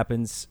film that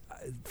happens,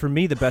 for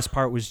me, the best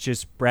part was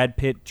just Brad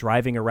Pitt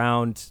driving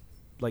around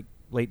like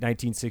late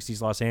 1960s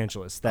Los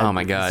Angeles. Oh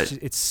my God.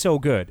 It's so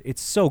good.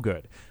 It's so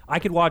good. I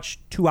could watch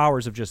 2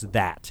 hours of just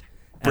that.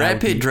 Brad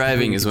Pitt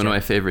driving is one of my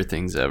favorite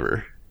things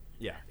ever.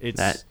 Yeah,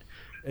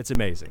 it's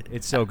amazing.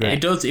 It's so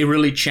good. It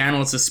really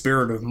channels the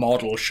spirit of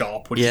Model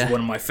Shop, which is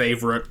one of my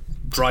favorite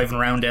driving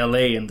around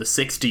LA in the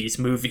 60s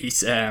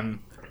movies.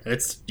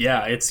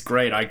 It's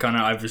great.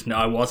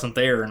 I wasn't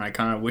there, and I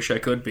kind of wish I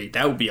could be.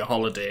 That would be a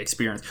holiday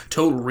experience.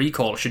 Total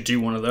Recall should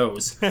do one of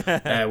those,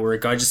 where a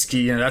guy just,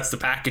 that's the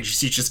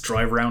package. You just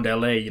drive around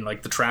LA, and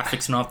like the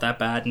traffic's not that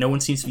bad. No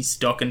one seems to be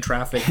stuck in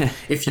traffic.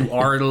 If you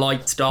are at a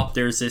light stop,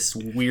 there's this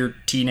weird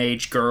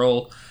teenage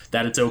girl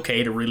that it's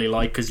okay to really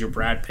like because you're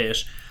Brad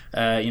Pitt.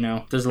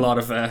 There's a lot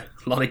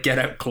of get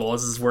out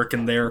clauses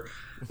working there.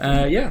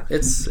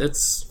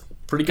 It's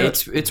pretty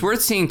good. It's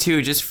worth seeing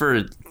too, just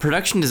for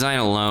production design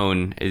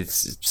alone.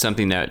 It's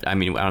something that, I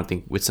don't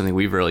think it's something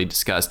we've really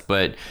discussed,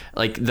 but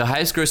like the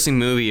highest grossing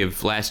movie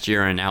of last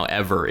year and now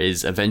ever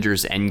is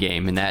Avengers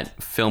Endgame, and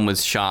that film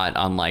was shot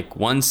on like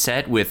one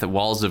set with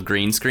walls of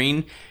green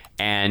screen.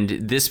 And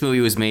this movie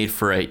was made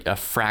for a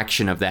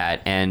fraction of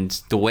that.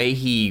 And the way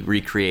he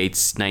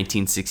recreates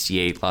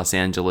 1968 Los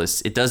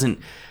Angeles, it doesn't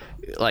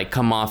like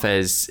come off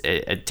as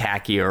a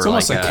tacky or it's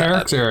almost like a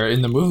character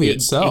in the movie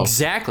itself.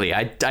 Exactly.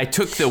 I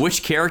took the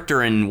which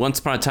character in Once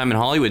Upon a Time in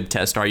Hollywood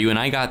test are you, and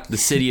I got the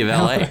city of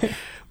LA.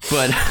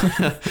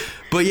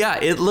 but yeah,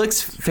 it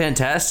looks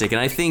fantastic,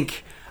 and I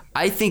think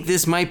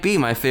this might be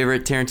my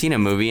favorite Tarantino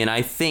movie, and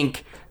I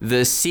think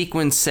the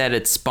sequence set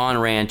at Spawn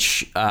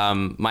Ranch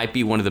might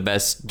be one of the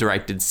best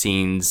directed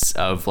scenes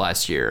of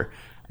last year.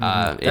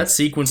 That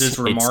sequence is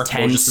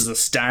remarkable just as a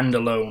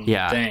standalone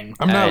thing.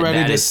 I'm not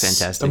ready to. Is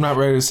fantastic. I'm not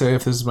ready to say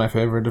if this is my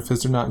favorite of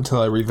his or not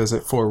until I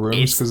revisit Four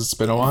Rooms because it's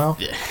been a while.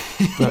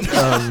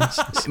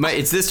 But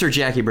it's this or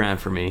Jackie Brown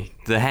for me.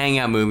 The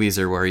hangout movies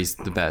are where he's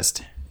the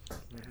best.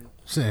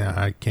 So, yeah,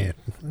 I can't.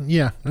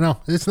 Yeah, no,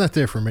 it's not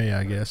there for me,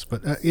 I guess.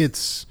 But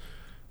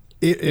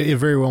it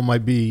very well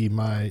might be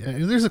my.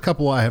 There's a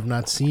couple I have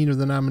not seen of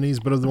the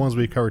nominees, but of the ones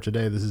we covered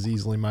today, this is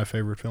easily my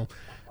favorite film.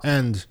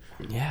 And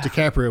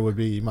DiCaprio would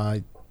be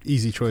my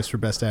easy choice for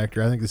Best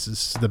Actor. I think this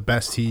is the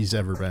best he's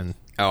ever been.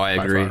 Oh, I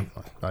agree.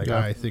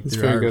 I think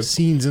there are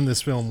scenes in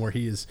this film where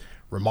he is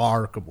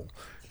remarkable.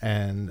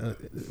 And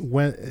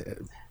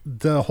when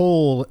the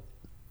whole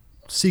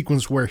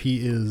sequence where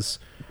he is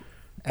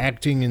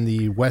acting in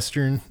the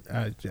Western,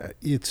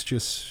 it's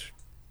just...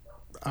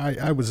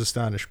 I was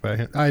astonished by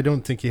him. I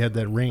don't think he had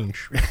that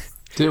range.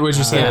 Would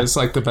you say it's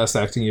like the best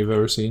acting you've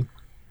ever seen?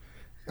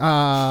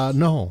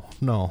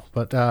 No,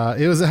 but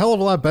it was a hell of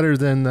a lot better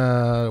than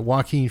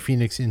Joaquin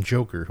Phoenix in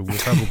Joker, who will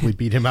probably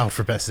beat him out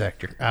for Best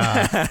Actor.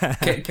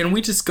 Can we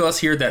discuss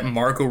here that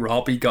Margot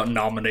Robbie got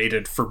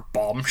nominated for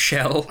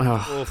Bombshell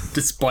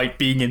despite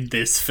being in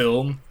this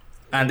film?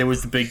 And there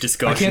was the big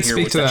discussion. I can't here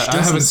speak with to that.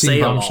 I haven't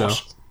seen Bombshell.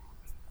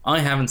 I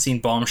haven't seen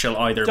Bombshell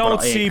either.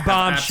 Don't see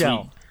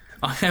Bombshell.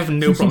 I have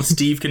no problem.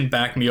 Steve can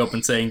back me up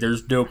in saying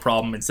there's no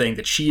problem in saying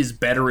that she is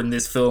better in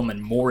this film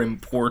and more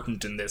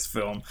important in this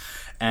film.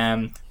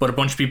 But a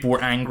bunch of people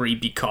were angry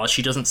because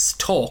she doesn't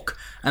talk.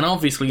 And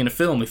obviously in a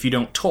film, if you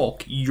don't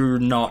talk, you're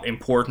not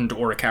important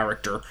or a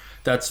character.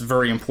 That's a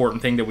very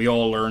important thing that we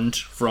all learned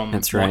from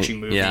watching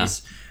movies. Yeah.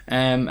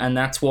 And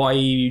that's why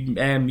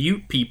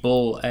mute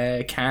people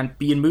can't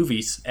be in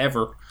movies,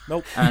 ever.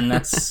 Nope. And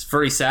that's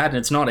very sad, and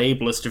it's not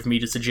ableist of me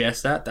to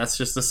suggest that. That's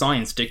just the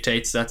science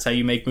dictates that's how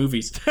you make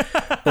movies.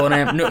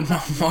 But no,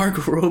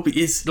 Margot Robbie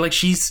is like,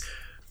 she's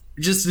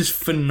just this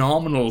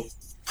phenomenal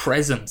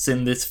presence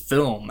in this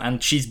film,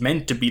 and she's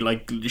meant to be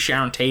like,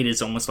 Sharon Tate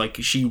is almost like,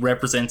 she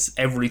represents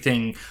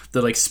everything,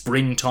 the like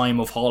springtime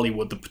of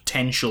Hollywood, the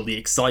potential, the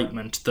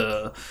excitement,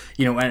 the,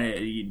 you know,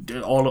 and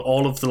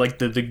all of the like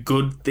the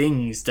good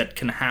things that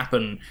can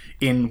happen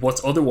in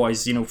what's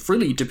otherwise, you know,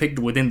 freely depicted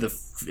within the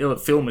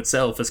film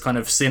itself as kind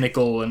of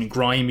cynical and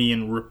grimy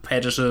and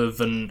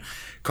repetitive and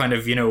kind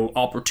of, you know,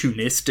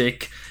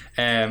 opportunistic.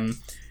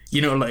 You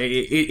know, like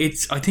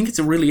it's. I think it's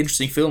a really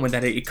interesting film in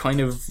that it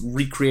kind of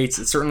recreates.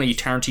 Certainly,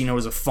 Tarantino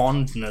has a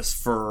fondness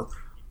for,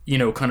 you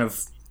know, kind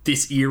of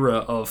this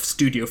era of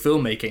studio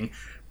filmmaking,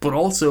 but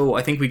also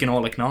I think we can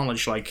all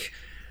acknowledge, like,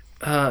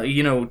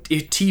 you know,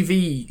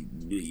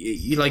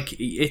 TV, like,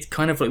 it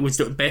kind of like was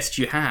the best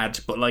you had,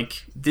 but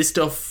like this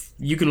stuff,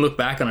 you can look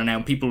back on it now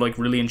and people like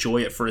really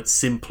enjoy it for its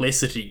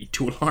simplicity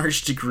to a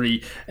large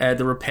degree,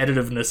 the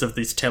repetitiveness of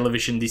this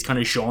television, these kind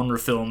of genre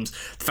films,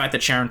 the fact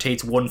that Sharon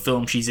Tate's one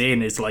film she's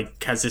in is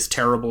like, has this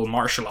terrible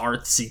martial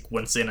arts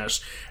sequence in it,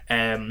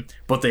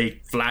 but they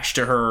flash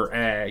to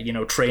her, you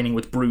know, training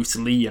with Bruce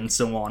Lee and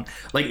so on.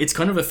 Like, it's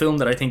kind of a film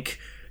that I think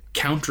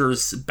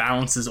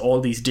balances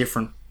all these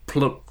different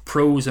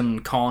pros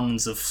and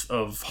cons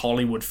of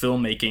Hollywood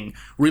filmmaking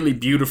really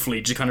beautifully,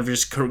 to kind of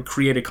just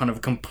create a kind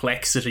of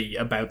complexity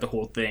about the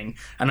whole thing.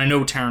 And I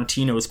know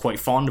Tarantino is quite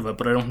fond of it,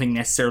 but I don't think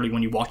necessarily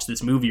when you watch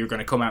this movie you're going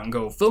to come out and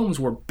go,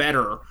 films were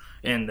better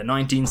in the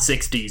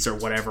 1960s or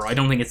whatever. I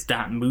don't think it's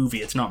that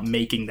movie. It's not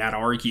making that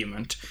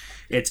argument.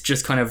 It's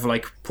just kind of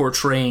like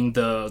portraying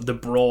the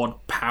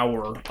broad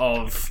power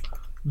of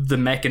the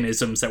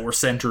mechanisms that were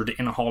centered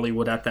in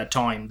Hollywood at that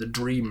time, the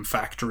dream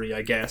factory,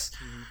 I guess.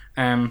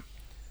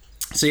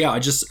 So yeah,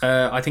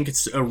 I think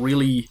it's a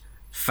really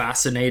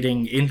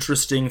fascinating,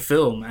 interesting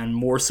film, and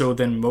more so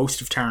than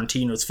most of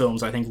Tarantino's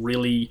films, I think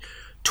really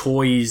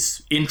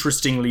toys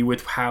interestingly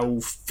with how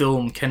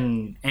film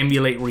can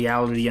emulate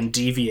reality and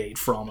deviate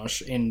from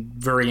it in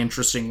very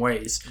interesting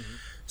ways.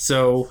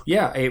 So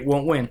yeah, it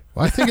won't win.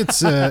 Well, I think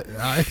it's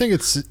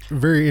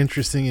very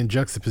interesting in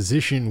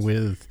juxtaposition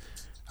with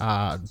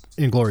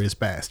Inglourious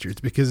Bastards,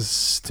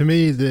 because to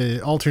me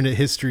the alternate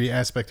history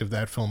aspect of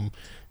that film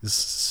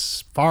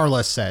is far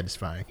less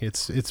satisfying.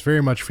 It's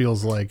very much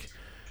feels like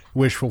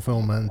wish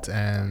fulfillment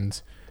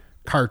and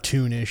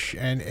cartoonish,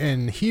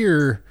 and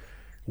here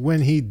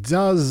when he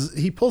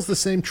pulls the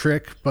same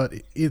trick, but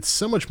it's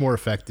so much more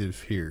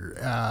effective here.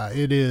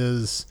 It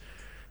is.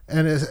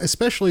 And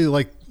especially,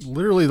 like,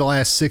 literally the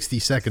last 60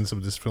 seconds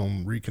of this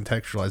film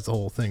recontextualized the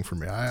whole thing for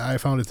me. I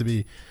found it to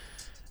be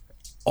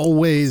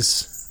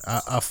always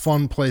a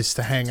fun place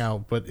to hang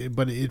out, but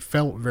it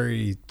felt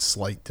very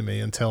slight to me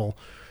until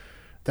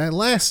that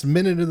last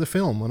minute of the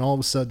film, when all of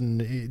a sudden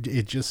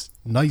it just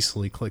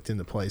nicely clicked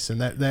into place. And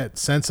that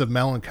sense of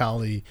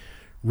melancholy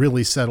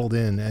really settled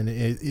in,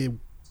 and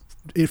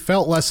it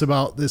felt less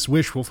about this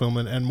wish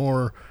fulfillment and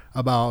more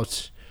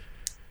about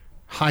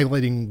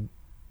highlighting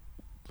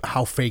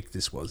how fake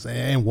this was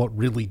and what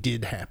really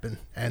did happen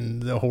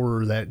and the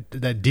horror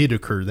that did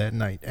occur that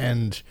night.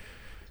 And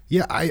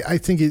yeah, I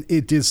think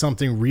it did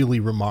something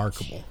really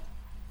remarkable.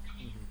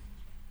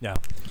 Yeah,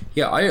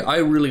 I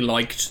really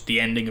liked the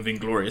ending of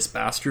Inglourious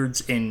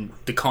Bastards in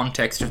the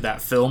context of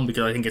that film,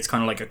 because I think it's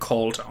kind of like a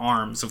call to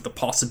arms of the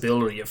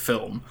possibility of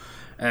film,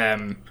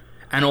 and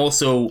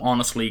also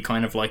honestly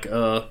kind of like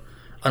a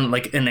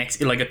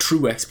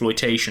true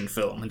exploitation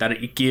film, and that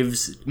it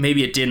gives,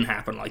 maybe it didn't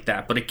happen like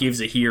that, but it gives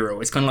a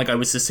hero. It's kind of like, I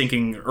was just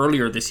thinking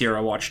earlier this year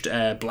I watched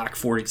Black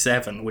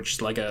 47, which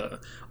is like a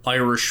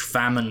Irish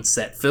famine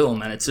set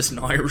film, and it's just an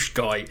Irish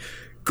guy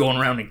going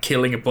around and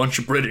killing a bunch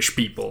of British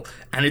people,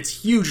 and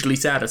it's hugely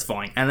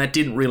satisfying, and that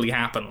didn't really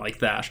happen like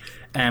that.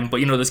 But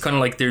you know, there's kind of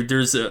like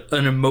there's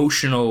an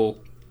emotional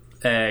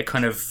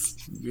kind of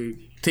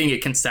thing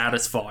it can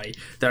satisfy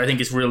that I think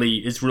is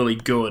really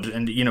good,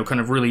 and you know,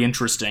 kind of really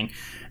interesting.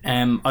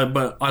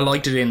 But I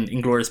liked it in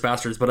Inglourious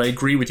Bastards, but I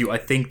agree with you. I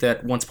think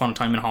that Once Upon a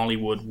Time in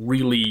Hollywood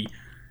really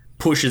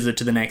pushes it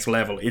to the next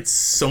level. It's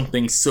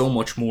something so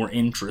much more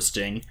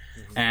interesting.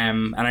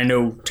 And I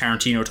know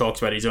Tarantino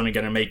talks about he's only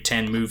going to make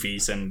 10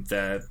 movies, and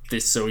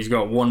so he's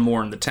got one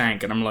more in the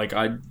tank. And I'm like,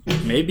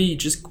 maybe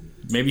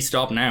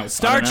stop now.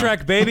 Star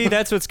Trek, baby,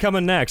 that's what's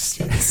coming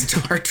next.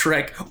 Star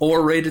Trek,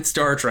 R-rated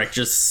Star Trek,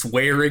 just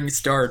swearing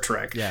Star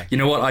Trek. Yeah. You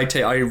know what? I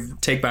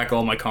take back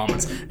all my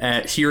comments.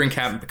 Hearing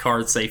Captain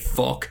Picard say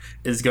 "fuck"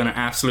 is going to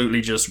absolutely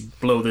just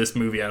blow this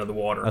movie out of the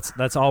water.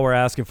 That's all we're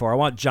asking for. I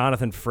want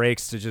Jonathan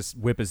Frakes to just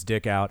whip his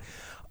dick out.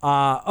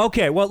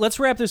 Okay, well, let's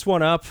wrap this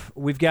one up.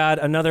 We've got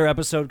another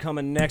episode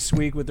coming next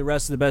week with the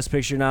rest of the Best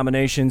Picture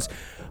nominations.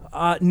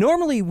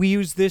 Normally, we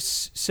use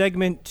this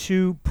segment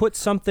to put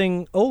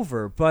something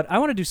over, but I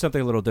want to do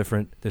something a little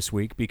different this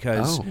week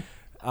because,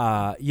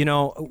 you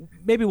know,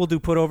 maybe we'll do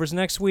put-overs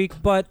next week,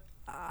 but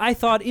I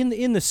thought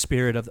in the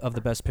spirit of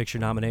the Best Picture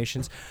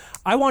nominations,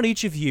 I want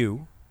each of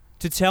you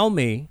to tell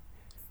me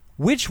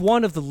which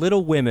one of the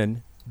Little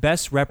Women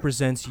best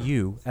represents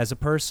you as a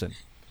person.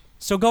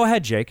 So go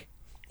ahead, Jake.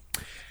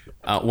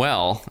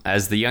 Well,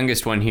 as the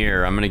youngest one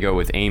here, I'm going to go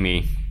with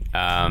Amy,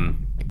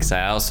 because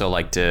I also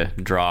like to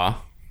draw.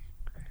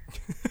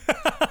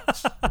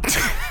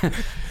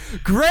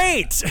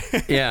 Great!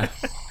 Yeah.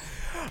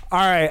 All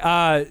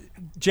right,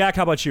 Jack,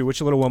 how about you?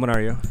 Which Little Woman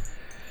are you?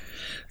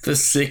 The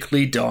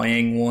sickly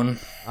dying one.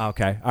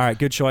 Okay, all right,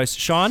 good choice.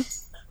 Sean?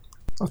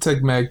 I'll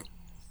take Meg.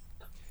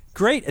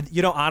 Great.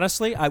 You know,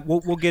 honestly,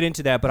 we'll get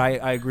into that, but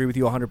I agree with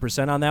you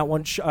 100% on that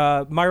one.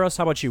 Myros,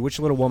 how about you? Which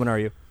Little Woman are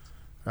you?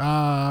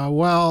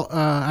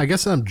 I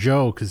guess I'm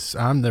Joe, because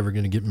I'm never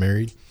going to get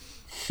married.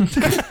 All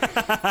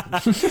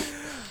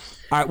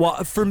right,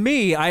 well, for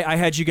me, I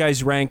had you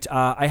guys ranked.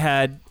 I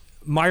had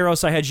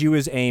Myros, I had you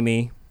as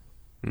Amy.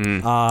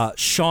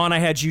 Sean, I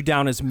had you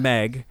down as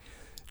Meg.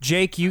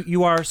 Jake,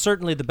 you are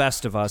certainly the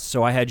best of us,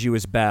 so I had you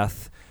as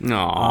Beth.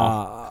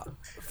 No.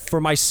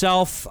 For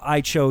myself,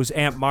 I chose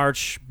Aunt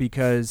March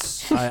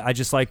because I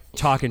just like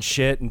talking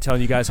shit and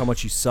telling you guys how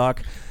much you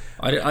suck.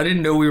 I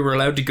didn't know we were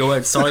allowed to go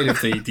outside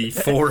of the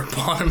four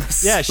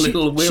eponymous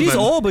Little Women. She's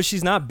old, but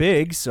she's not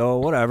big, so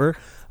whatever.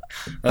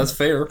 That's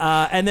fair.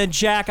 And then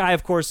Jack, I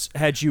of course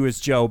had you as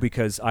Joe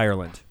because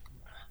Ireland.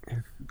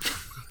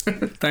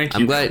 Thank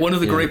you. One of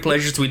the great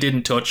pleasures we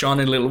didn't touch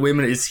on in Little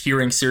Women is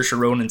hearing Saoirse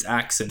Ronan's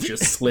accent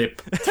just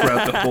slip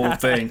throughout the whole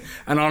thing.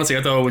 And honestly,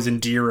 I thought it was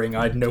endearing.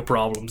 I had no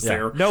problems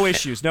there. No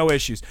issues. All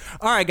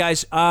right,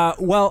 guys.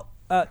 Where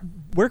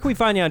can we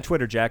find you on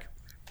Twitter, Jack?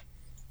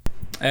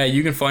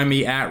 You can find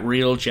me at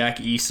Real Jack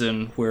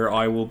Eason, where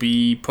I will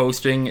be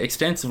posting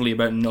extensively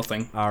about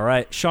nothing. All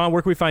right. Sean,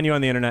 where can we find you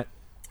on the internet?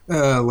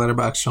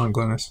 Letterboxd Sean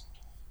Glennis.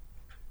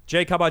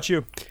 Jake, how about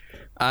you?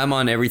 I'm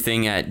on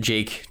everything at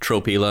Jake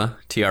Tropila,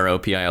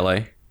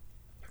 Tropila.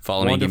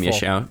 Follow me, give me a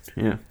shout.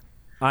 Yeah.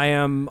 I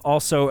am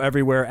also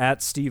everywhere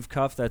at Steve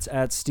Cuff. That's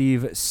at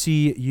Steve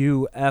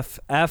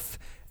Cuff.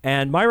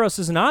 And Myros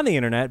isn't on the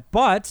internet,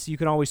 but you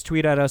can always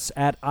tweet at us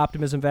at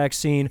Optimism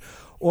Vaccine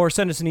or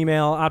send us an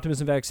email,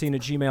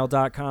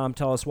 optimismvaccine@gmail.com.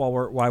 Tell us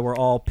why we're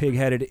all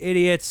pig-headed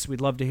idiots.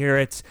 We'd love to hear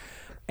it.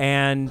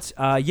 And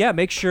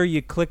make sure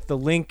you click the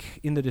link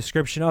in the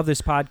description of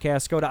this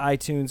podcast. Go to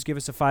iTunes, give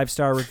us a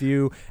 5-star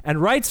review,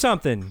 and write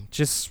something.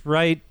 Just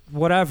write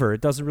whatever.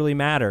 It doesn't really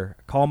matter.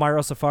 Call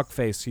Myros a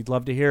fuckface. He'd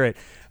love to hear it.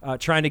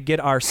 Trying to get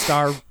our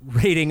star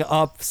rating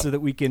up so that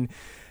we can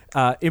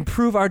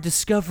improve our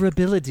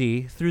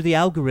discoverability through the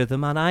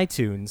algorithm on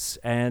iTunes.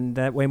 And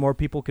that way more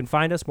people can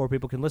find us, more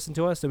people can listen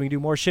to us, and we can do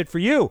more shit for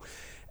you.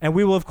 And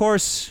we will, of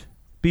course,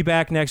 be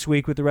back next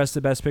week with the rest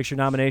of the Best Picture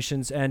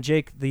nominations. And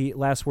Jake, the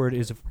last word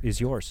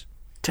is yours.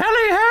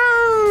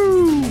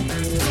 Tally-ho!